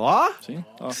 sim. Sim.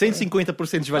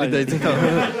 150% de validez, então.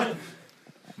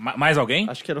 Mais alguém?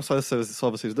 Acho que eram só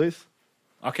vocês dois.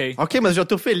 Ok, mas já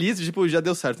tô feliz, tipo, já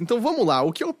deu certo. Então, vamos lá.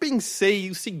 O que eu pensei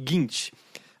é o seguinte...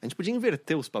 A gente podia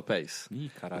inverter os papéis. Ih,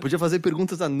 caralho. Podia fazer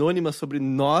perguntas anônimas sobre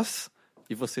nós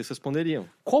e vocês responderiam.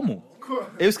 Como?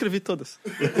 Eu escrevi todas.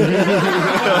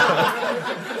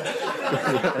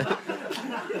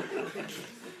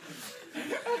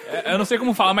 Eu não sei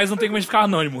como falar, mas não tem como a gente ficar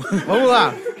anônimo. Vamos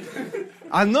lá.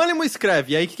 Anônimo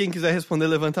escreve, e aí quem quiser responder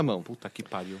levanta a mão. Puta que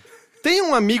pariu. Tem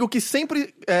um amigo que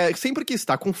sempre que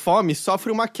está com fome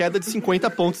sofre uma queda de 50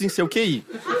 pontos em seu QI.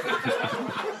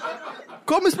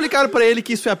 Como explicar pra ele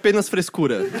que isso é apenas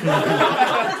frescura?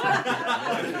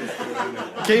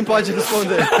 Quem pode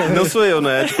responder? Não sou eu,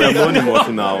 né? Tipo, é anônimo,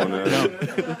 afinal, né?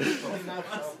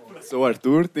 Sou o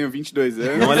Arthur, tenho 22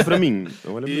 anos. Não olha pra mim.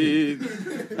 Não olha pra E mim.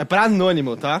 É pra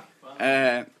anônimo, tá?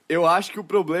 eu acho que o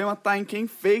problema tá em quem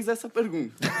fez essa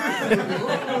pergunta.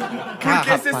 Porque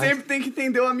você sempre tem que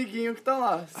entender o amiguinho que tá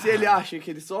lá. Se ele acha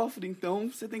que ele sofre, então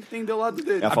você tem que entender o lado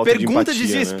dele. É a A falta de pergunta empatia,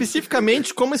 dizia né?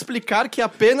 especificamente como explicar que é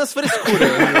apenas frescura.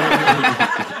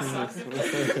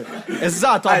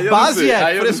 Exato, a Aí eu não base sei, é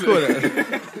aí eu não frescura.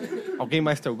 Alguém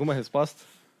mais tem alguma resposta?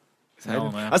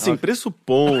 Não, né? Assim,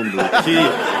 pressupondo que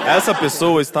essa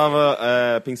pessoa estava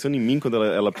pensando em mim quando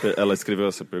ela escreveu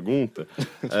essa pergunta,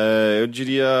 eu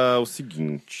diria o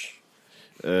seguinte: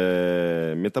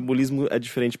 metabolismo é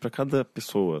diferente para cada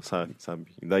pessoa, sabe?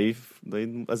 E daí,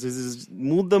 às vezes,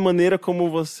 muda a maneira como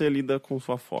você lida com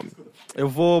sua fome. Eu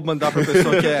vou mandar pra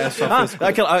pessoa que é só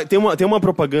frescura. Tem uma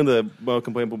propaganda, uma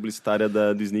campanha publicitária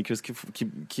do Snickers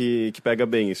que pega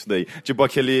bem isso daí. Tipo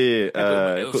aquele...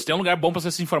 Se tem um lugar bom pra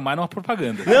você se informar, não é uma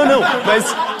propaganda. Não,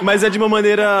 mas é de uma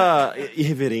maneira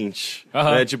irreverente.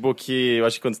 Aham. Né? Tipo que eu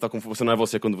acho que quando você tá com fome, você não é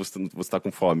você quando você tá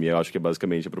com fome. Eu acho que é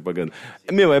basicamente a propaganda.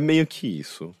 É meio que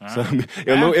isso, sabe?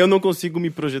 Eu não consigo me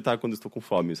projetar quando estou com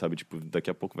fome, sabe? Tipo, daqui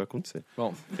a pouco vai acontecer.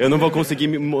 Bom. Eu não vou conseguir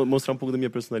mostrar um pouco da minha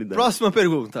personalidade. Próxima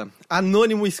pergunta.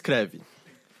 Anônimo escreve.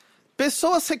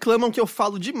 Pessoas reclamam que eu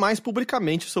falo demais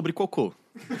publicamente sobre cocô.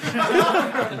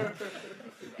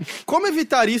 Como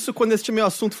evitar isso quando este é meu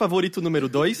assunto favorito número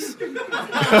 2?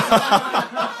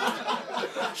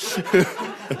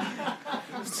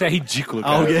 Isso é ridículo,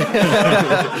 cara.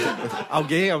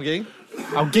 Alguém?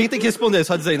 Alguém tem que responder,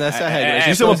 só dizendo, essa é a regra.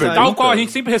 Isso é uma pergunta. Tal qual a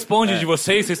gente sempre responde de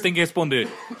vocês têm que responder.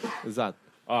 Exato.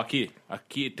 Ó, aqui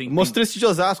tem... Mostrei-se de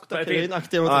Osasco, tá querendo? Aqui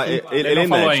tem outra. Ele não é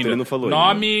falou inédito, ainda. ele não falou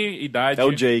Nome, ainda. idade... É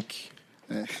o Jake.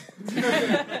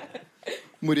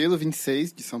 Murilo,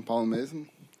 26, de São Paulo mesmo.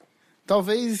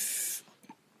 Talvez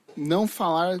não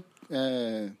falar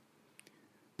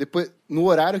depois no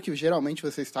horário que geralmente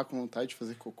você está com vontade de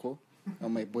fazer cocô. É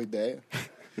uma boa ideia.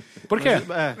 Por quê?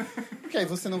 Porque aí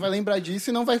você não vai lembrar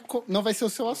disso e não vai ser o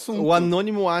seu assunto. O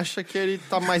anônimo acha que ele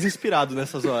tá mais inspirado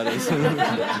nessas horas.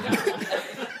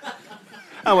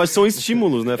 Mas são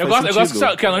estímulos, né? Eu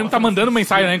gosto que o anônimo tá mandando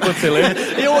mensagem, né, enquanto você lê.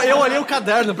 Eu olhei o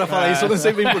caderno pra falar isso, eu não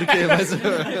sei bem porquê, mas...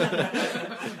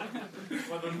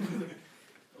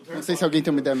 Não sei se alguém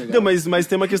tem uma ideia melhor. Não, mas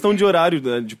tem uma questão de horário,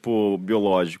 né, tipo,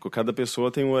 biológico. Cada pessoa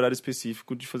tem um horário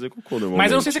específico de fazer cocô, normalmente.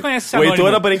 Mas eu não sei se você conhece esse O anônimo.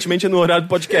 Heitor, aparentemente, é no horário do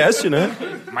podcast, né?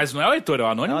 Mas não é o Heitor, é o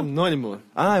anônimo. É anônimo.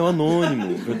 Ah, é o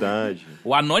anônimo, verdade.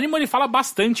 O anônimo, ele fala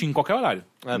bastante em qualquer horário.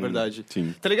 É verdade.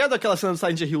 Sim. Tá ligado aquela cena do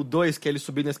Silent Hill 2, que ele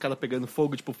subindo na escada pegando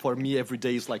fogo, tipo, for me every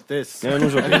day is like this? Eu não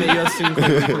joguei. É meio assim.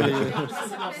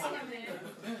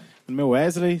 Meu nome é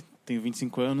Wesley, tenho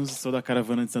 25 anos, sou da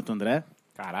Caravana de Santo André.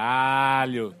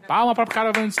 Caralho. Palma pra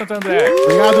Caravana de Santo André.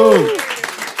 Obrigado.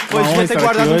 Pô, devia ter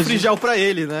guardado um frigel pra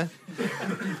ele, né?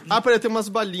 Peraí, tem umas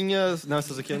balinhas... Não,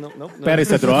 essas aqui não. Pera,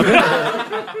 isso é droga?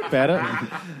 Pera,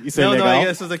 isso é legal? Não,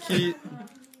 essas aqui...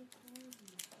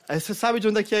 Você sabe de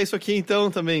onde é que é isso aqui, então,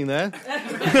 também, né?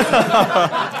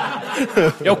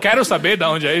 Eu quero saber de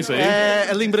onde é isso aí.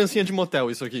 É lembrancinha de motel,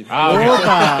 isso aqui.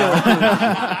 Opa!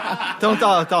 Então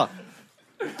tá.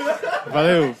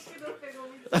 Valeu.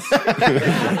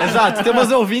 Exato, tem umas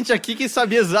ouvintes aqui que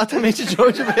sabia exatamente de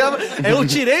onde veio. Eu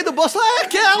tirei do bolso, é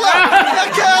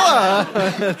aquela!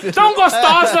 Tão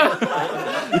gostosa!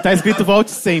 E tá escrito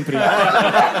volte sempre.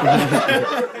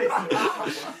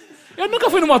 Eu nunca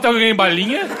fui no motel que eu ganhei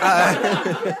balinha.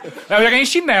 Eu já ganhei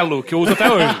chinelo, que eu uso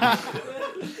até hoje.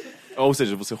 Ou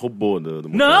seja, você roubou do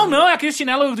motel. Não, é aquele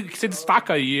chinelo que você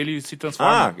destaca e ele se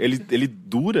transforma. Ele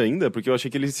dura ainda? Porque eu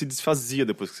achei que ele se desfazia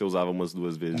depois que você usava umas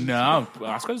 2 vezes. Não,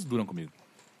 as coisas duram comigo.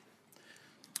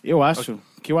 Eu acho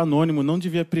que o anônimo não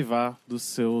devia privar dos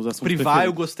seus assuntos Privar,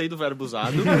 eu gostei do verbo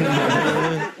usado.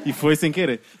 E foi sem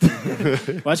querer.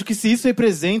 Eu acho que se isso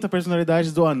representa a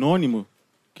personalidade do anônimo,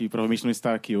 que provavelmente não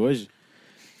está aqui hoje,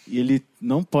 e ele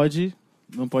não pode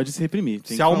não pode se reprimir.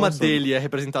 Tem Se a alma dele é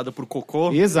representada por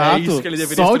cocô, exato. É isso que ele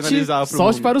deveria solte, externalizar pro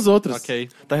solte mundo. para os outros. Ok.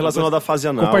 Tá relacionado à fase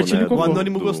anal, Compartilhe né? com O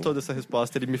Anônimo gostou dessa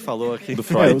resposta, ele me falou aqui. Do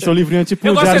Freud. O seu livrinho é tipo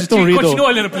Eu o gosto Diário de Tom Riddle. continua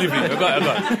olhando pro livrinho.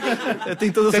 Agora.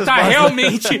 Tem todas Você as tá respostas.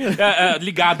 realmente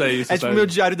ligado a isso. É tipo sabe? o meu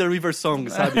diário da River Song,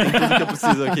 sabe? Tem tudo que eu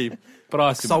preciso aqui.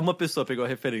 Próximo. Só uma pessoa pegou a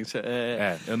referência.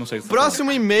 Eu não sei o que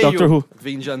Próximo e-mail Doctor Who.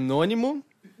 vem de anônimo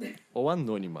ou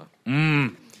anônima.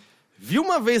 Vi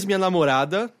uma vez minha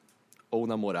namorada ou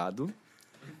namorado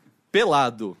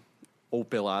pelado ou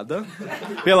pelada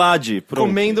Pelade, pronto.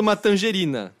 comendo uma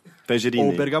tangerina Tangerine.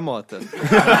 ou bergamota.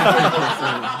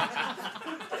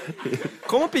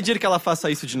 Como pedir que ela faça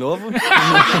isso de novo?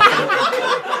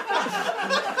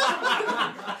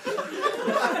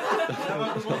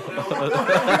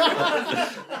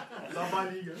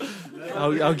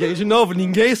 Alguém de novo,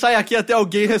 ninguém sai aqui até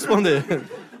alguém responder.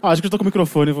 Acho que eu tô com o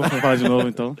microfone, vou falar de novo,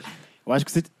 então. Eu acho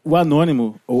que o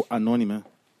anônimo, ou anônima,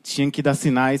 tinha que dar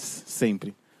sinais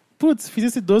sempre. Putz, fiz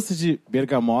esse doce de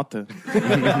bergamota.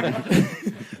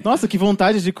 Nossa, que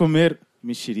vontade de comer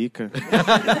mexerica.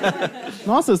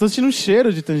 Nossa, eu tô sentindo um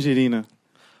cheiro de tangerina.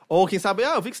 Ou quem sabe,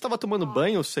 eu vi que você estava tomando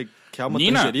banho, você quer uma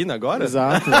Nina? tangerina agora?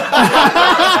 Exato.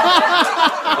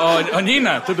 Ô,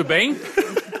 Nina, tudo bem?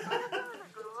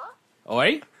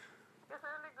 Oi?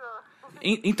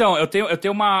 Então, eu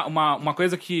tenho uma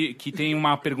coisa que tem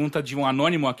uma pergunta de um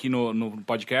anônimo aqui no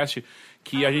podcast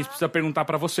que a gente precisa perguntar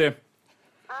pra você.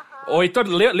 Ô, Heitor,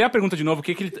 lê a pergunta de novo.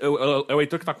 É o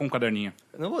Heitor que tá com o caderninho.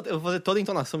 Eu vou fazer toda a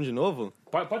entonação de novo?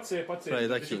 Pode ser. Peraí,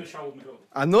 daqui. Deixa eu deixar o microfone.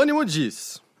 Anônimo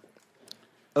diz: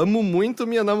 amo muito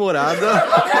minha namorada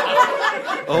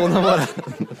ou namorado.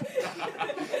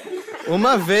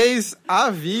 Uma vez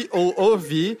a vi ou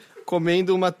ouvi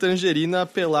comendo uma tangerina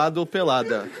pelado ou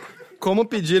pelada. Como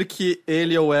pedir que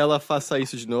ele ou ela faça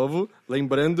isso de novo?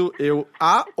 Lembrando, eu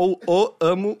a ou o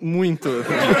amo muito.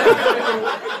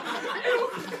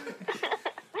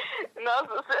 Nossa,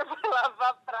 você foi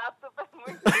lavar prato faz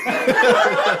muito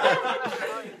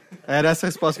Era essa a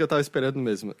resposta que eu tava esperando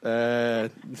mesmo.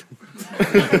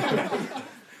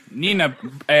 Nina,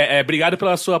 obrigado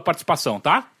pela sua participação,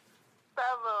 tá?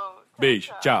 Tá bom.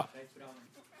 Beijo, tchau.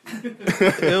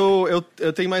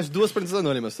 Eu tenho mais duas perguntas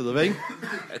anônimas, tudo bem?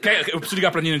 Eu preciso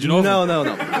ligar pra Nina de novo? Não.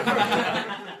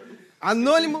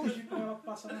 Anônimo.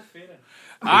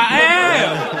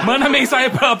 Manda mensagem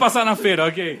pra ela passar na feira,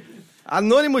 ok.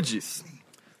 Anônimo diz: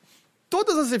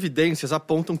 todas as evidências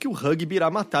apontam que o rugby irá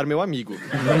matar meu amigo.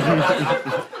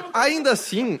 Ainda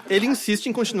assim, ele insiste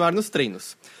em continuar nos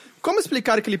treinos. Como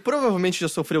explicar que ele provavelmente já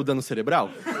sofreu dano cerebral?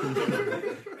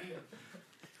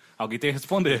 Alguém tem que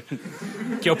responder.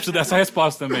 Que eu preciso dessa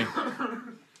resposta também.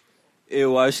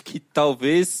 Eu acho que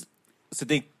talvez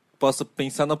você possa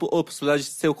pensar na possibilidade de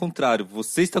ser o contrário.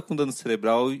 Você está com dano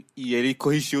cerebral e ele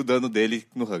corrigiu o dano dele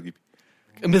no rugby.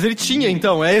 Mas ele tinha,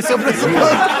 então. Esse é o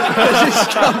pressuposto. A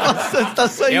gente tá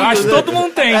saindo. Eu acho que todo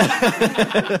mundo tem.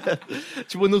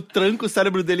 Tipo, no tranco, o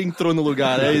cérebro dele entrou no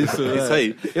lugar. É isso. É isso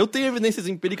aí. Eu tenho evidências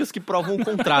empíricas que provam o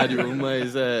contrário,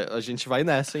 mas a gente vai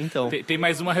nessa, então. Tem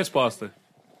mais uma resposta.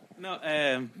 Não,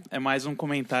 é mais um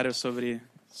comentário sobre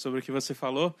o que você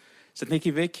falou. Você tem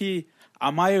que ver que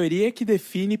a maioria que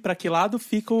define para que lado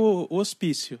fica o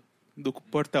hospício do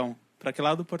portão. Para que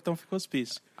lado do portão fica o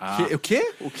hospício. O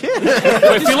quê?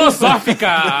 Foi filosófica.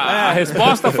 A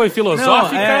resposta foi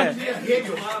filosófica.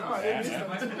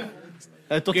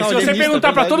 Porque se você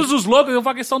perguntar para todos os loucos, eu vou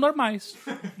falar que eles são normais.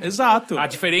 Exato. A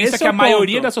diferença é que a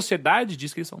maioria da sociedade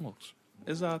diz que eles são loucos.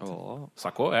 Exato.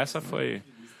 Sacou? Essa foi...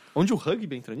 Onde o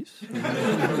rugby entra nisso?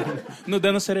 No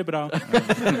dano cerebral.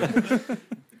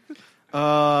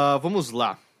 Vamos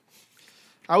lá.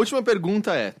 A última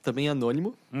pergunta é, também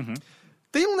anônimo.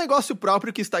 Tem um negócio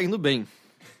próprio que está indo bem.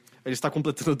 Ele está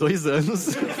completando 2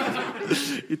 anos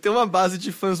e tem uma base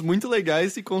de fãs muito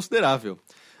legais e considerável.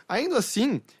 Ainda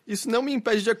assim, isso não me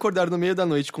impede de acordar no meio da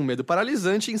noite com medo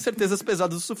paralisante e incertezas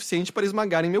pesadas o suficiente para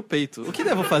esmagarem meu peito. O que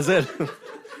devo fazer?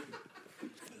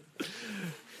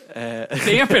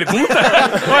 Tem a pergunta?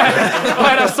 Ou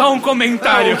era só um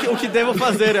comentário? O que devo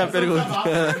fazer é a pergunta.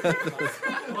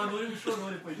 O anônimo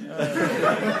chorou depois disso.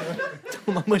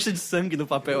 Uma mancha de sangue no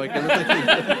papel aqui. Eu não tô aqui.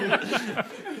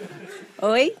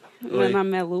 Oi, meu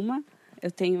nome é Luma.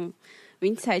 Eu tenho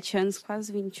 27 anos,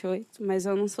 quase 28, mas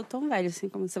eu não sou tão velho assim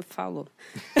como você falou.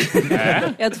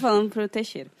 Eu tô falando pro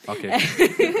Teixeira. Ok.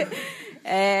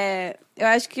 Eu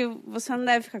acho que você não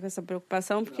deve ficar com essa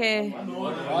preocupação, porque...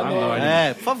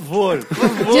 Por favor.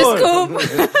 Desculpa.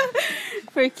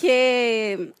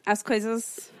 Porque as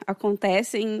coisas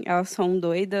acontecem, elas são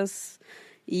doidas,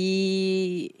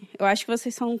 e eu acho que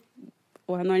vocês são...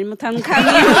 O anônimo tá no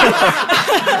caminho.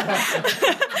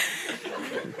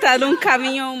 tá num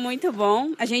caminho muito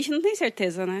bom. A gente não tem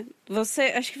certeza, né?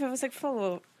 Acho que foi você que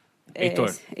falou.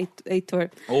 Heitor.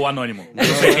 Ou Anônimo. Não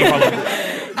sei quem falou.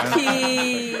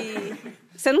 Que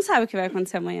você não sabe o que vai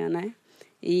acontecer amanhã, né?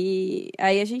 E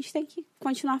aí a gente tem que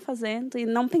continuar fazendo e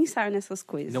não pensar nessas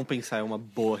coisas. Não pensar é uma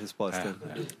boa resposta.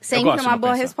 Sempre uma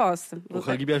boa resposta. O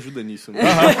rugby ajuda nisso, né?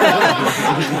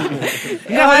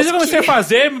 Mas eu comecei a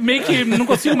fazer, meio que não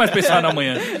consigo mais pensar no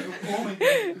amanhã.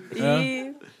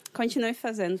 E continue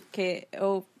fazendo, porque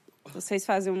vocês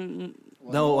fazem um...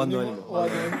 Não, o Anônimo.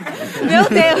 Meu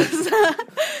Deus!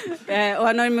 O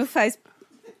Anônimo faz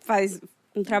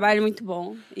um trabalho muito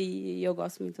bom e eu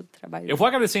gosto muito do trabalho. Eu vou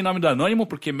agradecer em nome do Anônimo,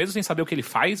 porque mesmo sem saber o que ele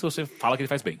faz, você fala que ele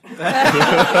faz bem.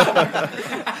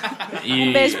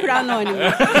 Um beijo pro Anônimo.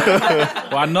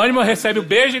 O Anônimo recebe o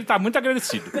beijo e ele tá muito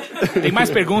agradecido. Tem mais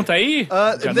pergunta aí?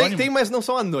 Tem, mas não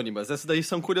são anônimas. Essas daí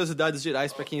são curiosidades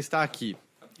gerais pra quem está aqui.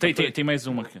 Tem mais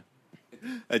uma aqui.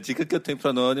 A dica que eu tenho pro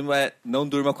Anônimo é não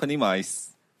durma com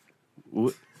animais.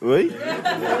 Oi?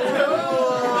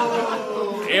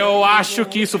 Eu acho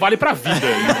que isso vale pra vida,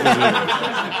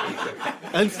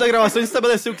 Antes da gravação, a gente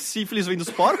estabeleceu que sífilis vem dos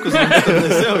porcos, né?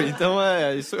 Estabeleceu? Então,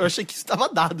 eu achei que isso estava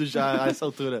dado já a essa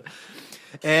altura.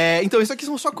 Então, isso aqui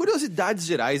são só curiosidades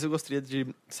gerais. Eu gostaria de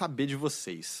saber de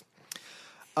vocês.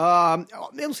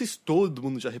 Eu não sei se todo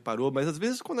mundo já reparou, mas às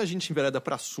vezes quando a gente envereda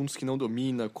para assuntos que não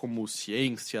domina, como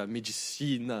ciência,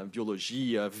 medicina,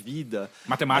 biologia, vida...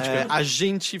 Matemática. A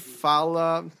gente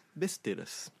fala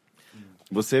besteiras.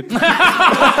 Você...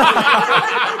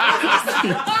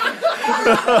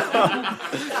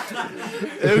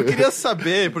 Eu queria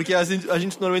saber, porque a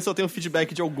gente normalmente só tem um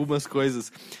feedback de algumas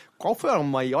coisas. Qual foi a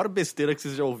maior besteira que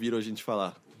vocês já ouviram a gente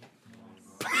falar?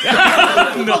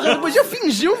 Porra, eu podia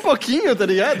fingir um pouquinho, tá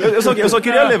ligado? Eu só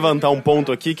queria levantar um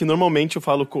ponto aqui, que normalmente eu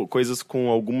falo coisas com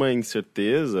alguma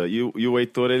incerteza, e o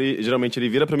Heitor, geralmente ele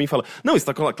vira pra mim e fala, não, isso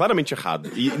tá claramente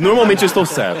errado. E normalmente eu estou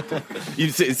certo.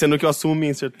 E sendo que eu assumo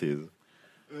minha incerteza.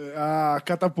 A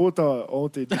catapulta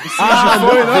ontem. Meu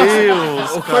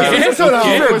Deus! Foi sensacional.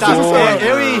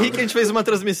 Eu e Henrique, a gente fez uma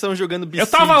transmissão jogando Bicid. Eu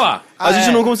tava lá. A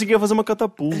gente não conseguia fazer uma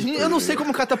catapulta. Eu não sei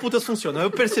como catapultas funcionam, eu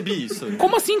percebi isso.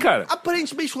 Como assim, cara?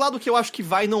 Aparentemente, o lado que eu acho que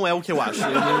vai não é o que eu acho.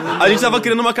 A gente tava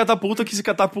criando uma catapulta que se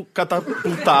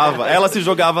catapultava. Ela se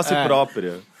jogava a si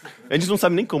própria. A gente não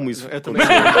sabe nem como isso.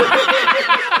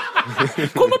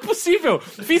 Como é possível?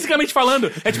 Fisicamente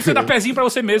falando, é tipo você dar pezinho pra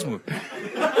você mesmo.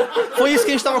 Foi isso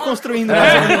que a gente tava construindo.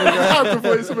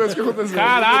 Foi isso mesmo que aconteceu.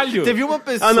 Caralho! Teve uma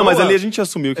pessoa... Ah, não, mas ali a gente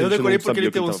assumiu que a gente não sabia. Eu decorei porque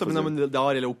ele tem um sobrenome da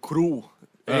hora, ele é o Cru.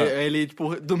 Ele,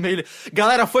 tipo, do meio... Ele,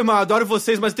 galera, foi mal, adoro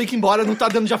vocês, mas tem que ir embora, não tá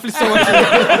dando de aflição aqui.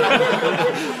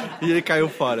 E ele caiu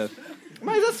fora.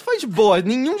 Mas essa foi de boa.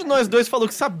 Nenhum de nós dois falou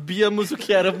que sabíamos o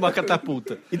que era uma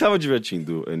catapulta. E tava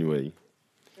divertindo, anyway.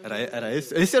 Era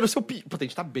esse? Esse era o seu... Pô, a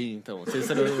gente tá bem, então.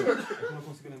 Esse era o... Eu não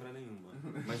consigo lembrar nenhuma.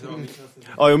 Mas normalmente...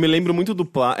 Eu me lembro muito do...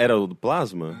 Era o do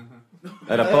Plasma?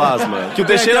 Era Plasma. Que o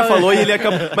Teixeira falou e ele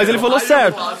acabou... Mas ele falou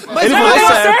certo. Mas ele falou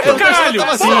certo, caralho!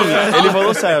 Sim, ele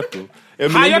falou certo.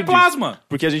 Raio é Plasma!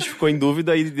 Porque a gente ficou em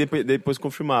dúvida e depois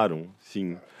confirmaram.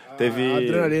 Sim. Teve...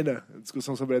 Adrenalina.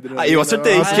 Discussão sobre adrenalina. Eu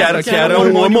acertei, que era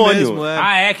um hormônio. Mesmo, O que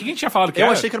a gente tinha falado que eu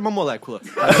era? achei que era uma molécula.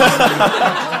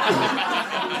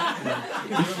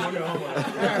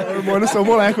 Hormônios são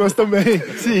moléculas também.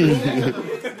 Sim.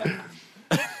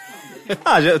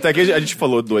 Até que a gente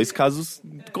falou 2 casos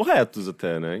corretos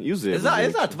até, né? E os erros.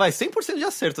 Exato, vai 100% de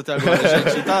acerto até agora,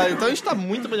 gente. Então a gente tá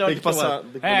muito melhor Tem que passar.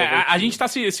 A gente tá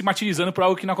se martirizando por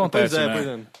algo que não acontece, né? Pois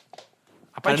é.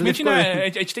 Aparentemente, né, a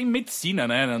gente tem medicina,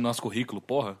 né, no nosso currículo,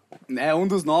 porra. É um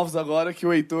dos novos agora que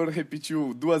o Heitor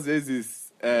repetiu 2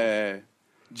 vezes.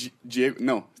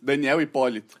 Daniel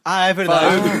Hipólito. É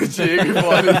verdade. Falando Diego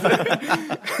Hipólito.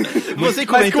 Você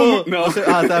comentou... Não.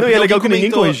 Não, e é legal que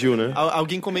ninguém corrigiu, né?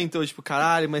 Alguém comentou, tipo,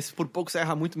 caralho, mas por pouco você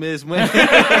erra muito mesmo.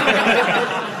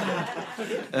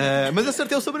 Mas eu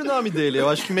acertei o sobrenome dele. Eu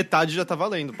acho que metade já tá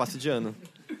valendo, passe de ano.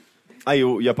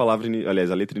 E a palavra, aliás,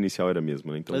 a letra inicial era a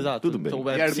mesma, né? Então, exato. Tudo bem. Então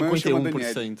é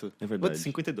 51%. É verdade.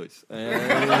 52.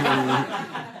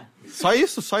 Só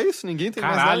isso. Ninguém tem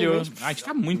Caralho, mais nada. a gente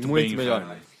tá muito bem. Muito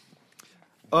melhor.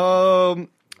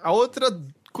 A outra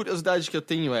curiosidade que eu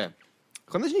tenho é...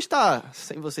 Quando a gente tá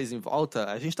sem vocês em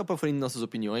volta, a gente tá proferindo nossas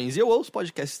opiniões, e eu ouço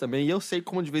podcasts também, e eu sei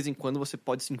como de vez em quando você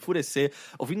pode se enfurecer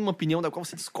ouvindo uma opinião da qual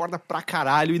você discorda pra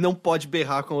caralho e não pode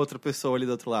berrar com a outra pessoa ali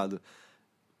do outro lado.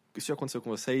 Isso já aconteceu com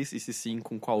vocês? E se sim,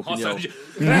 com qual opinião?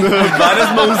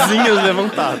 Várias mãozinhas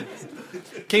levantadas.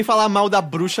 Quem falar mal da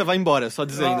bruxa vai embora, só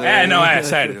dizendo.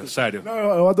 Sério. Não,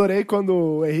 eu adorei quando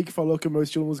o Henrique falou que o meu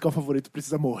estilo musical favorito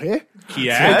precisa morrer. Que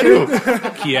é? Sério?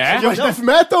 Que é? Que é o death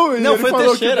metal. Não, foi o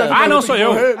Teixeira. Não, sou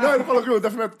eu. Não, ele falou que o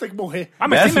death metal tem que morrer.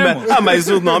 Mas tem mesmo. Mas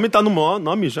o nome tá no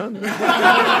nome já, né?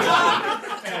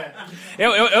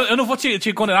 Eu não vou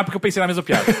te condenar porque eu pensei na mesma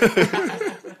piada.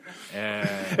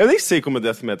 Eu nem sei como é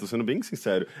death metal, sendo bem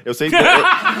sincero. Eu sei.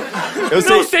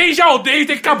 Não sei, já odeio e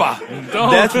tem que acabar. Então...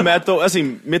 Death metal,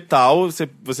 assim, metal,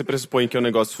 você pressupõe que é um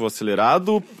negócio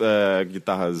acelerado,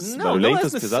 guitarras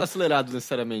barulhentas, pesadas? Não é acelerado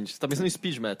necessariamente. Você tá pensando em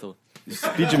speed metal.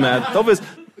 Speed metal, talvez.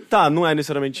 Tá, não é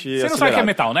necessariamente acelerado. Você não sabe que é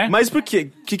metal, né? Mas por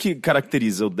quê? O que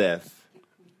caracteriza o death?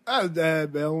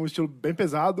 É um estilo bem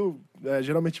pesado,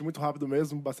 geralmente muito rápido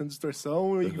mesmo, bastante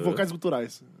distorção e vocais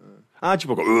guturais.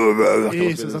 Tipo...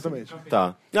 Isso, exatamente. Assim.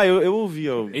 Tá. Eu ouvi...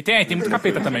 E tem muito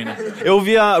capeta também, né? Eu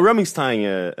ouvi a Rammstein.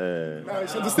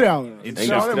 Isso é industrial. Né?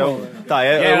 Industrial. Tá,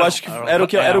 eu acho que era o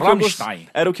que eu Rammstein.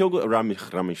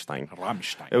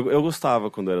 Eu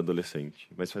gostava quando era adolescente,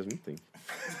 mas faz muito tempo.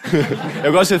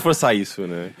 Eu gosto de reforçar isso,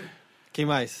 né? Quem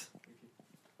mais?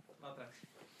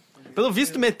 Pelo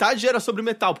visto, metade era sobre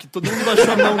metal, porque todo mundo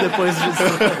baixou a mão depois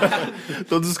disso.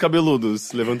 Todos os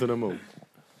cabeludos levantando a mão.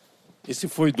 Esse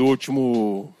foi do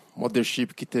último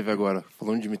Mothership que teve agora,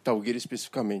 falando de Metal Gear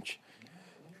especificamente.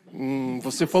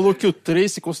 Você falou que o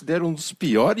 3 se considera um dos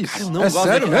piores? Cara, eu não gosto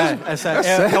sério mesmo? É sério.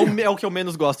 É o que eu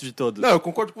menos gosto de todos. Não, eu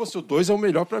concordo com você. O 2 é o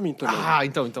melhor pra mim também.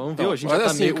 Então viu? A gente já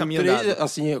tá meio caminho andado.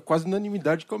 Assim, é quase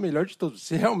unanimidade que é o melhor de todos.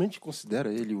 Você realmente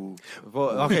considera ele o...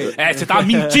 Ok. Você tá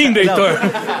mentindo, Heitor.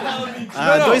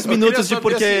 2 minutos de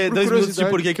porquê. 2 minutos de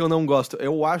porquê que eu não gosto.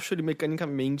 Eu acho ele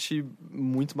mecanicamente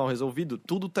muito mal resolvido.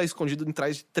 Tudo tá escondido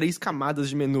atrás de 3 camadas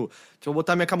de menu. Deixa eu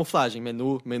botar minha camuflagem.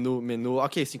 Menu.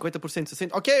 Ok, 50%, 60%.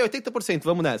 Ok, 80%,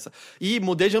 vamos nessa. E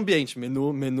mudei de ambiente.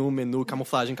 Menu,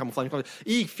 camuflagem.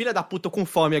 Ih, filha da puta, tô com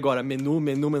fome agora. Menu.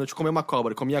 Deixa eu comer uma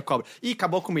cobra. Comi a cobra. Ih,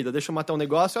 acabou a comida. Deixa eu matar um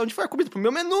negócio. Onde foi a comida? Pro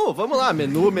meu menu. Vamos lá.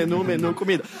 Menu,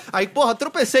 comida. Aí, porra,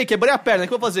 tropecei, quebrei a perna. O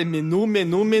que eu vou fazer? Menu.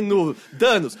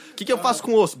 Danos. O que eu faço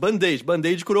com o osso?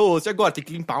 Band-aid curou o osso. E agora? Tem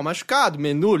que limpar o machucado.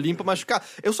 Menu, limpa o machucado.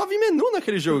 Eu só vi menu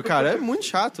naquele jogo, cara. É muito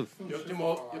chato.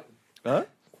 Hã?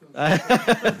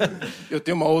 Eu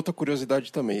tenho uma outra curiosidade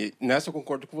também. Nessa eu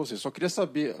concordo com você. Só queria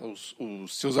saber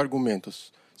os seus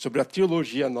argumentos sobre a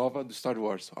trilogia nova do Star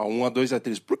Wars. A 1, a 2 e a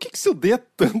 3. Por que você odeia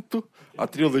tanto a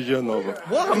trilogia nova?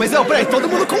 Porra, mas peraí, todo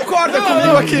mundo concorda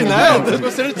comigo aqui, né? Eu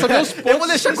gostaria de saber os pontos. Eu vou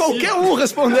deixar qualquer um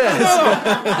responder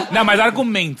essa. Não, mas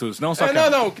argumentos, não só...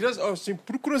 Não, eu queria, assim,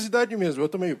 por curiosidade mesmo. Eu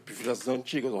também prefiro as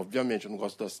antigas, obviamente. Eu não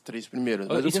gosto das 3 primeiras.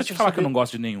 Mas e se eu te falar que eu não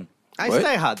gosto de nenhum? Isso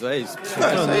tá errado, é isso.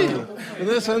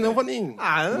 Eu não vou nem...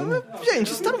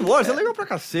 Gente, Star Wars é legal pra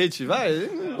cacete, vai.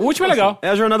 O último é legal. É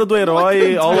a jornada do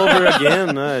herói all over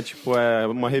again, né? Tipo, é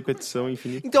uma repetição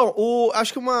infinita. Então,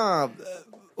 acho que uma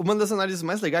das análises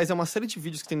mais legais é uma série de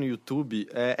vídeos que tem no YouTube.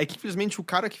 É que, infelizmente, o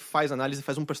cara que faz análise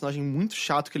faz um personagem muito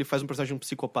chato, que ele faz um personagem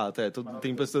psicopata.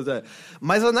 Tem pessoas...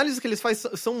 Mas as análises que eles fazem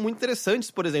são muito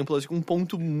interessantes, por exemplo. Um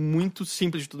ponto muito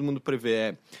simples de todo mundo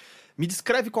prever me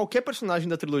descreve qualquer personagem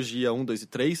da trilogia 1, 2 e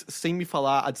 3 sem me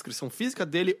falar a descrição física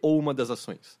dele ou uma das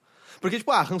ações. Porque,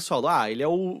 tipo, Han Solo, ele é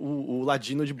o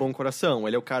ladino de bom coração.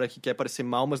 Ele é o cara que quer parecer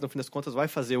mal, mas no fim das contas vai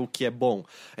fazer o que é bom.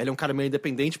 Ele é um cara meio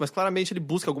independente, mas claramente ele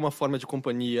busca alguma forma de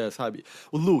companhia, sabe?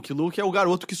 O Luke é o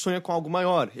garoto que sonha com algo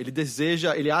maior.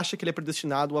 Ele acha que ele é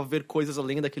predestinado a ver coisas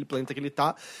além daquele planeta que ele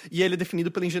tá, e ele é definido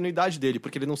pela ingenuidade dele,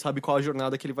 porque ele não sabe qual a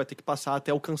jornada que ele vai ter que passar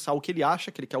até alcançar o que ele acha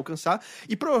que ele quer alcançar,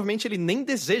 e provavelmente ele nem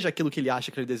deseja aquilo que ele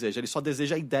acha que ele deseja, ele só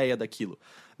deseja a ideia daquilo.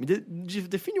 Me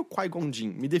define o Qui-Gon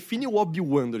Jinn, me define o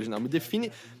Obi-Wan do original, me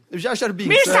define o Jar Jar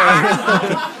Binks.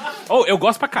 Eu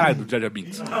gosto pra caralho do Jar Jar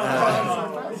Binks.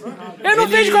 Eu não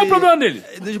vejo qual é o problema dele.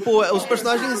 Tipo, os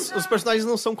personagens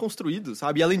não são construídos,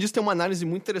 sabe? E além disso, tem uma análise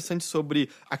muito interessante sobre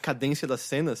a cadência das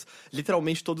cenas.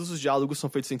 Literalmente, todos os diálogos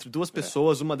são feitos entre 2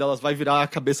 pessoas, uma delas vai virar a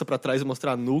cabeça pra trás e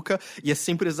mostrar a nuca, e é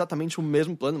sempre exatamente o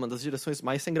mesmo plano, uma das direções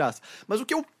mais sem graça. Mas o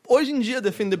que eu, hoje em dia,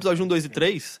 defendo do episódio 1, 2 e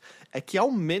 3 é que,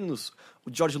 ao menos, o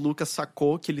George Lucas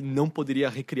sacou que ele não poderia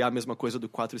recriar a mesma coisa do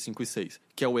 4, 5 e 6,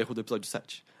 que é o erro do episódio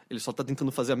 7. Ele só tá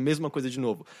tentando fazer a mesma coisa de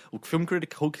novo. O Film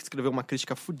Critic Hulk escreveu uma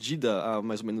crítica fodida há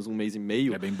mais ou menos um mês e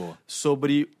meio. É bem boa.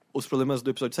 Sobre os problemas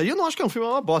do episódio 7. E eu não acho que é um filme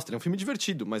uma bosta, ele é um filme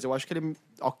divertido, mas eu acho que ele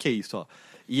é ok só.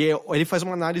 E ele faz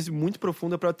uma análise muito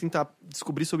profunda pra tentar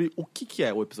descobrir sobre o que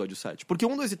é o episódio 7. Porque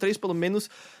 1, 2 e 3, pelo menos...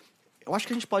 Eu acho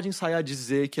que a gente pode ensaiar a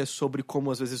dizer que é sobre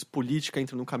como, às vezes, política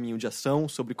entra num caminho de ação,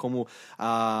 sobre como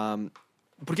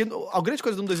Porque a grande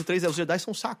coisa do 1, 2 e 3 é os Jedi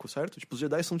são saco, certo? Tipo, os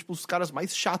Jedi são tipo os caras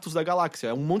mais chatos da galáxia.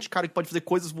 É um monte de cara que pode fazer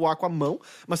coisas voar com a mão,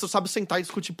 mas você sabe sentar e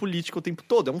discutir política o tempo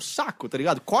todo. É um saco, tá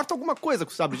ligado? Corta alguma coisa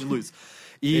com o sabre de luz.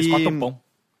 Eles cortam pão.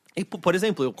 E, por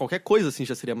exemplo, qualquer coisa assim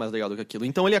já seria mais legal do que aquilo.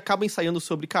 Então ele acaba ensaiando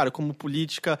sobre, cara, como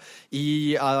política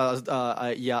e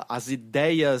as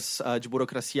ideias de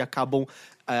burocracia acabam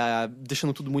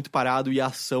deixando tudo muito parado e a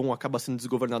ação acaba sendo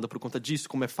desgovernada por conta disso,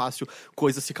 como é fácil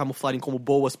coisas se camuflarem como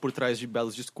boas por trás de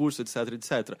belos discursos, etc,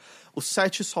 etc. O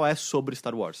 7 só é sobre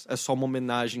Star Wars. É só uma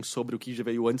homenagem sobre o que já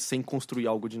veio antes, sem construir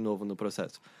algo de novo no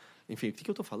processo. Enfim, o que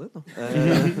eu tô falando?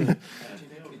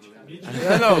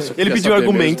 Ele pediu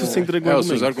argumentos sem entregar os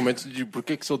seus argumentos de por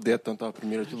que você odeia tanto a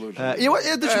primeira trilogia.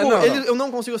 Eu não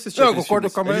consigo assistir. Eu concordo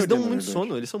com a maioria. Eles dão muito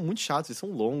sono, eles são muito chatos, eles são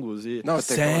longos. Não,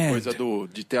 tem aquela coisa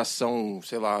de ter ação,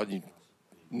 sei lá,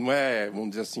 não é, vamos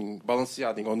dizer assim,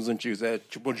 balanceada, igual nos antigos. É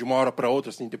tipo de uma hora pra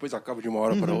outra, assim, depois acaba de uma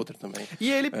hora pra outra também. E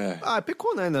ele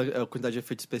pecou, né, na quantidade de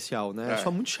efeito especial, né? É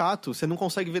só muito chato, você não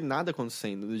consegue ver nada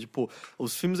acontecendo. Tipo,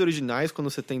 os filmes originais, quando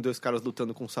você tem dois caras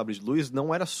lutando com um sabre de luz,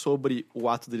 não era sobre o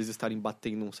ato deles estarem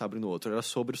batendo um sabre no outro, era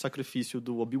sobre o sacrifício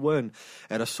do Obi-Wan,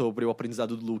 era sobre o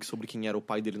aprendizado do Luke, sobre quem era o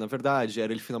pai dele na verdade,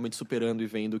 era ele finalmente superando e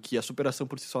vendo que a superação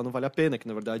por si só não vale a pena, que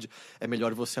na verdade é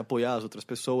melhor você apoiar as outras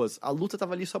pessoas. A luta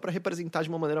tava ali só pra representar de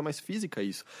uma maneira mais física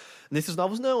isso. Nesses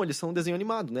novos, não, eles são um desenho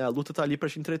animado, né? A luta tá ali pra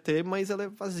te entreter, mas ela é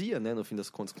vazia, né, no fim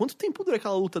das contas. Quanto tempo dura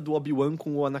aquela luta do Obi-Wan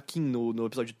com o Anakin no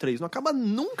episódio 3? Não acaba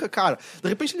nunca, cara. De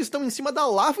repente eles estão em cima da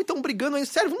lava e estão brigando aí.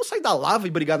 Sério, vamos sair da lava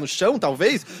e brigar no chão,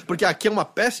 talvez? Porque aqui é uma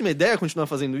péssima ideia continuar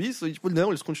fazendo isso. E, tipo, não,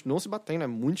 eles continuam se batendo, é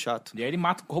muito chato. E aí ele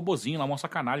mata o robozinho lá, uma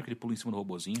sacanagem que ele pula em cima do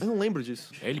robozinho. Eu não lembro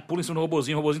disso. Aí ele pula em cima do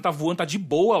robozinho, o robozinho tá voando, tá de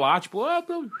boa lá, tipo...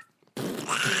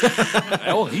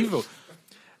 É horrível.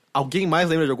 Alguém mais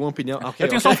lembra de alguma opinião? Okay, eu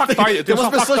tenho só um factoide. Tem umas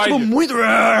pessoas, tipo, muito...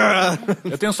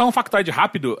 Eu tenho só um factoide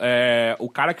rápido. O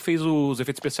cara que fez os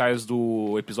efeitos especiais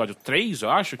do episódio 3, eu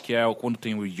acho, que é quando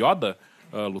tem o Yoda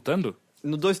lutando.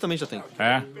 No 2 também já tem.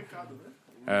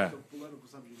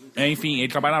 Enfim, ele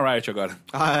trabalha na Riot agora.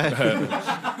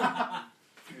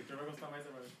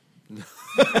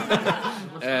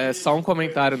 Só um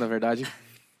comentário, na verdade,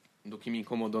 do que me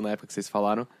incomodou na época que vocês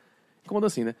falaram. Incomodou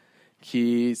assim, né?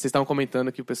 Que vocês estavam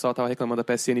comentando que o pessoal tava reclamando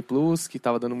da PSN Plus, que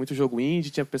tava dando muito jogo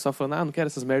indie, tinha pessoal falando, não quero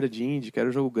essas merda de indie,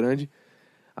 quero jogo grande.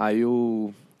 Aí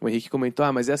o Henrique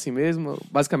comentou, mas é assim mesmo?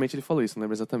 Basicamente ele falou isso, não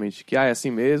lembro exatamente. Que é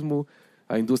assim mesmo,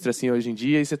 a indústria é assim hoje em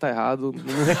dia, e você tá errado,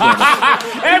 não reclama.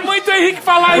 É muito Henrique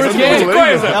falar isso, que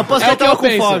coisa! Eu aposto que ele tava com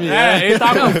fome. Ele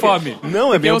tava com fome.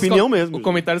 Não, é minha opinião mesmo. O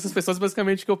comentário dessas pessoas,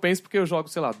 basicamente, que eu penso, porque eu jogo,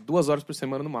 sei lá, 2 horas por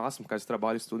semana no máximo, por causa de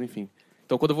trabalho, estudo, enfim.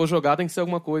 Então, quando eu vou jogar, tem que ser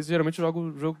alguma coisa. Geralmente, eu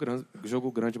jogo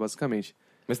jogo grande, basicamente.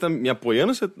 Mas você tá me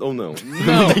apoiando ou não?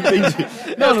 Não.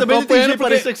 Entendi. Não também não entendi,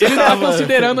 parecia que você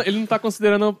ele não tá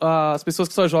considerando as pessoas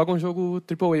que só jogam jogo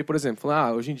AAA, por exemplo.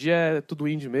 Falando, hoje em dia é tudo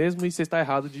indie mesmo e você está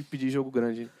errado de pedir jogo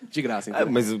grande de graça.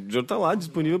 Mas o jogo tá lá,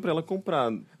 disponível pra ela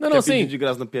comprar. Não, sim. Pedir de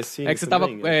graça na PSN. É que você tava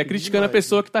criticando a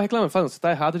pessoa que tá reclamando. Falando, você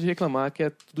tá errado de reclamar que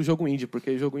é tudo jogo indie,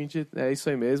 porque jogo indie é isso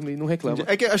aí mesmo e não reclama.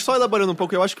 É que, só elaborando um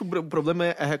pouco, eu acho que o problema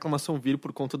é a reclamação vir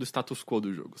por conta do status quo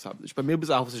do jogo, sabe? Tipo, é meio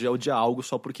bizarro você já odiar algo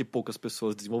só porque poucas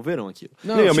pessoas desenvolveram aquilo.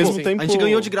 Não, ao mesmo tempo... A gente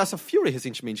ganhou de graça Fury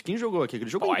recentemente. Quem jogou aqui?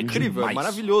 Aquele jogo é incrível, é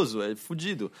maravilhoso, é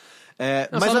fudido.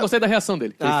 Mas eu não gostei da reação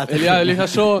dele. Tá. Ele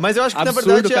achou mas eu acho que, na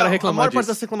absurdo verdade, o cara a reclamar maior parte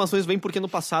das reclamações vem porque no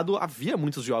passado havia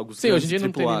muitos jogos Sim, hoje em dia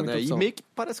não tem AAA, né? E meio que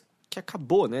parece que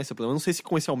acabou, né, esse problema. Eu não sei se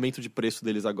com esse aumento de preço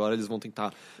deles agora eles vão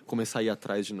tentar começar a ir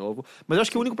atrás de novo. Mas eu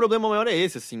acho que o único problema maior é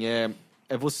esse, assim, é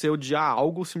você odiar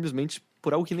algo simplesmente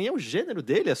por algo que nem é o gênero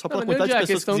dele, é só pela quantidade de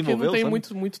pessoas que desenvolveu. Que não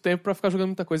tem muito tempo pra ficar jogando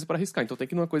muita coisa pra arriscar. Então tem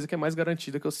que ir numa coisa que é mais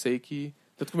garantida, que eu sei que...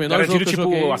 Tanto que o menor garantido jogo que tipo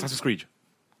eu joguei... Assassin's Creed.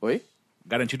 Oi?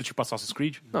 Garantido tipo Assassin's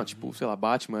Creed? Não, tipo, sei lá,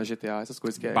 Batman, GTA, essas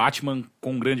coisas que é... Batman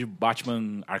com um grande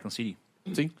Batman Arkham City?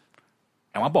 Sim.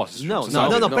 É uma bosta. Não,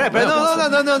 pera.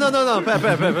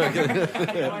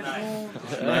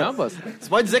 Não é uma bosta. Você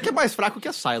pode dizer que é mais fraco que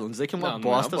a Asylum. Dizer que é uma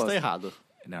bosta, você tá errado.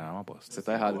 Não, é uma bosta. Você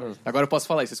tá errado. Agora eu posso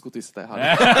falar isso, escuta isso, você tá errado.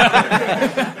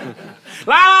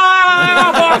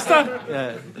 Lá, uma bosta!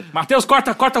 Matheus,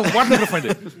 corta o microfone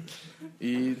dele.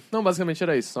 E, não, basicamente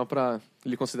era isso. Só pra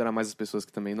ele considerar mais as pessoas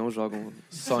que também não jogam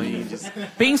só indies.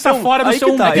 Pensa fora do seu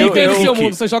mundo. Seu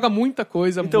mundo. Você joga muita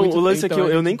coisa. Então, o lance é que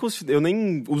eu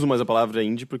nem uso mais a palavra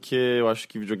indie porque eu acho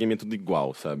que videogame é tudo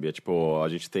igual, sabe? É tipo, a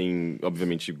gente tem,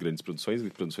 obviamente, grandes produções e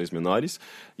produções menores.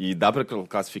 E dá pra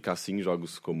classificar, sim,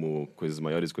 jogos como coisas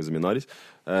maiores e coisas menores.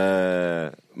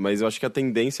 Mas eu acho que a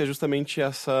tendência é justamente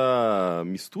essa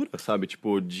mistura, sabe?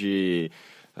 Tipo, de...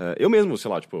 Eu mesmo,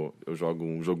 sei lá, tipo, eu jogo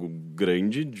um jogo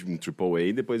grande, de um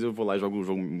AAA, depois eu vou lá e jogo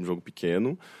um jogo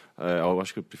pequeno. Eu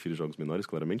acho que eu prefiro jogos menores,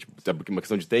 claramente. Até porque uma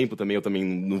questão de tempo também, eu também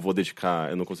não vou dedicar...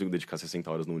 Eu não consigo dedicar 60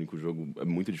 horas num único jogo. É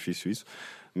muito difícil isso.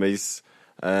 Mas...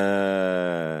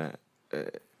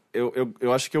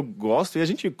 Eu acho que eu gosto, e a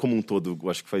gente, como um todo, eu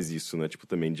acho que faz isso, né? Tipo,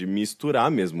 também, de misturar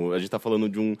mesmo. A gente tá falando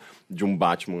de um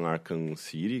Batman Arkham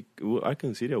City. O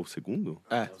Arkham City é o segundo?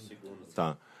 É. o segundo.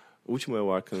 Tá. O último é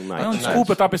o Arkham Knight. Não,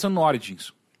 desculpa, eu tava pensando no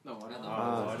Origins.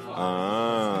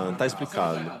 Tá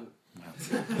explicado.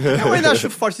 Eu ainda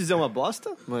acho Force dizer uma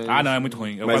bosta. Mas... não, é muito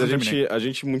ruim. Mas a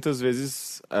gente muitas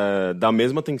vezes dá a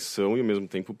mesma atenção e ao mesmo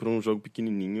tempo pra um jogo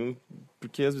pequenininho,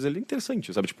 porque às vezes ele é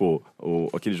interessante, sabe? Tipo,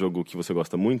 aquele jogo que você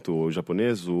gosta muito, o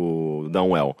japonês, o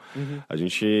Downwell. A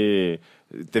gente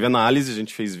teve análise, a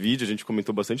gente fez vídeo, a gente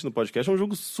comentou bastante no podcast. É um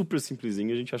jogo super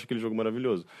simplesinho, a gente acha aquele jogo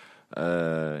maravilhoso.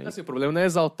 Assim, o problema não é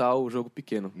exaltar o jogo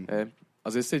pequeno,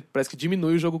 às vezes você parece que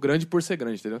diminui o jogo grande por ser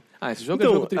grande, entendeu? Esse jogo é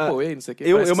jogo AAA, não sei o que.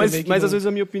 Mas às vezes é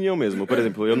a minha opinião mesmo. Por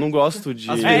exemplo, eu não gosto de...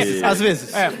 Às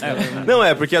vezes. Não,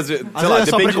 porque às vezes... Sei lá,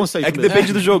 depende, que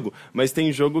depende do jogo. Mas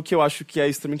tem jogo que eu acho que é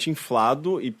extremamente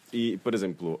inflado e por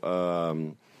exemplo...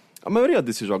 a maioria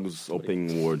desses jogos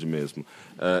open world mesmo,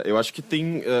 eu acho que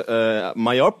tem a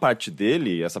maior parte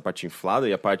dele, essa parte inflada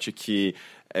e a parte que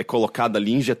é colocada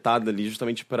ali, injetada ali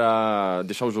justamente para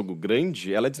deixar o jogo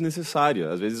grande, ela é desnecessária.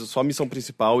 Às vezes só a missão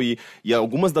principal e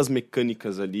algumas das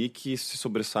mecânicas ali que se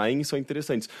sobressaem são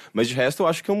interessantes. Mas de resto eu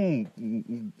acho que é um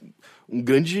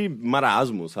grande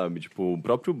marasmo, sabe? Tipo, o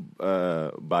próprio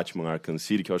Batman Arkham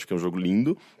City, que eu acho que é um jogo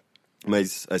lindo,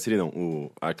 mas seria não,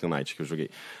 o Arkham Knight que eu joguei.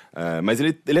 Mas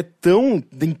ele é tão...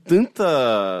 Tem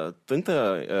tanta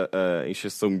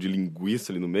encheção de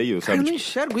linguiça ali no meio, sabe? Eu não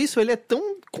enxergo isso, ele é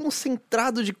tão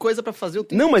concentrado de coisa pra fazer o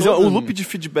tempo Não, mas todo. O loop de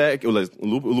feedback, o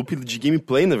loop de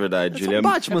gameplay, na verdade, ele é...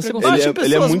 Batman, você bate em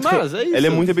pessoas más, é isso. Ele é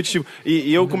muito repetitivo.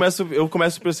 E eu começo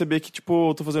a perceber que, tipo,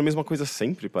 eu tô fazendo a mesma coisa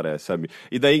sempre, parece, sabe?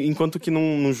 E daí, enquanto que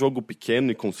num jogo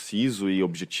pequeno e conciso e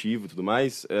objetivo e tudo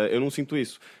mais, eu não sinto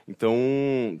isso. Então,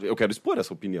 eu quero expor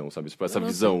essa opinião, sabe? Expor essa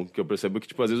visão, que eu percebo que,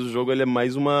 tipo, às vezes o jogo ele é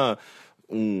mais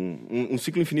um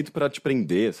ciclo infinito para te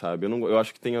prender, sabe? Eu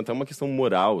acho que tem até uma questão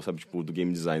moral, sabe? Tipo, do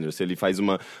game designer. Se ele faz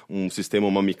um sistema,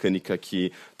 uma mecânica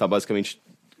que tá basicamente...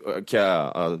 que é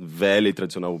a velha e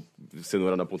tradicional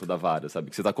cenoura na ponta da vara, sabe?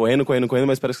 Que você tá correndo,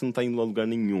 mas parece que não tá indo a lugar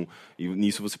nenhum. E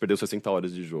nisso você perdeu 60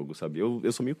 horas de jogo, sabe?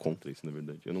 Eu sou meio contra isso, na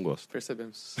verdade. Eu não gosto.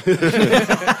 Percebemos.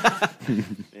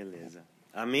 Beleza.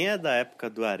 A minha é da época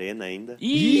do Arena ainda.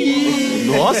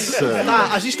 Nossa!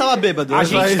 A gente tava bêbado. A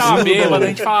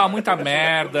gente falava muita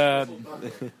merda.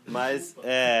 Mas,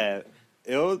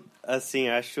 eu, assim,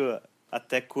 acho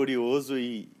até curioso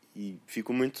e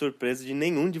fico muito surpreso de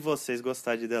nenhum de vocês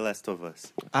gostar de The Last of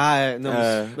Us. Não.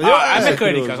 A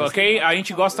mecânica, ok? A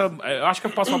gente gosta... Eu acho que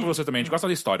eu posso falar pra você também. A gente gosta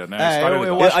da história, né?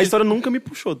 A história nunca me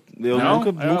puxou. Eu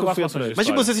nunca fui atrás. Mas,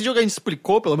 tipo, esse jogo a gente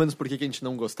explicou, pelo menos, por que a gente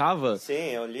não gostava?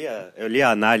 Sim, eu li a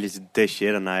análise do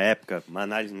Teixeira na época. Uma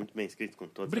análise muito bem escrita com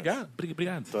todas Obrigado.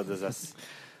 Todas as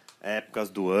épocas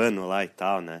do ano lá e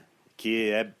tal, né? Que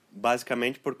é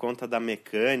basicamente por conta da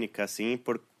mecânica, assim,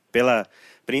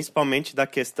 principalmente da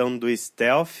questão do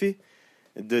stealth,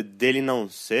 dele não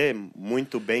ser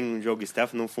muito bem um jogo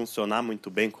stealth, não funcionar muito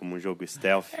bem como um jogo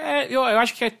stealth. Eu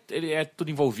acho que é tudo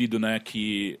envolvido, né?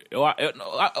 Que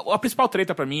a principal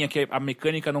treta pra mim é que a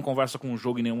mecânica não conversa com o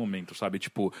jogo em nenhum momento, sabe?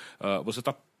 Tipo, você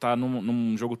tá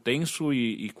num jogo tenso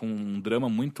e com um drama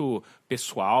muito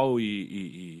pessoal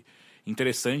e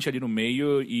interessante ali no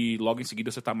meio e logo em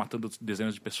seguida você tá matando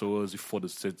dezenas de pessoas e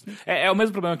foda-se. É o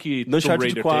mesmo problema que Tomb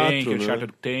Raider 4, tem, que o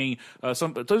Uncharted tem.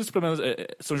 Todos esses problemas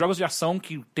são jogos de ação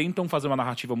que tentam fazer uma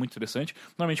narrativa muito interessante.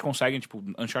 Normalmente conseguem, tipo,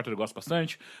 Uncharted eu gosto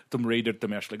bastante, Tomb Raider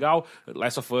também acho legal,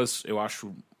 Last of Us eu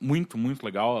acho muito, muito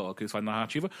legal o que eles fazem na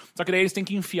narrativa. Só que daí eles têm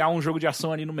que enfiar um jogo de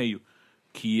ação ali no meio,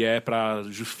 que é pra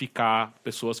justificar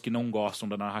pessoas que não gostam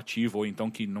da narrativa ou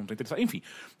então que não estão interessadas. Enfim.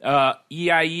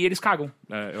 E aí eles cagam.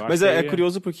 Mas é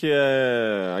curioso porque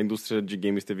a indústria de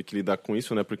games teve que lidar com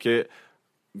isso, né? Porque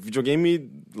videogame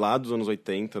lá dos anos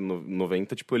 80,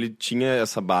 90, tipo, ele tinha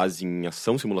essa base em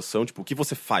ação, simulação, tipo, o que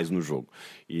você faz no jogo.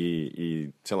 E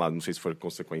sei lá, não sei se foi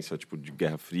consequência, tipo, de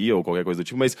Guerra Fria ou qualquer coisa do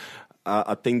tipo, mas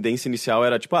a tendência inicial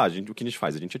era, tipo, o que a gente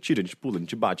faz? A gente atira, a gente pula, a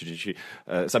gente bate, a gente...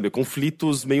 sabe,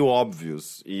 conflitos meio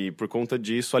óbvios. E por conta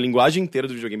disso, a linguagem inteira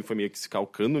do videogame foi meio que se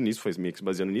calcando nisso, foi meio que se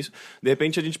baseando nisso. De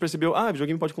repente, a gente percebeu,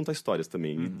 videogame pode contar histórias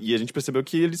também. E a gente percebeu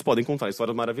que eles podem contar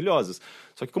histórias maravilhosas.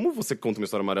 Só que como você conta uma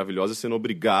história maravilhosa sendo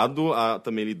obrigado a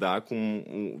também lidar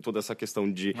com toda essa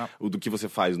questão do que você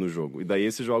faz no jogo. E daí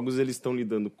esses jogos, eles estão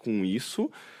lidando com isso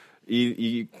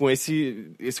E com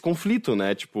esse conflito,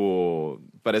 né? Tipo,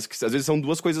 parece que às vezes são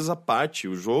duas coisas à parte,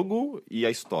 o jogo e a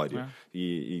história.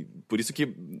 E por isso que,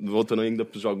 voltando ainda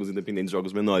para os jogos independentes,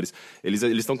 jogos menores, eles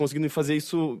estão conseguindo fazer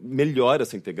isso melhor,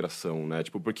 essa integração, né?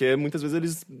 Tipo, porque muitas vezes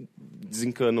eles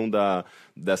desencanam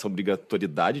dessa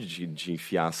obrigatoriedade de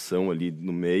enfiar ação ali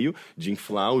no meio, de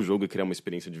inflar o jogo e criar uma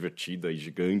experiência divertida e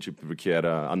gigante, porque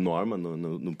era a norma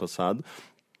no passado.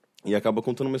 E acaba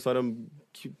contando uma história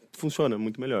que funciona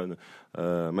muito melhor, né?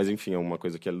 Mas, enfim, é uma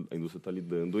coisa que a indústria está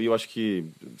lidando. E eu acho que,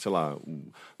 sei lá,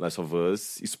 o Last of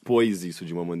Us expôs isso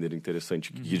de uma maneira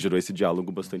interessante, que gerou esse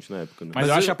diálogo bastante na época, né? Mas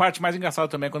eu acho a parte mais engraçada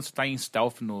também é quando você tá em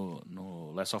stealth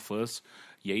no Last of Us,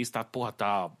 e aí está,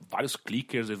 tá vários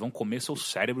clickers, eles vão comer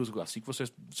seus cérebros assim que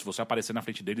se você aparecer na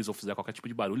frente deles ou fizer qualquer tipo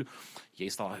de barulho, e aí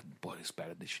você tá lá,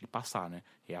 espera, deixa ele passar, né?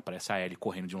 E aí aparece a Ellie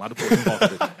correndo de um lado pro outro em volta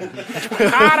dele. Tipo,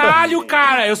 caralho,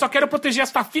 cara, eu só quero proteger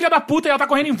essa filha da puta e ela tá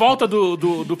correndo em volta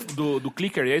do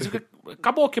clicker. E aí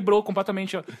acabou, quebrou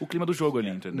completamente o clima do jogo ali,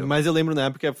 entendeu? Mas eu lembro na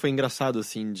época, foi engraçado,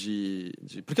 assim,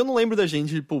 porque eu não lembro da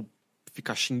gente, tipo,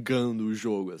 ficar xingando o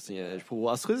jogo, assim, tipo,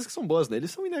 as coisas que são boas nele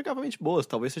são inegavelmente boas,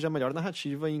 talvez seja a melhor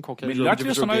narrativa em qualquer jogo de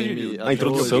videogame. A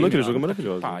introdução daquele jogo é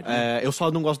maravilhosa. Eu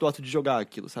só não gosto do ato de jogar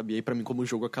aquilo, sabe? E aí pra mim, como o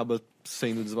jogo acaba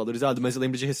sendo desvalorizado, mas eu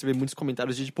lembro de receber muitos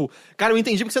comentários de tipo, cara, eu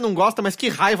entendi porque você não gosta, mas que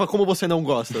raiva como você não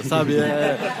gosta, sabe?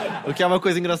 O que é uma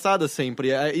coisa engraçada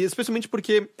sempre, e especialmente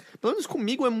porque, pelo menos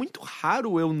comigo, é muito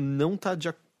raro eu não estar de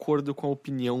acordo com a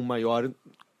opinião maior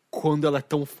quando ela é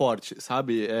tão forte,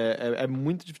 sabe? É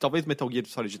muito difícil. Talvez Metal Gear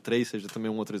Solid 3 seja também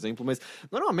um outro exemplo, mas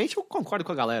normalmente eu concordo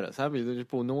com a galera, sabe?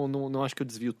 Tipo, não acho que eu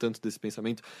desvio tanto desse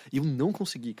pensamento. E eu não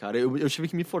consegui, cara. Eu tive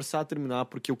que me forçar a terminar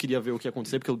porque eu queria ver o que ia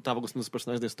acontecer, porque eu tava gostando dos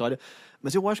personagens da história.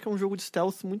 Mas eu acho que é um jogo de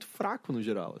stealth muito fraco, no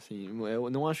geral, assim. Eu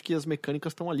não acho que as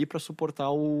mecânicas estão ali pra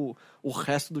suportar o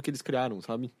resto do que eles criaram,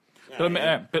 sabe?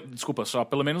 Desculpa, só.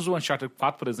 Pelo menos o Uncharted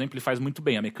 4, por exemplo, ele faz muito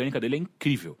bem. A mecânica dele é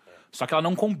incrível. Só que ela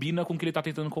não combina com o que ele tá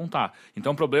tentando contar.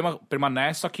 Então o problema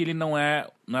permanece, só que ele não é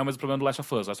o mesmo problema do Last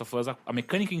of Us. Last of Us, a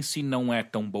mecânica em si não é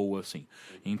tão boa assim.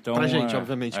 Então, pra gente,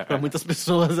 obviamente. Pra muitas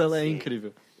pessoas ela é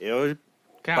incrível. Eu...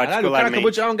 Caralho, o cara acabou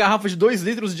de tirar uma garrafa de 2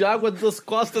 litros de água das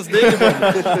costas dele,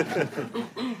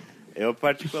 mano. Eu,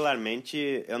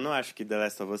 particularmente, eu não acho que The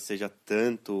Last of Us seja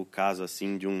tanto o caso,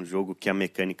 assim, de um jogo que a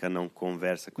mecânica não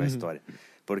conversa com a história.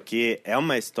 Porque é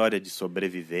uma história de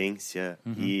sobrevivência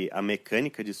e a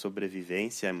mecânica de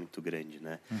sobrevivência é muito grande,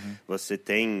 né? Você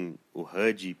tem o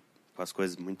HUD com as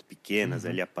coisas muito pequenas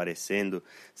ali aparecendo.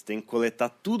 Você tem que coletar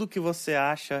tudo que você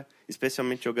acha,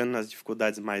 especialmente jogando nas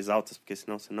dificuldades mais altas, porque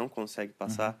senão você não consegue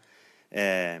passar.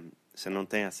 Você não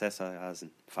tem acesso às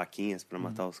faquinhas para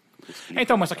matar os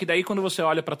então, mas só que daí quando você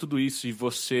olha para tudo isso e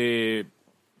você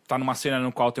tá numa cena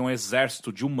no qual tem um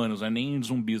exército de humanos, né, nem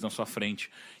zumbis na sua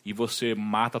frente, e você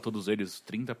mata todos eles,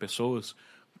 30 pessoas,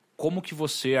 como que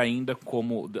você ainda,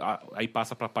 aí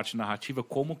passa pra parte narrativa,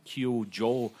 como que o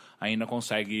Joel ainda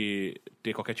consegue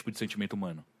ter qualquer tipo de sentimento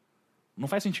humano? Não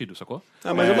faz sentido, sacou?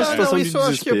 Mas é uma situação de desespero, eu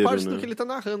acho que é parte do que ele tá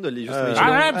narrando ali,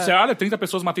 justamente. Você olha, 30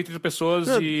 pessoas, matei 30 pessoas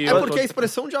e... porque a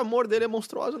expressão de amor dele é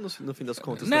monstruosa no fim das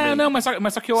contas.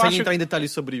 Mas só que eu acho... Sem entrar em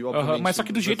detalhes sobre, obviamente. Mas só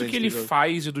que do jeito que ele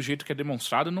faz e do jeito que é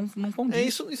demonstrado, não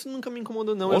condiz. Isso nunca me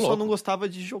incomodou, não. Eu só não gostava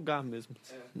de jogar mesmo.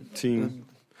 Sim.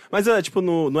 Mas tipo,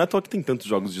 não é à toa que tem tantos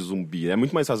jogos de zumbi. É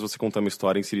muito mais fácil você contar uma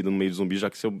história inserida no meio de zumbi, já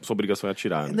que sua obrigação é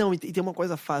atirar. Né? Não, e tem uma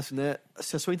coisa fácil, né?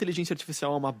 Se a sua inteligência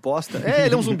artificial é uma bosta...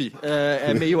 ele é um zumbi.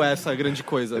 É meio essa a grande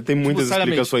coisa. Tem muitas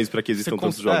explicações para que existam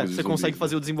tantos jogos de zumbi. Você consegue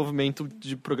fazer o desenvolvimento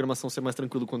de programação ser mais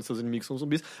tranquilo quando seus inimigos são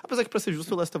zumbis. Apesar que, pra ser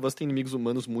justo, o Last of Us tem inimigos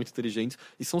humanos muito inteligentes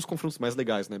e são os confrontos mais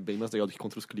legais, né? Bem mais legal do que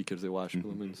contra os clickers, eu acho,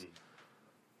 pelo menos.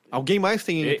 Alguém mais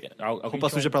tem roupa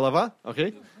suja pra lavar?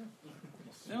 Ok?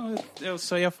 Não, eu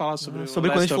só ia falar sobre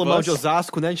quando a gente falou mal de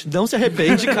Osasco, né? A gente não se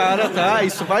arrepende, cara, tá?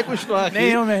 Isso vai continuar aqui.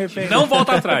 Nem eu me arrependo. Não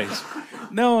volta atrás.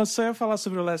 Não, eu só ia falar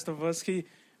sobre o Last of Us, que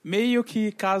meio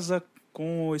que casa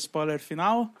com o spoiler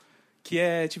final, que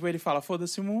é, tipo, ele fala,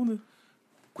 foda-se o mundo.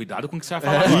 Cuidado com o que você vai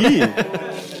falar agora.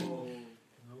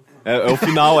 O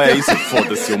final, isso,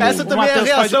 foda-se o mundo. Essa também é a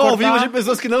reação ao vivo de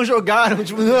pessoas que não jogaram,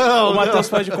 tipo, não. O Matheus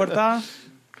pode cortar.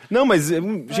 Não, mas,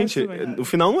 gente, o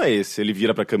final não é esse. Ele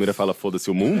vira pra câmera e fala,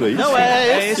 foda-se o mundo, é isso? Não,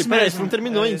 é esse. Peraí, você não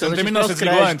terminou, então. Você não terminou, você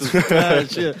desligou antes.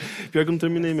 Pior que eu não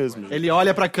terminei mesmo. Ele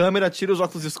olha pra câmera, tira os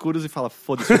óculos escuros e fala,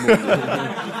 foda-se o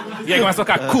mundo. E aí começa a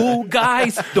tocar, cool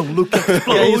guys, don't look at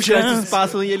explosions. E aí os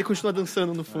passam e ele continua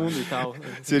dançando no fundo e tal.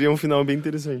 Seria um final bem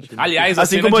interessante. Aliás,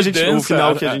 assim como o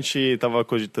final que a gente tava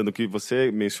cogitando, que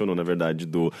você mencionou, na verdade,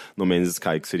 do No Man's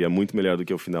Sky, que seria muito melhor do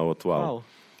que o final atual.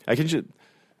 É que a gente...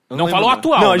 Não falou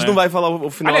atual, Não, a gente não vai falar o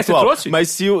final atual. Você trouxe? Mas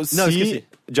se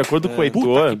de acordo com o Heitor...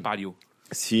 Puta que pariu.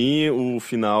 Se o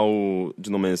final de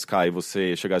No Man's Sky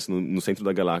você chegasse no centro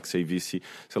da galáxia e visse,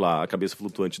 sei lá, a cabeça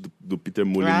flutuante do Peter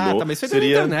Molyneux... também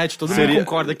seria na internet, todo mundo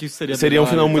concorda que isso seria Seria um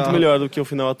final muito melhor do que o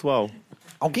final atual.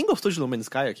 Alguém gostou de No Man's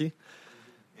Sky aqui?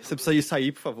 Você precisa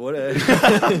sair, por favor.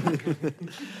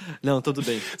 Não, tudo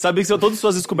bem. Sabe que todas as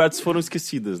suas descobertas foram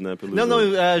esquecidas, né?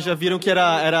 Já viram que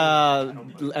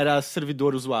era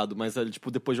servidor zoado, mas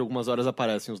tipo, depois de algumas horas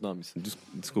aparecem os nomes.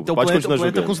 Desculpa, então, pode continuar jogando.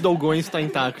 O planeta com os Dolgões tá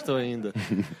intacto ainda.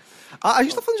 A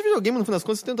gente tá falando de videogame, no final das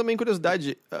contas, tem também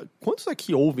curiosidade. Quantos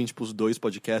aqui ouvem, tipo, os 2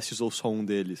 podcasts ou só um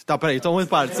deles? Tá, peraí, então,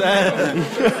 partes.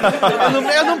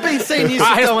 Eu não pensei nisso.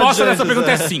 A resposta dessa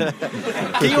pergunta é sim.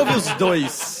 Quem ouve os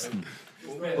 2?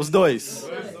 Os 2.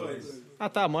 Ah,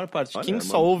 tá, a maior parte. Quem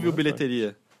só ouve o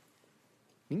bilheteria?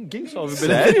 Ninguém só ouve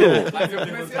bilheteria.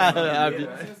 Sério?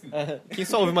 Quem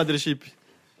só ouve Mothership?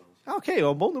 Ok, é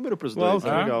um bom número pros 2.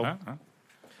 Legal.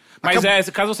 Mas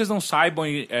caso vocês não saibam,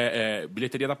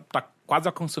 bilheteria tá quase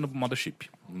alcançando o Mothership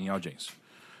em audiência.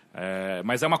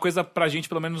 Mas é uma coisa pra gente,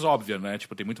 pelo menos, óbvia, né?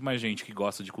 Tipo, tem muito mais gente que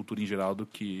gosta de cultura em geral do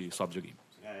que só videogame.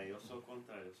 Eu sou o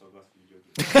contrário, eu só gosto de videogame.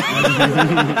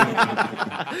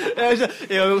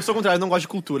 Eu sou o contrário, eu não gosto de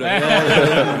cultura.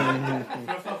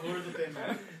 Por favor do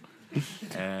tema.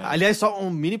 Aliás, só um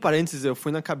mini parênteses, eu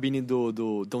fui na cabine do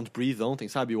Don't Breathe ontem,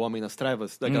 sabe? O Homem nas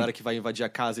Trevas, da galera que vai invadir a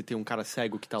casa e tem um cara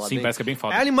cego que tá lá dentro. Sim, parece que é bem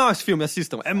foda. É animal esse filme,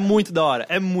 assistam. É muito da hora,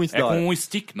 da hora. É com o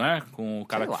Stick, não é? Com o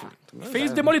cara que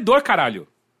fez Demolidor, caralho.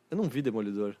 Eu não vi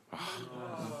Demolidor.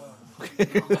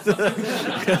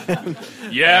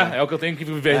 É o que eu tenho que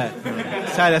viver.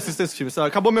 Sério, assista esse filme.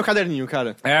 Acabou meu caderninho,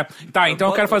 cara. Tá, então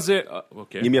eu quero fazer...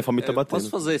 E minha fome tá batendo. Posso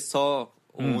fazer só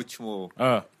um último...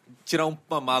 Tirar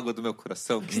uma mágoa do meu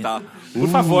coração que está... Por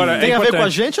favor, tem a ver com a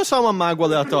gente ou só uma mágoa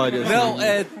aleatória? Assim? Não, na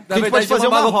verdade pode fazer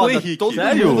uma mágoa roda. com o Henrique. Todo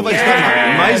mundo vai tirar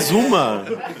mágoa. Mais uma?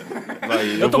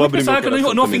 Eu tô muito impressionado que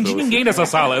eu não ofendi ninguém nessa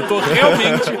sala. Eu tô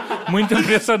realmente muito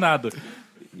impressionado.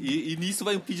 E nisso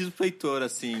vai um pedido pro Heitor,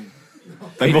 assim...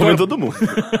 Tá envolvendo todo mundo.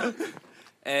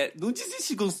 Não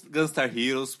desiste de Gunstar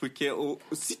Heroes, porque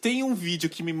se tem um vídeo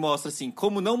que me mostra assim,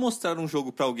 como não mostrar um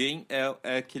jogo pra alguém,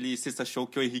 é aquele Sexta Show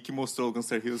que o Henrique mostrou o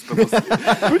Gunstar Heroes pra você.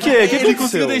 Por quê? Ele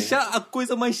conseguiu deixar a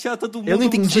coisa mais chata do mundo. Eu não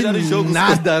entendi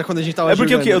nada quando a gente tava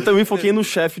jogando. Eu também foquei no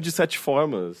chefe de 7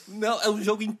 formas. Não, é um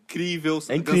jogo incrível,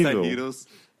 incrível. Gunstar Heroes.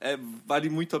 Vale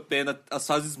muito a pena, as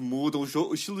fases mudam,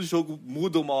 o estilo do jogo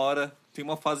muda uma hora. Tem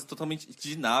uma fase totalmente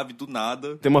de nave, do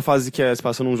nada. Tem uma fase que se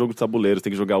passa num jogo de tabuleiro, você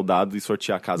tem que jogar o dado e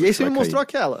sortear a casa. E aí você me mostrou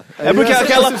aquela. Porque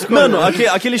aquela... Mano,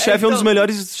 aquele chefe é um dos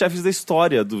melhores chefes da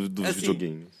história dos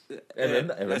videogames. É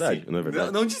verdade, assim, não é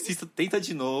verdade? Não desista, tenta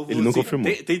de novo. Ele não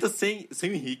confirmou. Tenta sem o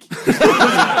Henrique.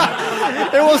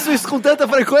 Eu ouço isso com tanta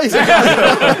frequência,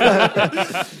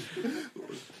 cara.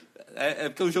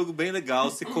 Porque é um jogo bem legal.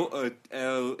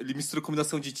 Ele mistura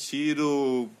combinação de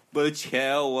tiro, bullet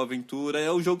hell, aventura.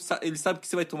 É um jogo que ele sabe que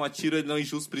você vai tomar tiro, ele não é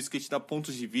injusto, por isso que ele te dá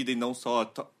pontos de vida e não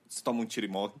só você toma um tiro e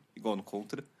morre, igual no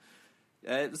Contra.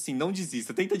 Assim, não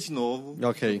desista, tenta de novo.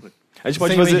 Ok. A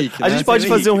gente pode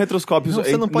fazer um retroscópio.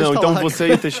 Você não pode falar, então você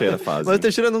e o Teixeira fazem. Mas o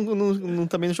Teixeira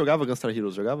também não jogava Gunstar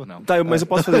Heroes, jogava? Não. Tá, mas eu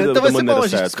posso fazer então da vai ser maneira bom,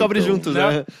 certa. a gente descobre juntos,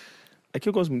 né? É que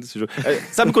eu gosto muito desse jogo.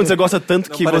 Sabe quando você gosta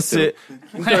tanto que você...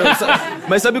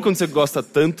 Mas sabe quando você gosta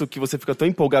tanto que você fica tão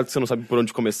empolgado que você não sabe por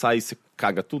onde começar e você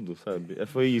caga tudo, sabe?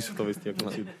 Foi isso que talvez tenha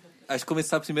acontecido. Acho que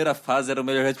começar a primeira fase era o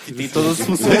melhor, porque tem todas as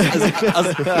funções,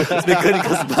 as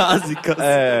mecânicas básicas.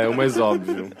 O mais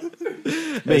óbvio.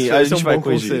 Bem, a gente vai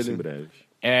corrigir isso em breve.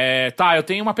 Tá, eu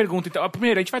tenho uma pergunta. Então,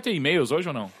 primeiro, a gente vai ter e-mails hoje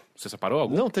ou não? Você separou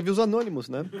algum? Não, teve os anônimos,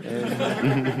 né?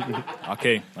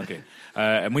 Ok.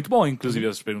 É muito bom, inclusive,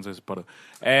 essas perguntas que você separou.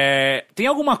 Tem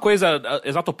alguma coisa,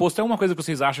 exato oposto, tem alguma coisa que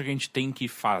vocês acham que a gente tem que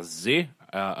fazer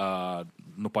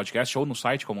no podcast ou no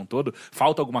site como um todo?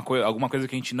 Falta alguma coisa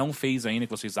que a gente não fez ainda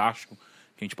que vocês acham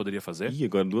que a gente poderia fazer? Ih,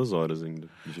 agora 2 horas ainda.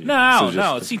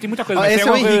 Não, sim, tem muita coisa. Esse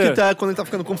é o Henrique quando ele tá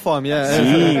ficando com fome.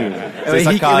 Sim. É o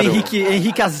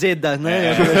Henrique Azeda,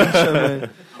 né?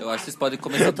 Eu acho que vocês podem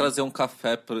começar a trazer um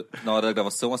café na hora da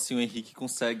gravação, assim o Henrique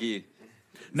consegue...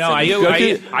 Não, aí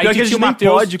Titio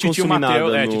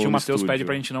Matheus pede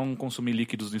pra gente não consumir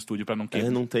líquidos no estúdio pra não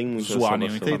zoar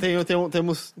nenhum.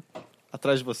 Temos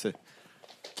atrás de você.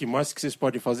 Que mais que vocês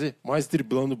podem fazer? Mais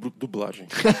driblando dublagem.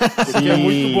 Sim, é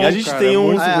muito bom, a gente tem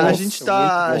um...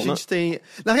 A gente tem...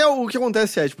 Na real, o que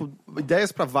acontece é, tipo,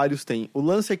 ideias pra vários tem. O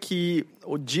lance é que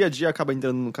o dia a dia acaba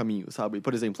entrando no caminho, sabe?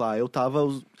 Por exemplo, eu tava...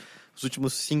 os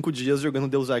últimos 5 dias jogando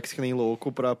Deus Ex que nem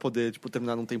louco pra poder, tipo,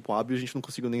 terminar num tempo hábil e a gente não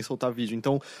conseguiu nem soltar vídeo.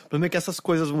 Então, o problema é que essas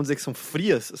coisas, vamos dizer que são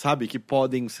frias, sabe? Que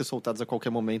podem ser soltadas a qualquer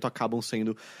momento, acabam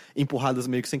sendo empurradas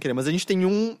meio que sem querer. Mas a gente tem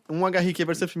um HRQ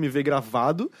versus FMV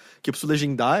gravado, que eu preciso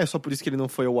legendar, é só por isso que ele não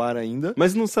foi ao ar ainda.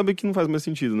 Mas não sabe que não faz mais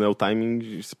sentido, né? O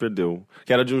timing se perdeu.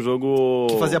 Que era de um jogo...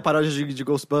 Que fazia paródia de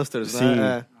Ghostbusters, Sim.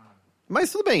 né? É.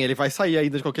 Mas tudo bem, ele vai sair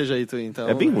ainda de qualquer jeito, então...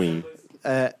 É bem ruim.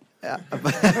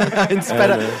 A gente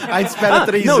espera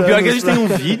 3 anos. Não, pior que a gente tem um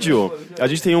vídeo, a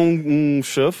gente tem um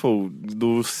shuffle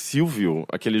do Silvio,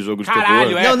 aquele jogo de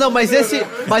terror. Não, mas esse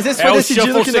foi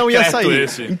decidido que não ia sair.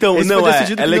 Então, esse não, foi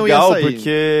decidido é que não legal ia sair.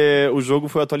 porque o jogo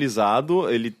foi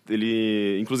atualizado, ele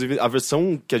inclusive, a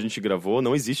versão que a gente gravou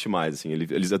não existe mais, assim,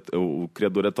 o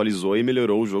criador atualizou e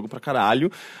melhorou o jogo pra caralho.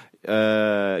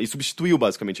 E substituiu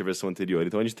basicamente a versão anterior.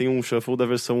 Então a gente tem um shuffle da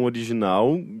versão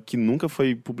original que nunca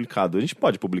foi publicado. A gente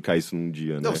pode publicar isso num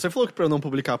dia, né? Não, você falou que pra eu não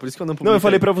publicar, por isso que eu não publiquei. Não, eu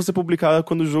falei pra você publicar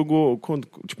quando o jogo...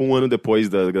 tipo, um ano depois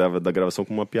da gravação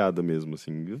com uma piada mesmo,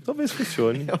 assim. Talvez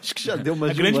funcione. Eu acho que já deu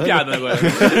uma grande piada agora.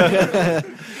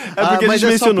 É porque a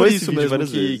gente mencionou isso esse vídeo mesmo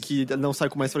várias vezes. que não sai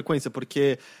com mais frequência,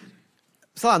 porque...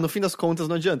 Sei lá, no fim das contas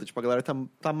não adianta. Tipo, a galera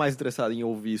tá mais interessada em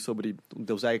ouvir sobre o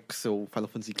Deus Ex, ou Final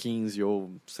Fantasy XV,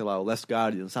 ou, sei lá, o Last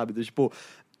Guardian, sabe? Tipo,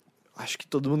 acho que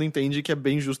todo mundo entende que é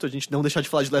bem justo a gente não deixar de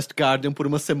falar de Last Guardian por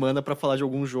uma semana pra falar de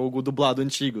algum jogo dublado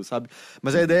antigo, sabe?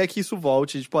 Mas a ideia é que isso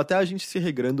volte, tipo, até a gente se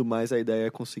regrando mais, a ideia é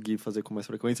conseguir fazer com mais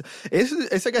frequência.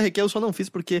 Esse HRQ eu só não fiz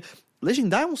porque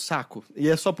legendar é um saco. E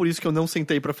é só por isso que eu não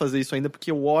sentei pra fazer isso ainda,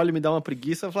 porque eu olho, me dá uma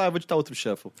preguiça e falo, vou editar outro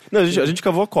shuffle. Não, a gente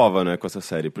cavou a cova, né, com essa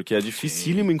série, porque é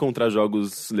dificílimo encontrar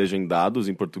jogos legendados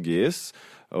em português,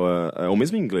 ou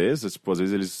mesmo em inglês, tipo, às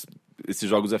vezes esses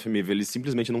jogos FMV, eles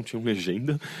simplesmente não tinham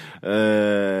legenda.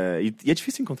 E é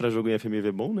difícil encontrar jogo em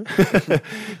FMV bom, né?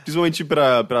 Principalmente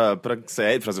pra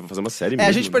série, fazer uma série mesmo.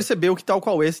 A gente percebeu que tal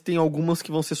qual esse, tem algumas que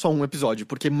vão ser só um episódio,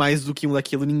 porque mais do que um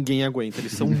daquilo ninguém aguenta.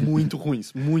 Eles são muito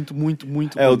ruins. Muito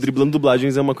ruins. O Driblando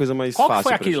Dublagens é uma coisa mais fácil. Qual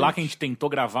foi aquele lá que a gente tentou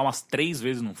gravar umas 3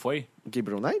 vezes, não foi?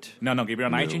 Gabriel Knight? Não,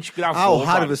 Gabriel Knight a gente gravou. O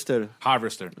Harvester.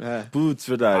 Putz,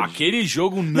 verdade. Aquele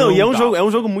jogo não e é um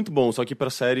jogo muito bom, só que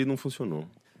pra série não funcionou.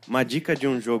 Uma dica de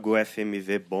um jogo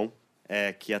FMV bom,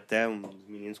 que até um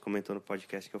meninos comentou no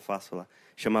podcast que eu faço lá,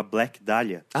 chama Black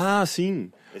Dahlia. Ah,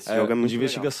 sim. Esse jogo é muito de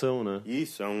investigação, legal. Né?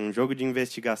 Isso, é um jogo de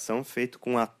investigação feito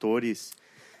com atores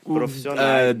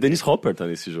profissionais. Dennis Hopper tá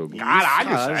nesse jogo.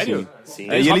 Caralho, sério? Sim.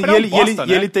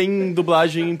 E ele tem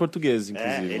dublagem em português,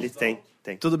 inclusive. Ele tem.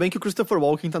 Tudo bem que o Christopher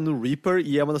Walken tá no Reaper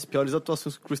e é uma das piores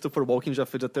atuações que o Christopher Walken já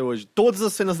fez até hoje. Todas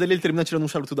as cenas dele ele termina tirando um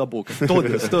charuto da boca.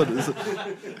 Todas.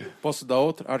 Posso dar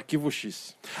outra? Arquivo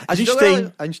X. A gente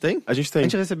tem. A gente A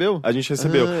gente recebeu? A gente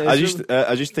recebeu.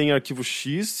 A gente tem Arquivo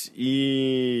X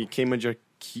e Queima de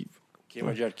Arquivo.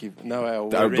 Queima de arquivo. Não, é o...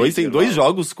 Tem dois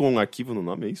jogos com arquivo no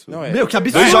nome, é isso? Não, Meu, que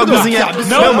absurdo! Dois jogos em...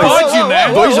 Não pode,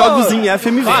 né? Dois jogos em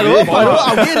FMV. Parou.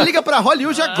 Alguém liga pra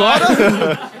Hollywood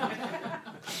agora.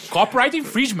 Copyright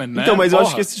infringement, né? Então, mas eu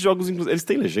acho que esses jogos, eles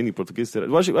têm legenda em português? Será?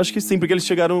 Eu acho que sim, porque eles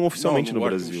chegaram oficialmente no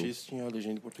Brasil. O X tinha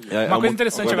legenda em português. Uma coisa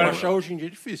interessante agora... achar hoje em dia é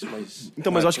difícil, mas...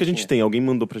 Então, mas eu acho que a gente tem. Alguém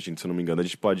mandou pra gente, se eu não me engano. A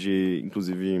gente pode,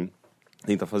 inclusive...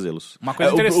 tentar fazê-los. Uma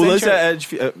coisa interessante... O lance é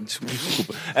difícil...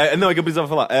 Desculpa. Não, é que eu precisava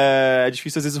falar. É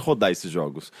difícil, às vezes, rodar esses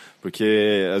jogos.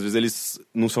 Porque, às vezes, eles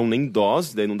não são nem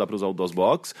DOS, daí não dá pra usar o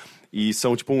DOSBox. E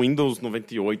são, tipo, um Windows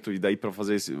 98. E daí, pra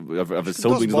fazer a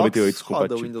versão do Windows 98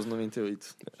 roda o Windows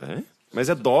 98. É? Mas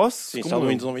é DOS... Sim, só no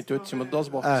Windows 98 em cima do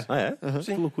DOSBox.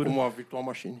 Sim, que loucura. Como a Virtual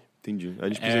Machine. Entendi. A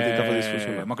gente precisa tentar fazer isso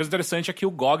funcionar. Uma coisa interessante é que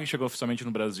o GOG chegou oficialmente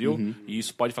no Brasil, e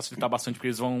isso pode facilitar bastante, porque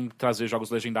eles vão trazer jogos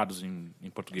legendados em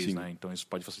português, né? Então isso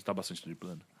pode facilitar bastante o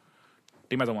driblando.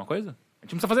 Tem mais alguma coisa? A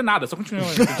gente não precisa fazer nada, só continuar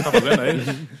o que a gente tá fazendo aí.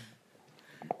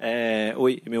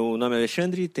 Oi, meu nome é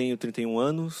Alexandre, tenho 31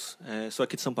 anos, sou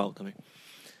aqui de São Paulo também.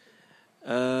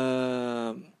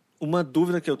 Uma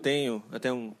dúvida que eu tenho,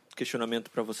 até um questionamento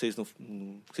para vocês,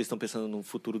 vocês estão pensando no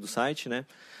futuro do site, né?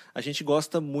 A gente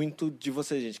gosta muito de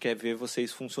vocês, a gente quer ver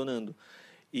vocês funcionando.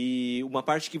 E uma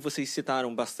parte que vocês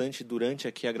citaram bastante durante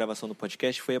aqui a gravação do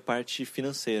podcast foi a parte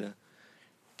financeira,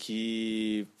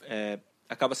 que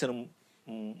acaba sendo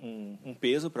um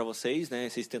peso para vocês, né?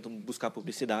 Vocês tentam buscar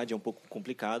publicidade, é um pouco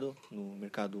complicado no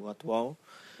mercado atual.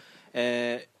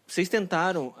 Vocês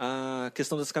tentaram a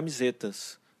questão das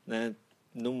camisetas, né?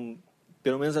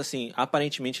 Pelo menos assim,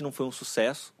 aparentemente não foi um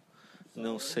sucesso.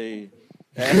 Não sei.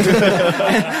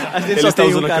 Às vezes só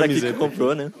tem um cara aqui que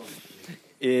comprou, né?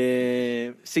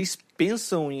 Vocês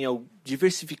pensam em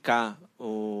diversificar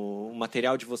o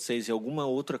material de vocês em alguma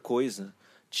outra coisa,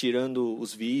 tirando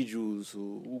os vídeos,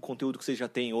 o conteúdo que vocês já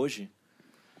têm hoje?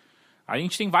 A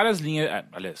gente tem várias linhas...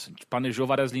 Aliás, a gente planejou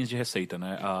várias linhas de receita,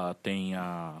 né? Tem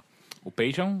o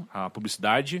Patreon, a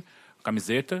publicidade, a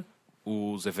camiseta,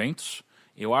 os eventos.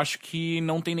 Eu acho que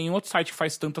não tem nenhum outro site que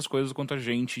faz tantas coisas quanto a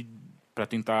gente para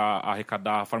tentar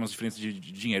arrecadar formas diferentes de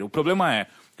dinheiro. O problema é,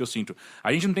 que eu sinto,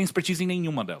 a gente não tem expertise em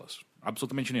nenhuma delas.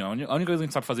 Absolutamente nenhuma. A única coisa que a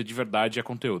gente sabe fazer de verdade é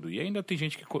conteúdo. E ainda tem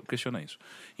gente que questiona isso.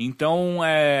 Então,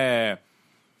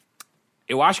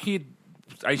 eu acho que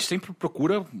a gente sempre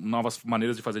procura novas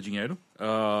maneiras de fazer dinheiro,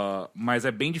 mas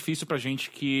é bem difícil pra gente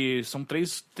que são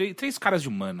três caras de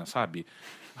humana, sabe?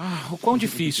 O quão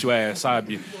difícil é,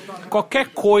 sabe? Qualquer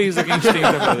coisa que a gente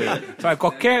tenta fazer, sabe?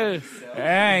 Qualquer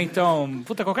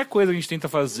coisa que a gente tenta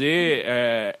fazer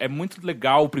é muito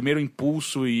legal, o primeiro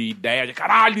impulso e ideia de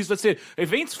caralho, isso vai ser...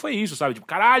 Eventos foi isso, sabe? Tipo,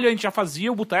 caralho, a gente já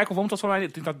fazia o boteco, vamos transformar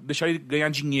ele, tentar deixar ele ganhar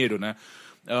dinheiro, né?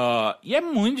 E é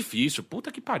muito difícil,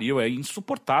 puta que pariu, é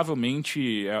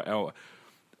insuportavelmente...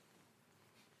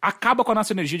 acaba com a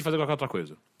nossa energia de fazer qualquer outra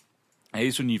coisa. É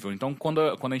esse o nível. Então, quando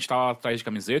a gente estava atrás de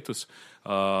camisetas,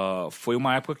 foi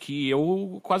uma época que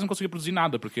eu quase não conseguia produzir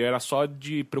nada, porque era só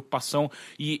de preocupação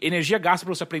e energia gasta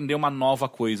para você aprender uma nova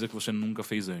coisa que você nunca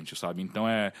fez antes, sabe? Então,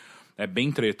 é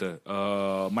bem treta.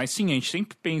 Mas sim, a gente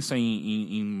sempre pensa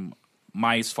em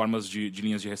mais formas de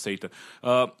linhas de receita.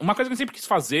 Uma coisa que eu sempre quis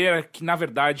fazer é que, na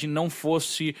verdade, não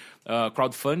fosse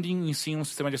crowdfunding, e sim um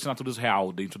sistema de assinaturas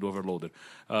real dentro do Overloader.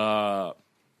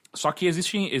 Só que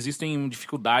existem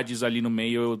dificuldades ali no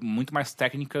meio muito mais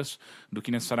técnicas do que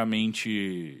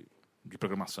necessariamente de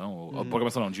programação. Ou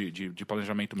programação não, de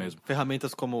planejamento mesmo.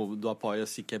 Ferramentas como o do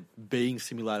Apoia-se, que é bem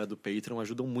similar à do Patreon,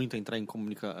 ajudam muito a entrar em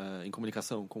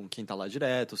comunicação com quem tá lá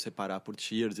direto, separar por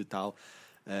tiers e tal.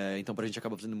 Então pra gente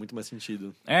acaba fazendo muito mais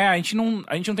sentido. A gente não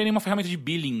tem nenhuma ferramenta de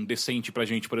billing decente pra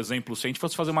gente. Por exemplo, se a gente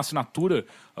fosse fazer uma assinatura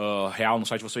real no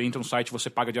site, você entra no site e você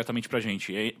paga diretamente pra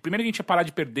gente. Primeiro que a gente ia parar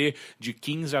de perder de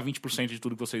 15% a 20% de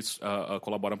tudo que vocês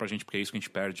colaboram pra gente, porque é isso que a gente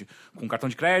perde com cartão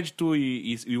de crédito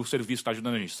e o serviço tá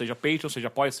ajudando a gente. Seja Patreon, seja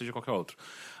Apoia, seja qualquer outro.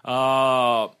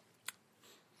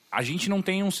 A gente não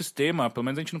tem um sistema, pelo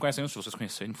menos a gente não conhece ainda, se vocês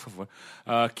conhecerem, por favor,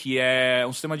 que é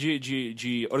um sistema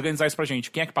de organizar isso pra gente.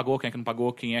 Quem é que pagou, quem é que não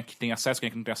pagou, quem é que tem acesso, quem é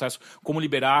que não tem acesso, como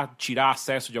liberar, tirar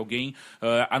acesso de alguém,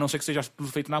 a não ser que seja tudo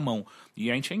feito na mão.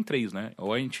 E a gente é em 3, né?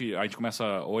 Ou a gente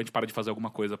para de fazer alguma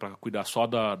coisa pra cuidar só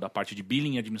da parte de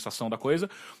billing e administração da coisa,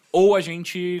 ou a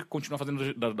gente continua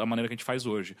fazendo da maneira que a gente faz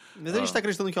hoje. Mas a gente tá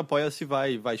acreditando que o Apoia-se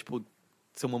vai tipo,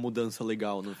 ser uma mudança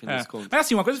legal, no fim das contas. Mas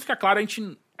assim, uma coisa que fica clara, a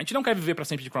gente não quer viver pra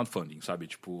sempre de crowdfunding, sabe?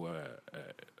 Tipo,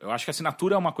 eu acho que a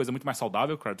assinatura é uma coisa muito mais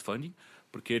saudável, crowdfunding,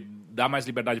 porque dá mais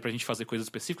liberdade pra gente fazer coisas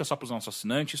específicas só pros nossos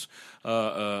assinantes,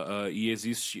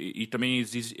 e também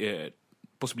existe...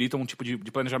 possibilita um tipo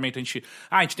de planejamento.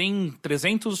 A gente tem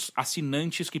 300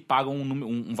 assinantes que pagam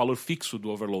um valor fixo do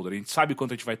Overloader. A gente sabe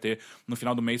quanto a gente vai ter no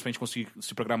final do mês pra gente conseguir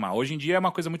se programar. Hoje em dia é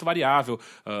uma coisa muito variável,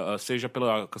 seja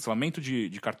pelo cancelamento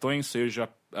de cartões, seja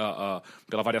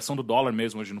pela variação do dólar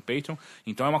mesmo hoje no Patreon.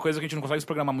 Então é uma coisa que a gente não consegue se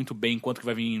programar muito bem quanto que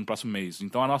vai vir no próximo mês.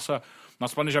 Então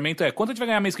nosso planejamento é quanto a gente vai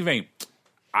ganhar mês que vem?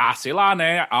 Sei lá,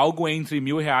 né? Algo entre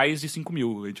R$1.000 e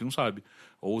 5.000. A gente não sabe.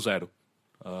 Ou 0.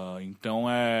 Então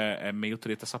é meio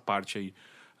treta essa parte aí.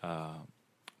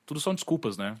 Tudo são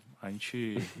desculpas, né? A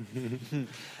gente...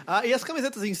 E as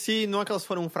camisetas em si, não é que elas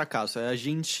foram um fracasso.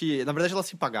 Na verdade, elas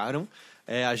se pagaram.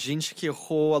 A gente que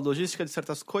errou a logística de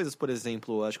certas coisas, por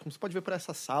exemplo. Acho que como você pode ver por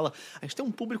essa sala, a gente tem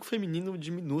um público feminino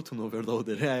diminuto no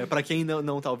Overloader. Pra quem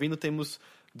não tá ouvindo, temos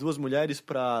 2 mulheres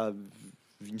pra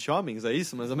 20 homens, é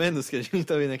isso, mais ou menos, que a gente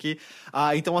tá vendo aqui.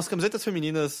 Então as camisetas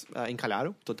femininas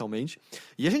encalharam totalmente.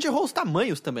 E a gente errou os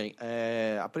tamanhos também.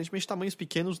 Aparentemente, tamanhos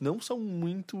pequenos não são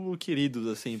muito queridos,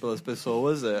 assim, pelas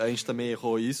pessoas. A gente também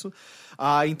errou isso.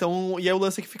 E aí o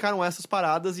lance é que ficaram essas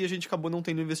paradas e a gente acabou não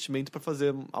tendo investimento para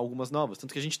fazer algumas novas.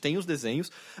 Tanto que a gente tem os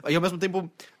desenhos, e ao mesmo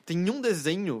tempo tem um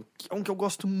desenho que é um que eu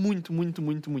gosto muito, muito,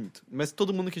 muito, muito. Mas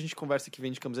todo mundo que a gente conversa que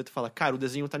vende camiseta fala, cara, o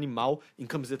desenho tá animal, em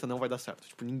camiseta não vai dar certo.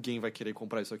 Tipo, ninguém vai querer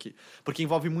comprar isso aqui. Porque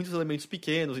envolve muitos elementos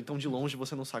pequenos, então de longe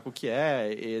você não saca o que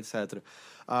é, etc.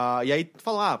 E aí tu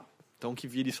fala, então que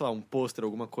vire, sei lá, um pôster,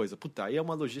 alguma coisa. Puta, aí é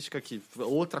uma logística que...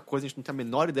 Outra coisa, a gente não tem a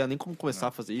menor ideia nem como começar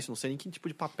a fazer isso, não sei nem que tipo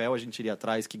de papel a gente iria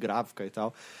atrás, que gráfica e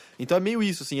tal. Então é meio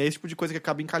isso, assim, é esse tipo de coisa que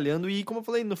acaba encalhando e, como eu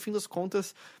falei, no fim das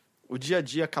contas, o dia a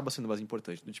dia acaba sendo mais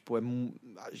importante. Tipo, a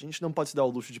gente não pode se dar o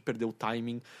luxo de perder o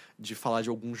timing de falar de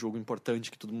algum jogo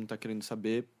importante que todo mundo tá querendo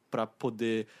saber pra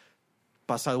poder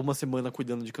passar uma semana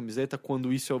cuidando de camiseta,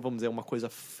 quando isso, vamos dizer, é uma coisa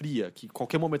fria, que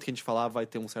qualquer momento que a gente falar vai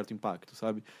ter um certo impacto,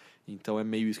 sabe? Então é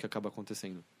meio isso que acaba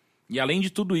acontecendo. E além de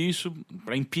tudo isso,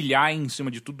 para empilhar em cima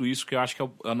de tudo isso, que eu acho que é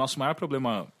o nosso maior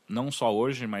problema, não só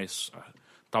hoje, mas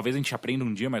talvez a gente aprenda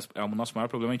um dia, mas o nosso maior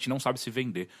problema é a gente não sabe se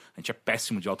vender. A gente é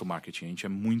péssimo de auto-marketing, a gente é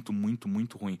muito, muito,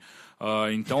 muito ruim.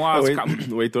 Então,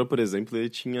 o Heitor, por exemplo, ele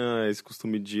tinha esse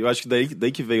costume de... Eu acho que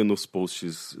daí que veio nos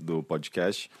posts do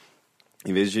podcast...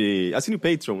 Em vez de assine o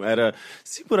Patreon, era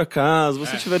se por acaso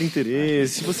você tiver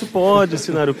interesse, você pode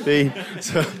assinar o Patreon.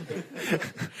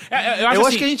 Eu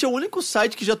acho que a gente é o único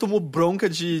site que já tomou bronca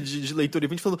de leitor e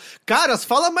vende falando, caras,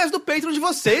 fala mais do Patreon de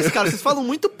vocês, cara. Vocês falam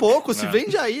muito pouco, se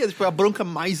vende aí. É tipo, a bronca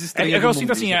mais estranha do eu mundo.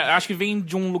 Sinto assim, acho que vem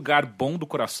de um lugar bom do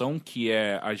coração, que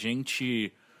é a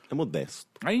gente... É modesto.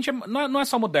 A gente não é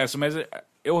só modesto, mas...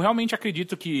 Eu realmente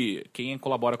acredito que quem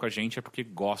colabora com a gente é porque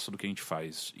gosta do que a gente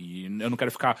faz. E eu não quero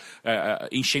ficar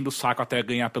enchendo o saco até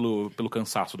ganhar pelo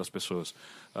cansaço das pessoas.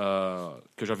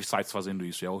 Que eu já vi sites fazendo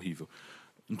isso e é horrível.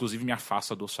 Inclusive me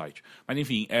afasta do site. Mas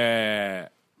enfim,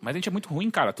 mas a gente é muito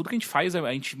ruim, cara. Tudo que a gente faz,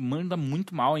 a gente manda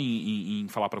muito mal em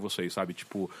falar pra vocês, sabe?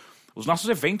 Tipo, os nossos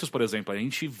eventos, por exemplo, a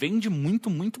gente vende muito,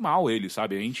 muito mal eles,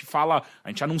 sabe? A gente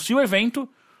anuncia o evento,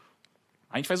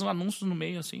 a gente faz um anúncio no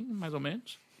meio, assim, mais ou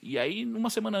menos. E aí,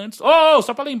 uma semana antes...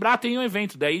 só pra lembrar, tem um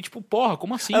evento. Daí, tipo, porra,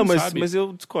 como assim, sabe? Mas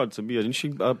eu discordo, sabia? A gente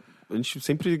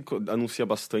sempre anuncia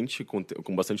bastante,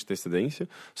 com bastante antecedência.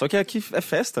 Só que aqui é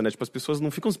festa, né? Tipo, as pessoas não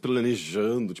ficam se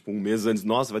planejando, tipo, um mês antes.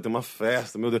 Nossa, vai ter uma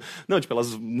festa, meu Deus. Não, tipo,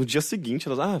 elas, no dia seguinte,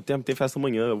 elas... tem festa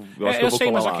amanhã, eu acho que eu vou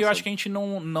colar mas lá, eu acho que a gente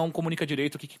não comunica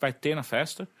direito o que vai ter na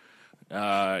festa.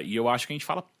 E eu acho que a gente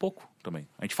fala pouco também.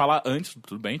 A gente fala antes,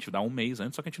 tudo bem, a gente dá um mês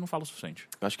antes, só que a gente não fala o suficiente.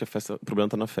 Eu acho que o problema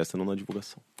tá na festa, não na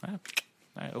divulgação.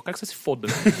 Eu quero que você se foda.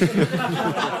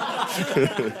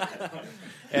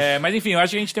 Mas enfim, eu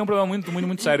acho que a gente tem um problema muito, muito,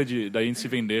 muito sério da gente se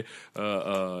vender.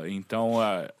 Então,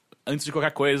 antes de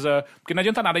qualquer coisa... Porque não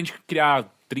adianta nada a gente criar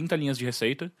 30 linhas de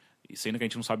receita, sendo que a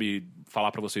gente não sabe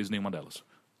falar pra vocês nenhuma delas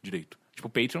direito. Tipo,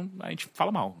 o Patreon, a gente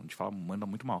fala mal. A gente manda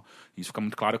muito mal. Isso fica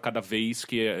muito claro cada vez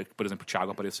que, por exemplo, o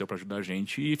Thiago apareceu pra ajudar a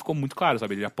gente e ficou muito claro,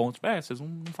 sabe? Ele aponta, vocês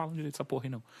não falam direito dessa porra aí,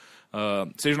 não.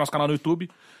 Seja o nosso canal no YouTube.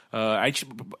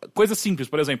 Coisas simples,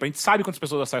 por exemplo, a gente sabe quantas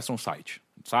pessoas acessam o site.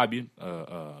 Sabe?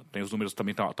 Tem os números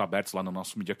também estão abertos lá no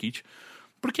nosso Media Kit.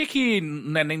 Por que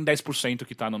não é nem 10%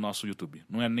 que tá no nosso YouTube?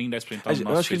 Não é nem 10% que tá no nosso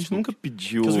Facebook? Eu acho que a gente nunca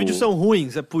pediu... Porque os vídeos são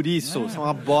ruins, é por isso. São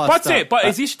uma bosta. Pode ser,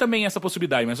 existe também essa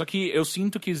possibilidade, mas só que eu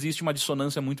sinto que existe uma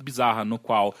dissonância muito bizarra, no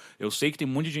qual eu sei que tem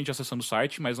um monte de gente acessando o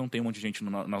site, mas não tem um monte de gente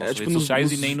nas nossas redes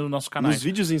sociais e nem no nosso canal. Nos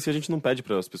vídeos em si a gente não pede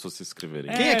para as pessoas se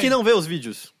inscreverem. Quem aqui não vê os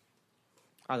vídeos?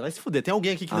 Vai se fuder, tem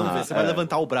alguém aqui que não vê, você vai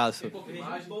levantar o braço.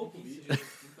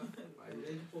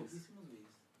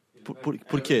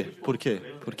 Por quê? Por quê?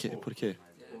 Por quê? Por quê?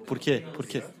 Por quê? Por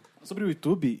quê? Sobre o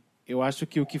YouTube, eu acho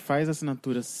que o que faz a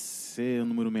assinatura ser um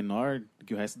número menor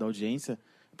que o resto da audiência,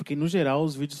 porque no geral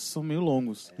os vídeos são meio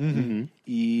longos. Uhum.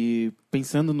 E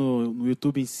pensando no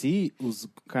YouTube em si, os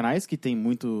canais que tem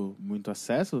muito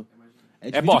acesso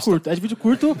é de vídeo curto. É de vídeo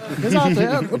curto, exato,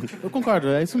 eu concordo,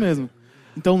 é isso mesmo.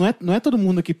 Então não é todo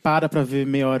mundo que para pra ver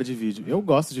meia hora de vídeo. Eu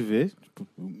gosto de ver, tipo,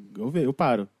 eu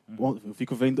paro. Eu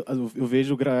fico vendo, eu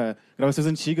vejo gravações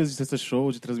antigas de Sexta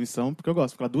Show, de transmissão, porque eu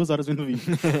gosto. Fico lá 2 horas vendo vídeo.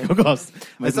 Eu gosto.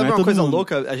 Mas sabe uma coisa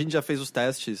louca? A gente já fez os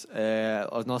testes,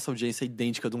 a nossa audiência é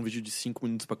idêntica de um vídeo de 5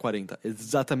 minutos pra 40.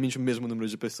 Exatamente o mesmo número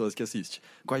de pessoas que assiste.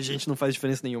 Com a gente não faz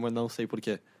diferença nenhuma, não sei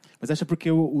porquê. Mas acha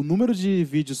porque o número de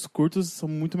vídeos curtos são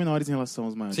muito menores em relação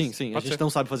aos maiores. Sim, a gente não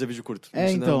sabe fazer vídeo curto.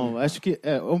 Então, acho que...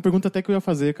 É uma pergunta até que eu ia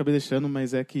fazer, acabei deixando,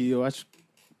 mas é que eu acho...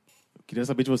 Queria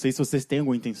saber de vocês se vocês têm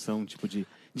alguma intenção, tipo, de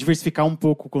diversificar um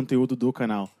pouco o conteúdo do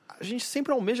canal. A gente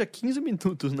sempre almeja 15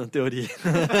 minutos, na teoria.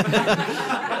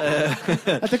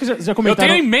 Até que já comentaram...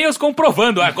 Eu tenho e-mails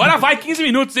comprovando. Agora vai 15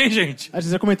 minutos, hein, gente? Vocês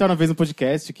já comentaram uma vez no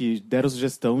podcast que deram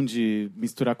sugestão de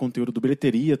misturar conteúdo do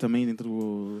bilheteria também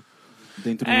dentro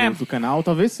do canal.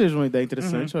 Talvez seja uma ideia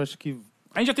interessante, eu acho que...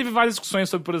 A gente já teve várias discussões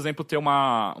sobre, por exemplo, ter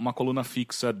uma coluna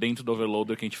fixa dentro do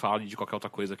Overloader que a gente fala de qualquer outra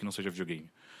coisa que não seja videogame.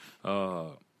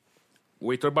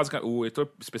 O Heitor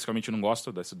especificamente não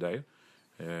gosta dessa ideia.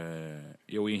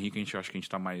 Eu e o Henrique, a gente acha que a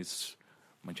gente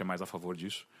é mais a favor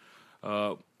disso.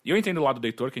 E eu entendo o lado do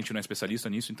Heitor, que a gente não é especialista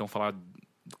nisso, então falar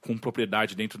com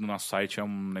propriedade dentro do nosso site é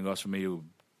um negócio meio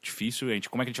difícil.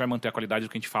 Como é que a gente vai manter a qualidade do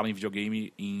que a gente fala em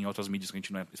videogame e em outras mídias que a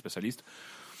gente não é especialista?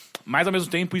 Mas, ao mesmo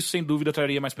tempo, isso sem dúvida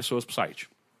traria mais pessoas pro site.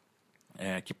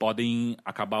 Que podem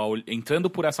acabar entrando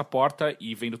por essa porta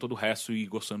e vendo todo o resto e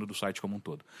gostando do site como um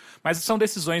todo. Mas são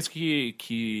decisões que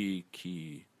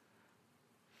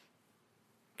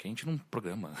a gente não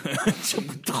programa. Isso é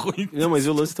muito ruim. Não, mas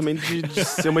o lance também de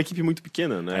ser uma equipe muito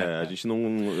pequena, né? A gente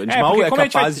mal é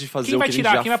capaz de fazer o que a gente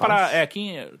já faz.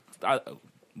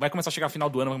 vai começar a chegar no final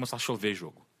do ano, vai começar a chover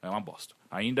jogo. É uma bosta.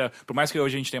 Ainda, por mais que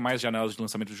hoje a gente tenha mais janelas de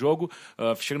lançamento do jogo,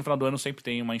 chega no final do ano sempre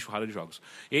tem uma enxurrada de jogos.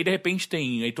 E aí, de repente,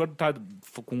 tem... O Heitor tá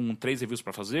com 3 reviews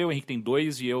pra fazer, o Henrique tem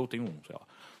 2 e eu tenho 1, sei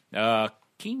lá.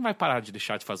 Quem vai parar de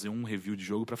deixar de fazer um review de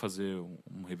jogo pra fazer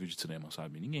um review de cinema,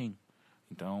 sabe? Ninguém.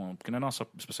 Então, porque não é nossa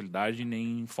especialidade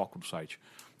nem foco do site.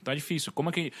 Então é difícil.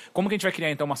 Como que a gente vai criar,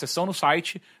 então, uma seção no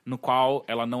site no qual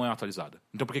ela não é atualizada?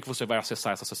 Então por que você vai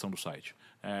acessar essa seção do site?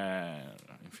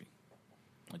 Enfim,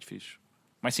 é difícil.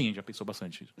 Mas sim, a gente já pensou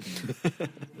bastante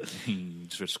em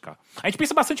diversificar. A gente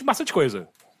pensa bastante coisa.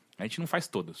 A gente não faz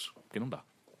todas, porque não dá.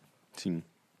 Sim.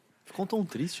 Ficou tão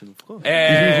triste, não ficou?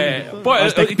 Pô,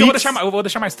 então eu vou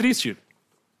deixar mais triste.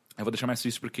 Eu vou deixar mais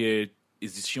triste porque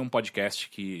existia um podcast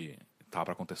que tava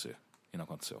pra acontecer e não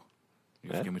aconteceu. E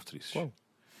eu fiquei muito triste. Qual?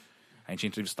 A gente ia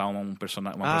entrevistar uma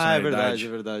personalidade. É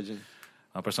verdade.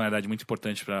 Uma personalidade muito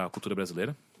importante pra cultura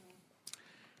brasileira.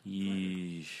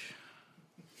 E...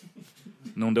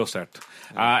 não deu certo.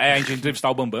 A gente ia entrevistar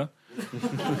o Bambam.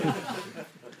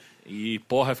 E,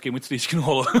 porra, eu fiquei muito triste que não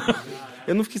rolou.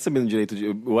 Eu não fiquei sabendo direito.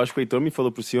 Eu acho que o Heitor me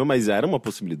falou por cima, mas era uma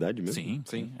possibilidade mesmo?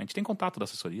 Sim. A gente tem contato da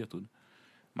assessoria, tudo.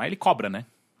 Mas ele cobra, né?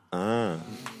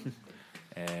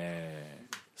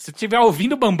 Se tiver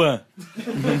ouvindo, Bambam,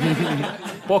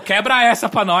 pô, quebra essa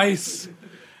pra nós.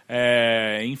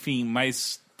 Enfim,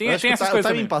 mas tem essas coisas também. O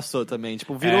timing passou também.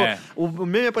 Tipo, virou... O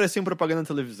meme apareceu em propaganda na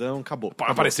televisão, acabou.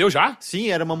 Apareceu já?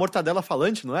 Sim, era uma mortadela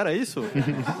falante, não era isso?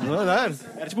 Não era?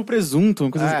 Era tipo presunto,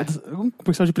 uma coisa um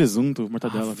comercial de presunto,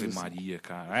 mortadela. Ave Maria,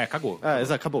 cara. Cagou.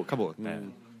 Acabou.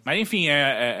 Mas enfim,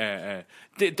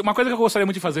 uma coisa que eu gostaria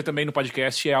muito de fazer também no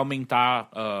podcast é aumentar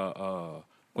a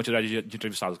quantidade de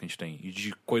entrevistados que a gente tem. E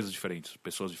de coisas diferentes,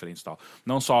 pessoas diferentes e tal.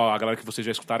 Não só a galera que vocês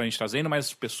já escutaram a gente trazendo,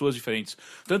 mas pessoas diferentes.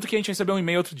 Tanto que a gente recebeu um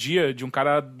e-mail outro dia de um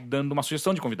cara dando uma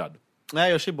sugestão de convidado.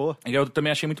 Eu achei boa. E eu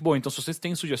também achei muito boa. Então, se vocês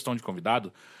têm sugestão de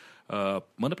convidado,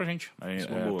 manda pra gente.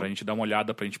 Pra gente dar uma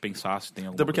olhada, pra gente pensar se tem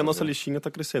alguma. Até porque a nossa listinha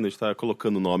tá crescendo. A gente tá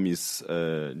colocando nomes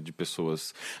de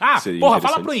pessoas.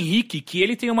 Fala pro Henrique que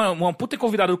ele tem uma puta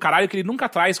convidada do caralho que ele nunca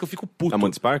traz, que eu fico puto.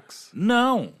 Amanda Sparks?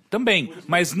 Não, também.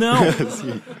 Mas não.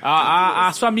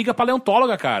 a sua amiga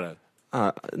paleontóloga, cara.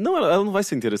 Não, ela não vai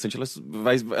ser interessante.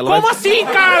 Como assim,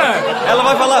 cara? Ela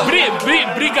vai falar...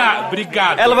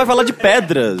 Obrigado. Ela vai falar de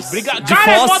pedras. De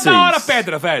cara, fósseis. É mó da hora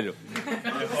pedra, velho.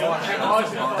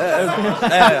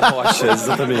 Rocha,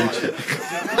 exatamente.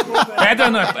 Pedra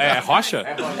não é rocha?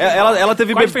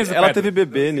 Ela teve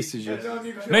bebê nesse dia.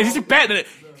 Não existe pedra.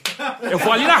 Eu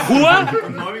vou ali na rua. O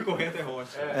nome correto é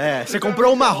rocha. Você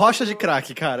comprou uma rocha de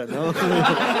crack, cara. Não.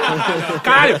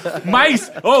 Caralho,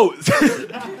 mas...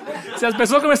 se as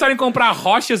pessoas começarem a comprar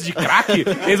rochas de crack,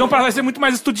 eles vão parar a ser muito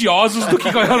mais estudiosos do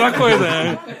que qualquer outra coisa,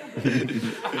 né?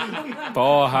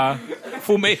 Porra.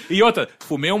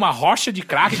 Fumei uma rocha de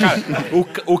crack, cara.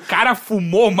 O cara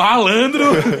fumou malandro.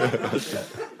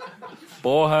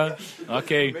 Porra.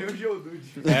 Ok. Meio Geodude.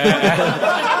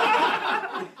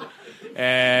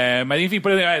 Mas enfim,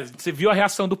 por exemplo, você viu a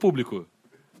reação do público?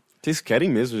 Vocês querem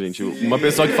mesmo, gente? Uma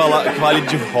pessoa que fale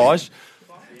de rocha...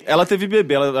 Ela teve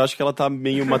bebê, acho que ela tá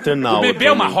meio maternal. O bebê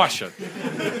é uma rocha.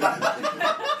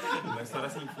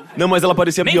 Não, mas ela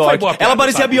parecia Bjork. Ela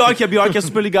parecia Bjork, a Bjork é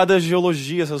super ligada à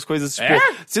geologia, essas coisas. Tipo,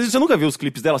 você nunca viu os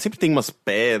clipes dela? Sempre tem umas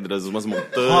pedras, umas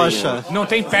montanhas. Rocha. Não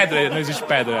tem pedra, não existe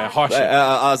pedra, é rocha.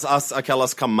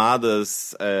 Aquelas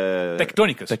camadas...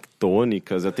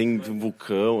 Tectônicas, tem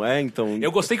vulcão, então...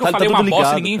 Eu gostei que eu falei uma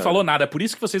bosta e ninguém falou nada. É por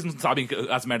isso que vocês não sabem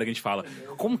as merdas que a gente fala.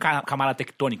 Como camada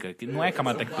tectônica? Que não é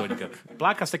camada tectônica.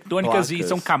 Placas tectônicas e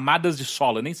são camadas de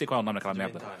solo. Eu nem sei qual é o nome daquela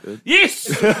merda.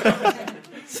 Isso!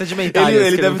 Sedimentárias.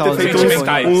 Ele deve ter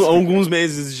feito alguns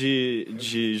meses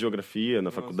de geografia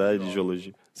na faculdade de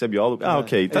geologia. Você é biólogo?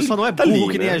 Ok. Ele só não é burro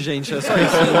que nem a gente, é só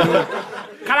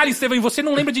isso. Caralho, Estevam, e você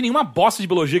não lembra de nenhuma bosta de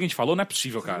biologia que a gente falou? Não é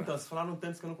possível, cara. Então, vocês falaram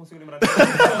tantos que eu não consigo lembrar.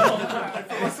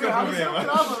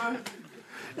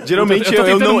 Geralmente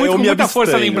eu não com me muita abstenho.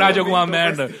 força lembrar de alguma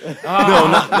merda.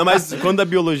 Não, mas quando a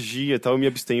biologia e tal, eu me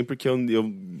abstenho porque eu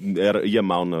ia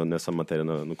mal nessa matéria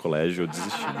no colégio, eu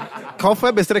desisti. Qual foi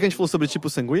a besteira que a gente falou sobre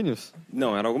tipos sanguíneos?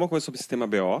 Não, era alguma coisa sobre o sistema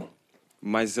BO,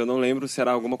 mas eu não lembro se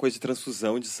era alguma coisa de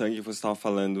transfusão de sangue que você estava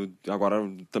falando. Agora,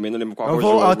 também não lembro qual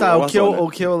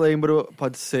o que eu lembro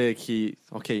pode ser que...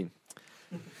 Ok.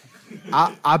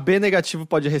 A B negativo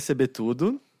pode receber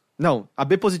tudo. Não, a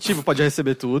B positivo pode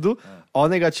receber tudo. O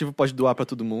negativo pode doar pra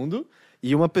todo mundo.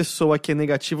 E uma pessoa que é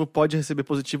negativo pode receber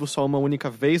positivo só uma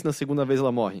única vez, na segunda vez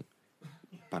ela morre.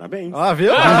 Parabéns.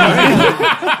 Viu?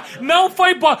 Não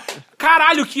foi bosta.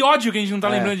 Caralho, que ódio que a gente não tá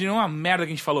lembrando de nenhuma merda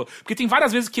que a gente falou. Porque tem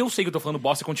várias vezes que eu sei que eu tô falando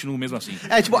bosta e continuo mesmo assim.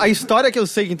 Tipo, a história que eu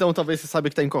sei, então talvez você saiba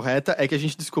que tá incorreta, é que a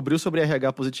gente descobriu sobre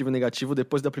RH positivo e negativo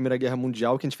depois da Primeira Guerra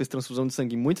Mundial, que a gente fez transfusão de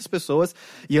sangue em muitas pessoas,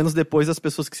 e anos depois as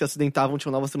pessoas que se acidentavam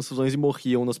tinham novas transfusões e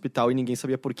morriam no hospital, e ninguém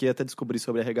sabia por quê até descobrir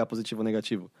sobre RH positivo ou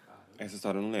negativo. Essa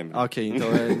história eu não lembro. Ok, então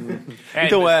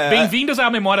Bem-vindos à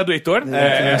memória do Heitor.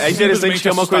 É interessante que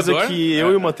é uma coisa assustador. que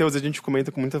eu e o Matheus, a gente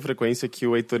comenta com muita frequência, que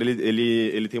o Heitor,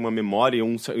 ele tem uma memória,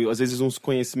 às vezes uns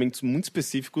conhecimentos muito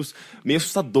específicos, meio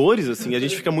assustadores, assim. A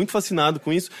gente fica muito fascinado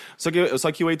com isso.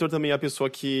 Só que o Heitor também é a pessoa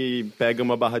que pega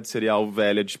uma barra de cereal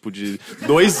velha, tipo, de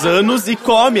 2 anos e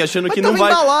come, achando que não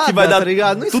vai... Embalada, que vai dar tá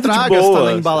ligado? Não tudo de estraga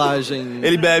boa. na embalagem.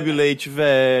 Ele bebe leite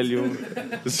velho.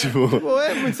 Tipo...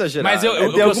 É muito exagerado. Mas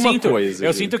eu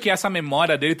gente. sinto que essa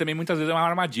memória dele também muitas vezes é uma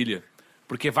armadilha.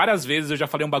 Porque várias vezes eu já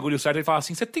falei um bagulho certo e ele fala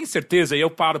assim, você tem certeza? E eu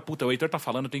paro, puta, o Heitor tá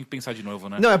falando, eu tenho que pensar de novo,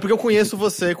 né? Não, é porque eu conheço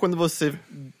você quando você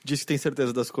diz que tem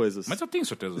certeza das coisas. Mas eu tenho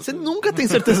certeza. Você nunca tem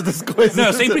certeza das coisas. Não,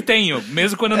 eu sempre tenho,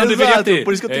 mesmo quando eu não deveria ter.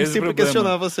 Por isso que eu tenho que sempre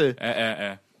questionar você.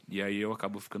 E aí eu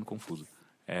acabo ficando confuso.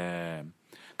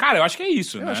 Cara, eu acho que é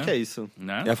isso, né? Eu acho que é isso.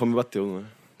 Né? A fome bateu, não é?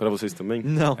 Pra vocês também?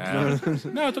 Não.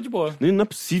 Não, eu tô de boa. Não é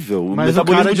possível. O Mas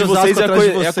metabolismo o cara de vocês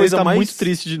é a coisa tá mais... muito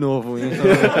triste de novo. Então...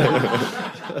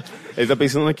 Ele tá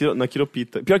pensando na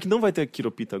quiropita. Pior que não vai ter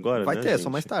quiropita agora, Vai né, ter, gente? só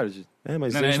mais tarde.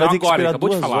 Mas Não, a gente não vai ter que agora, esperar acabou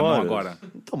 2 de falar, horas. não agora.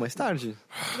 Então, mais tarde.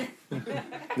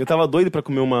 Eu tava doido pra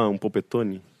comer um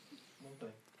polpetone.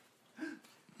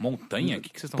 Montanha? O que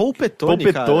vocês estão...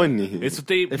 Polpetone. Isso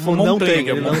tem Ele falou, não tem,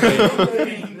 ele não tem.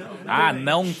 Ah,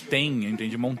 não tem. Eu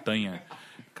entendi montanha.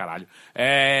 Caralho.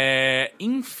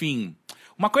 Enfim.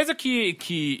 Uma coisa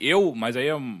que eu... Mas aí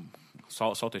é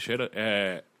só o Teixeira.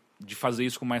 De fazer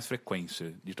isso com mais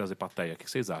frequência. De trazer plateia. O que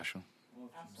vocês acham?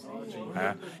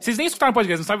 Vocês nem escutaram o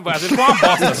podcast, não sabem? Às vezes foi uma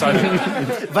bosta, sabe?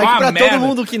 Vai que pra todo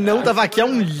mundo que não tava aqui é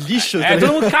um lixo.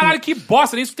 Todo mundo, caralho, que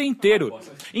bosta, nem escutei inteiro.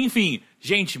 Enfim,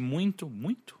 gente, muito,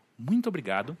 muito, muito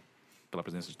obrigado pela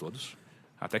presença de todos.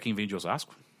 Até quem vem de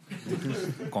Osasco.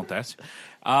 Acontece.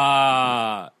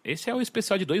 Esse é o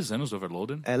especial de 2 anos do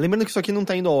Overloader. Lembrando que isso aqui não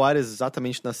tá indo ao ar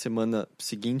exatamente na semana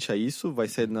seguinte a isso. Vai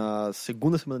ser na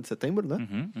segunda semana de setembro, né?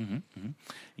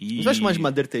 E... A gente vai chamar de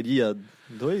Maderteria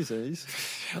 2, é isso?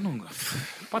 Eu não...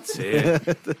 Pode ser.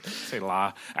 Sei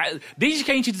lá. Desde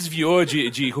que a gente desviou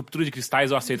de ruptura de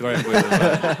cristais, eu aceito qualquer coisa.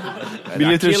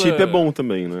 Bilhetership é bom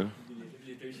também, né?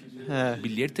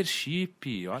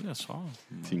 Bilhetership, olha só.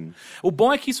 Sim. O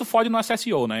bom é que isso fode no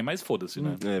SSO, né? Mas foda-se,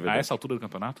 né? A essa altura do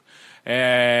campeonato.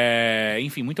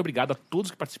 Enfim, muito obrigado a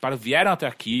todos que participaram, vieram até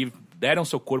aqui, deram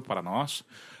seu corpo para nós.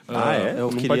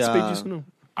 Eu não participei disso, não.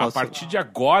 A partir de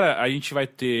agora, a gente vai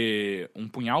ter um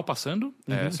punhal passando.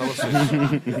 Só vocês.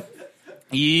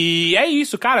 E é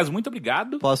isso, caras. Muito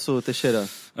obrigado. Posso, Teixeira?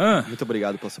 Muito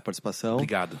obrigado pela sua participação.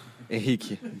 Obrigado.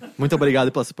 Henrique, muito obrigado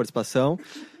pela sua participação.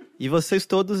 E vocês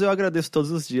todos, eu agradeço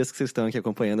todos os dias que vocês estão aqui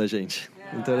acompanhando a gente.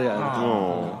 Muito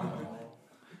obrigado.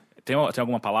 Tem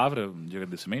alguma palavra de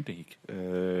agradecimento, Henrique?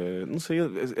 Não sei,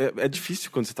 é difícil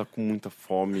quando você tá com muita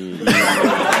fome.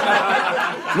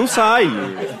 Não sai.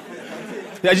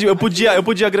 Eu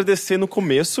podia agradecer no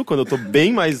começo, quando eu tô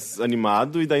bem mais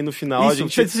animado, e daí no final a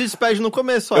gente... Você se despede no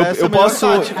começo,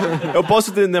 eu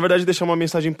posso, na verdade, deixar uma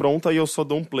mensagem pronta e eu só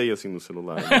dou um play, assim, no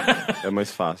celular. Né? É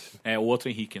mais fácil. O outro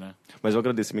Henrique, né? Mas eu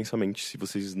agradeço imensamente. Se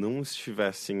vocês não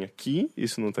estivessem aqui,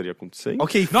 isso não estaria acontecendo.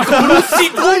 Ok. Nossa,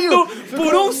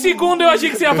 por um segundo eu achei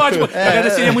que você ia falar, tipo, eu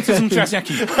agradeceria muito se vocês não estivessem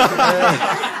aqui.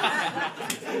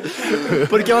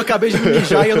 Porque eu acabei de me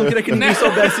mijar e eu não queria que ninguém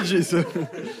soubesse disso.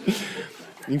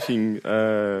 Enfim,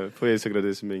 foi esse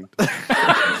agradecimento.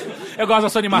 Eu gosto da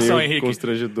sua animação, meio Henrique.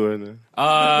 Constrangedor, né?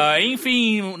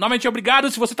 Enfim, novamente obrigado.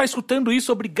 Se você está escutando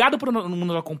isso, obrigado por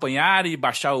nos acompanhar e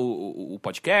baixar o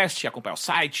podcast, acompanhar o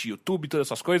site, YouTube, todas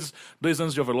essas coisas. 2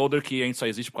 anos de Overloader que a gente só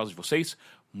existe por causa de vocês.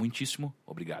 Muitíssimo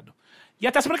obrigado. E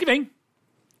até semana que vem.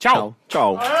 Tchau.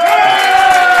 Tchau.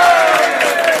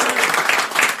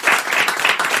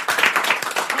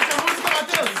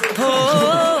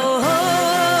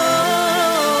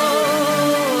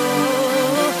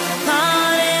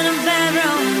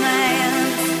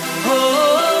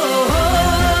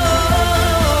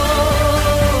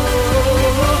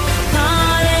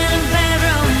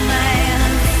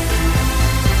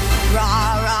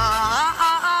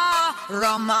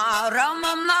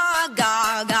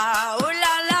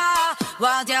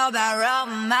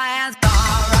 Long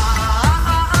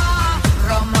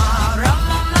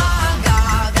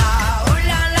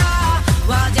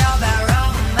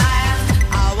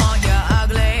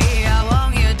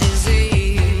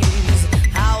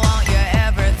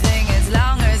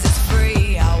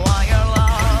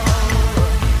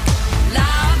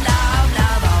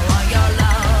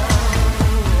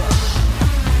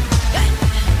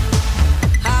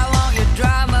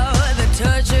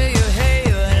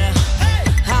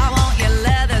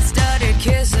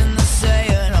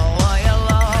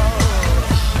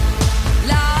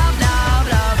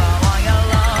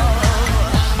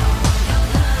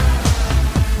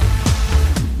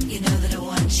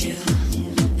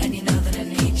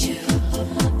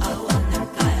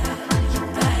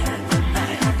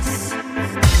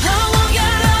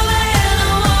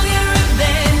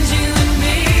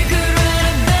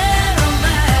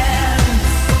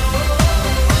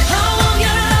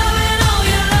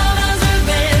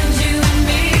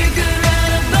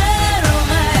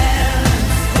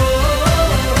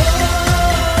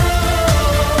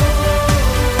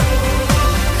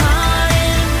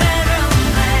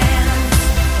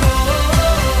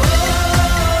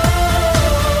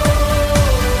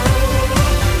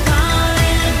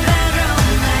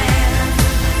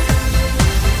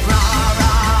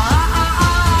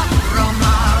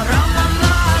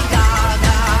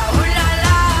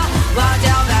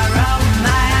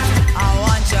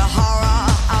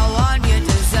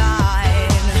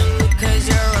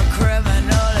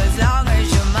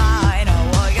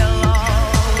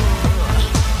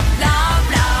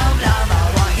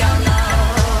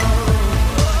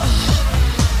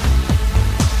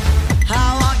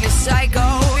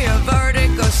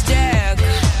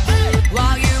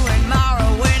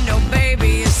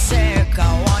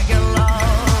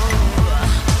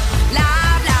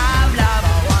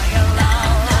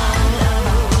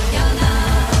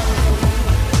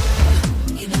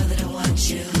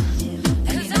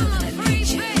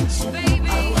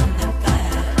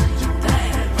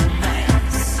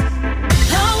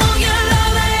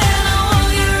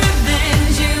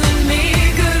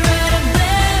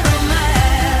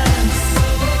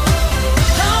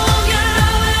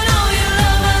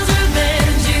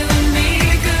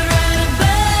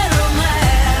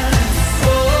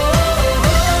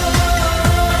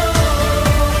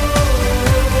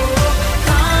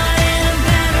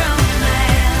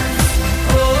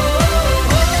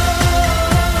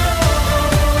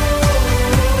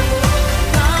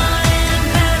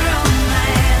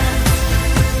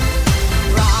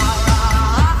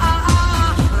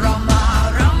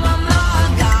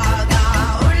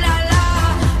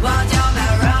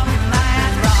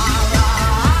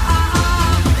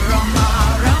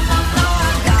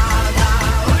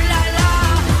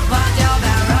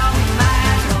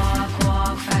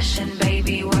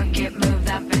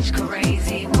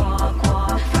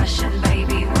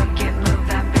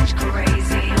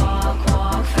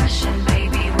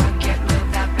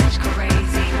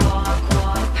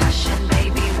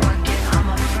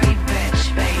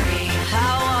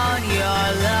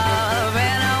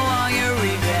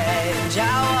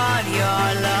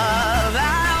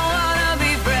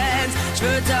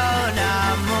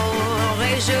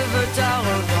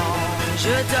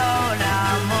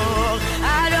l'amour.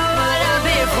 I don't wanna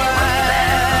be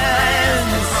friends.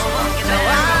 No,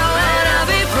 I wanna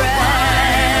be friends.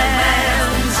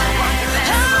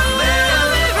 I wanna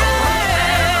be friends.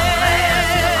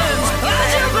 What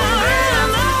you borrow?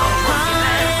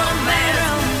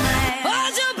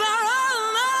 What you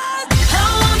borrow? I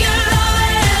want your love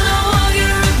and I want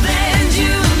your revenge.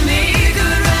 You and me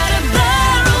could write a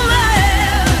bad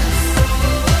romance.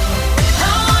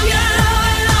 I want your love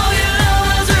and all your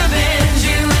love's revenge.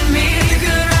 You and me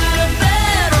could write a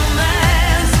bad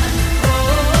romance.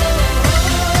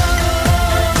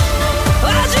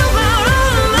 What you borrow?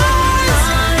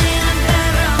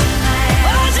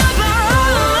 What you borrow?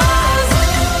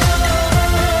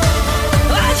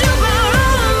 What you borrow?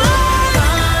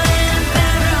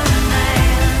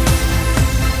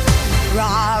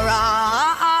 Ra ra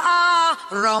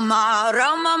Roma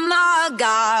Roma ma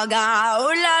ga ga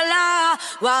ooh la la,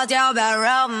 what's your bad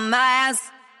romance?